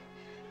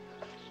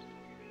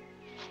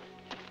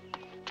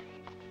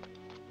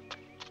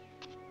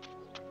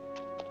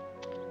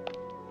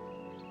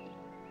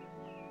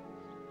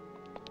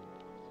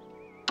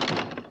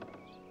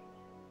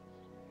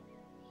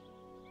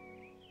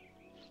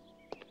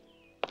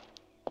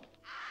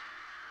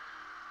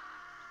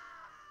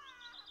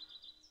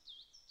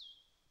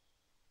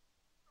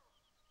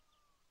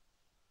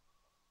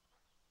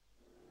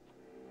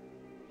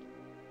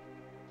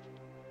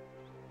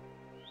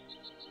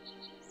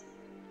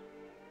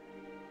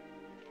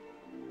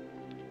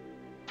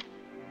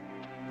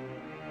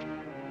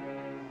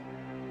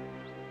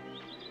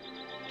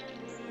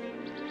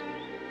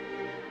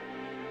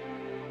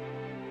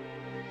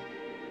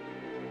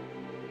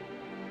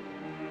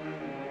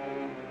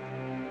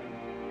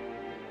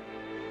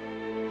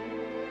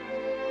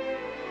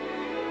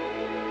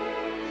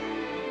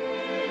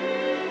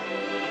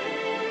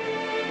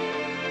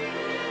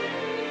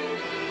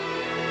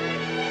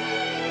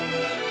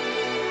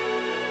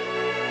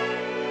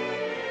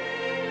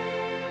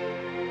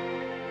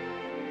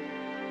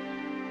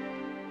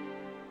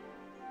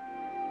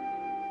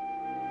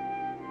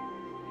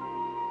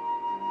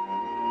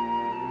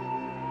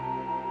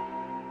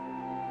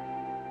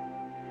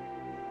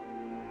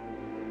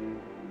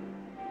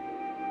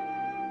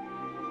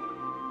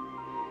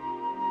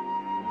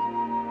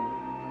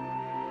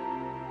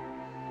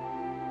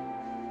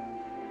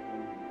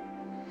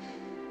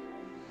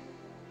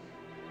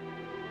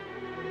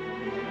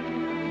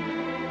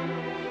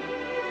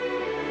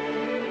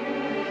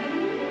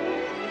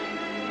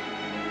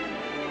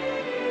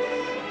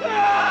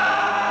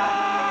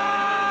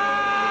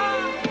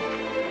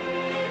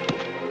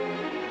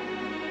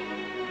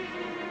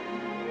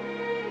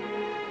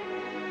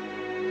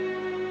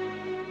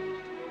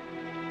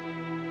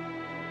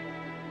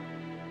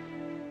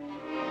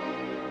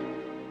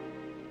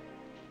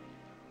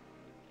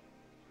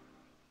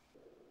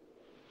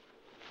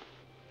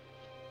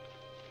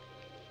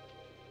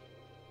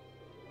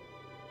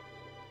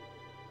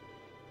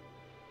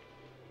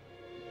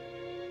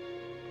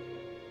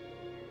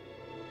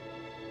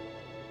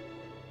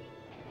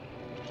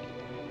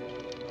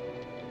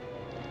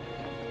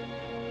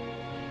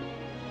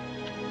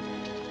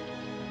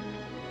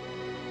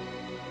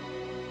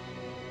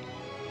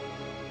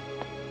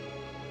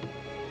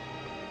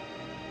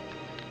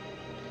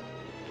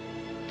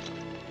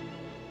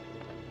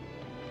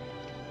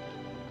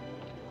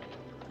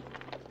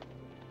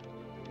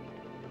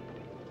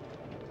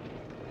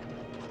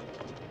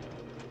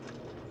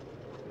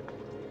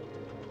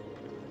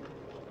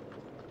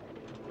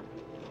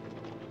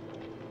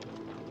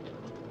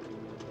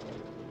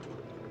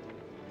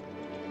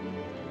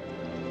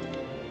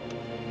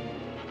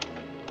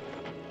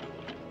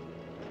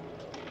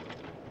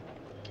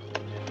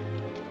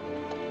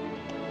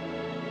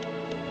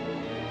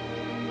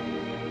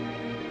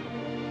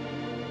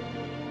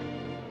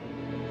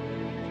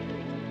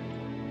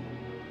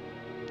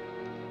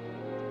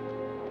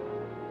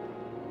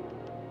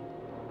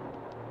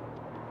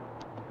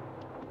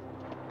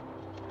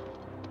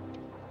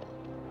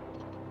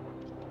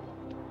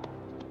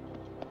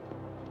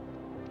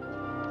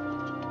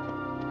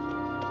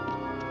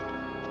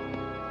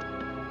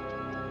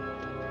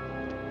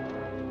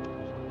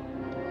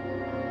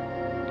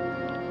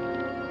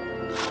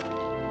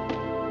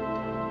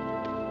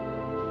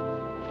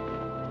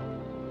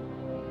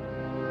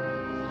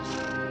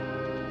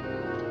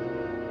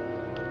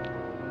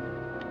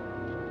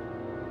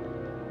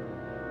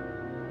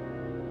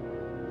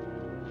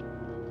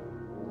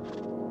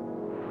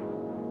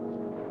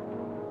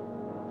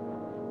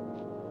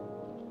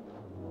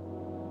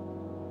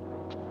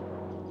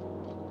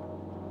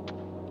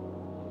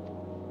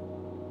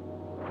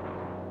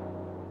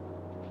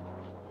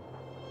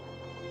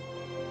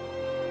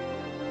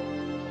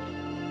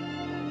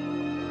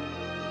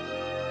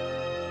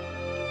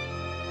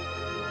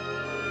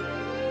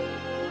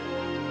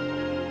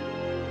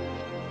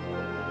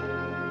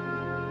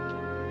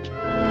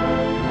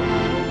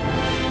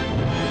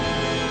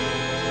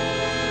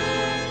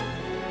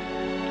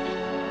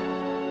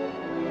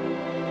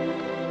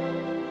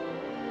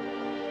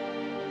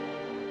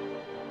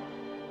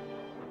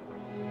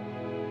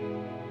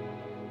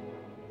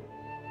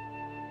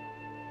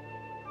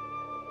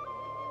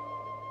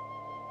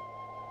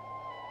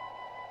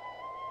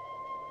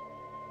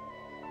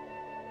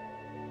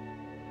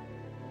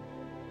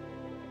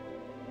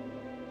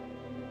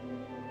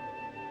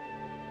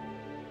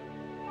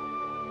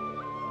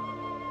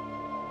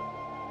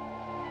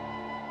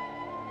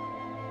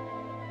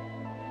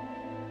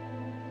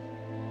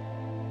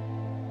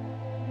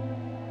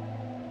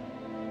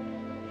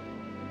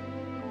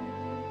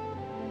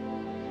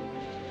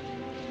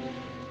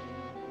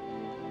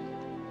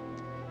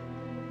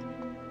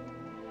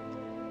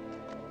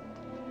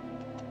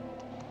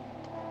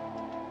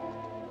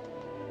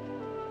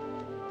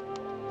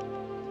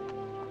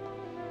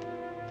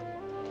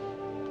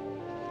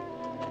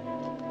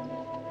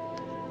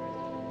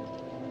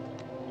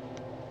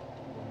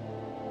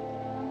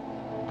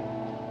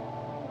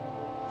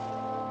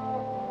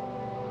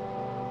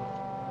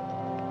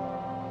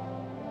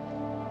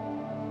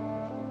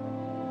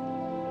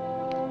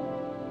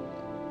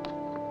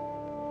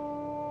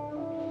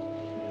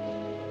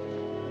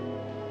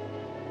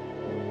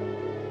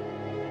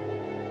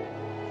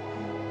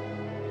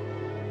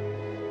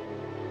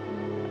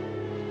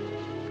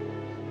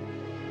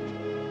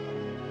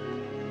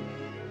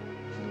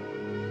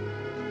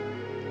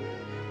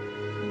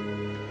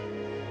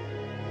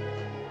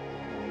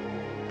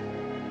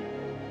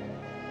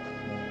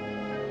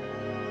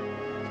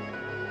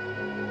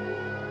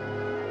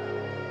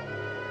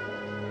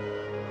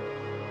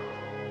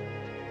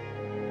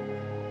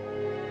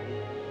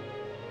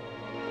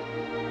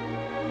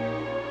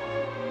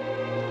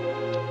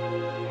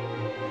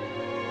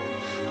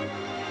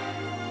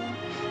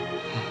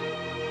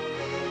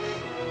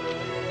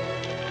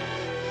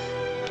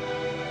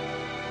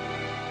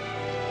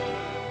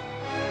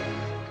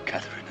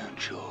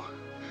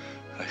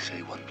 I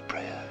say one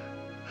prayer.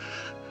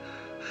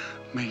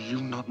 May you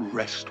not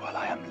rest while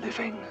I am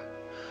living.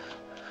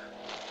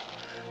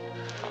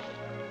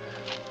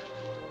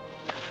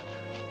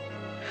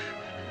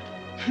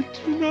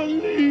 Do not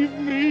leave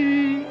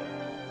me.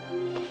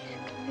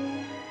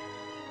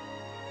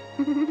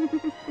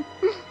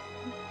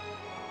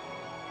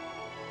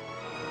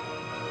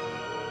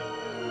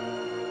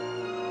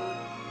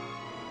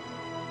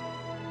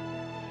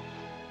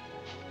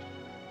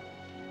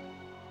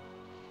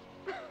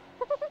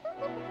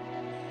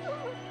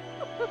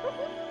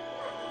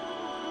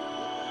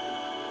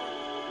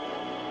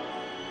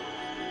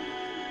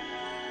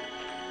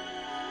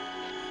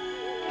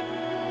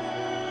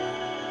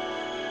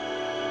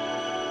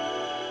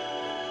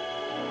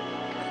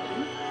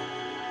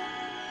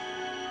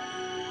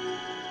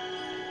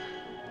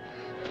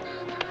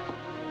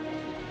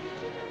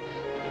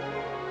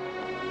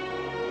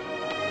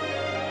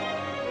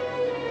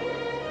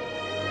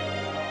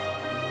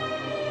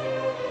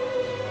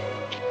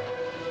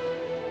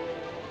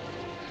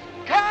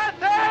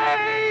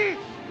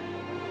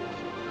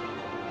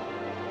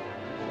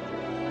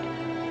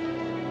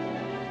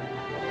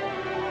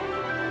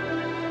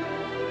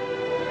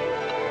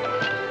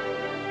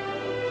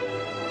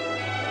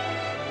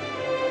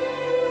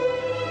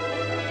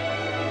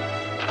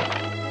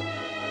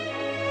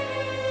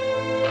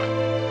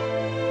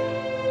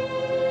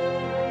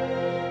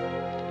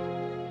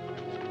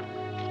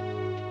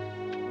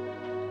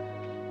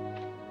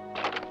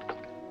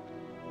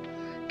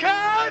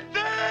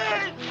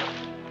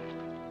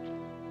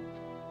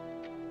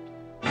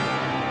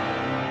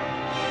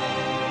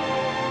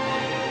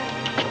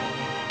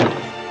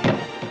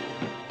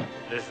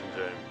 Listen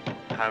to him,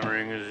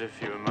 hammering as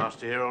if you were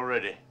master here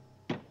already.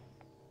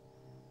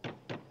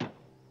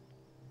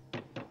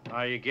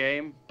 Are you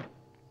game?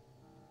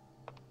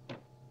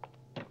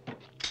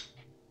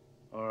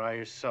 Or are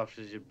you soft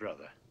as your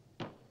brother?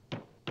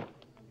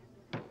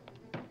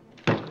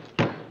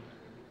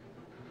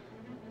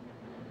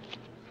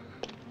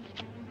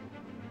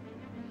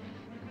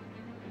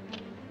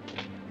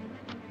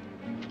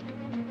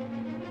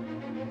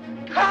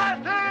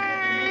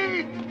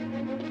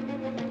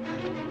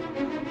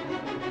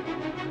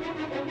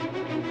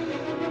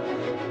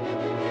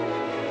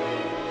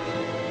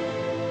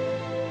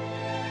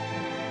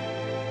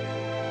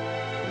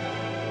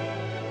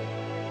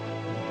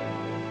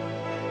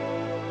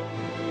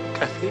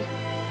 Kathy?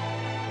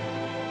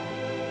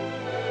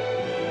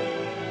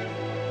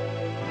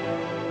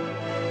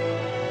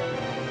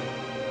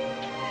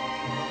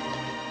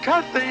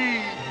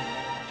 Kathy!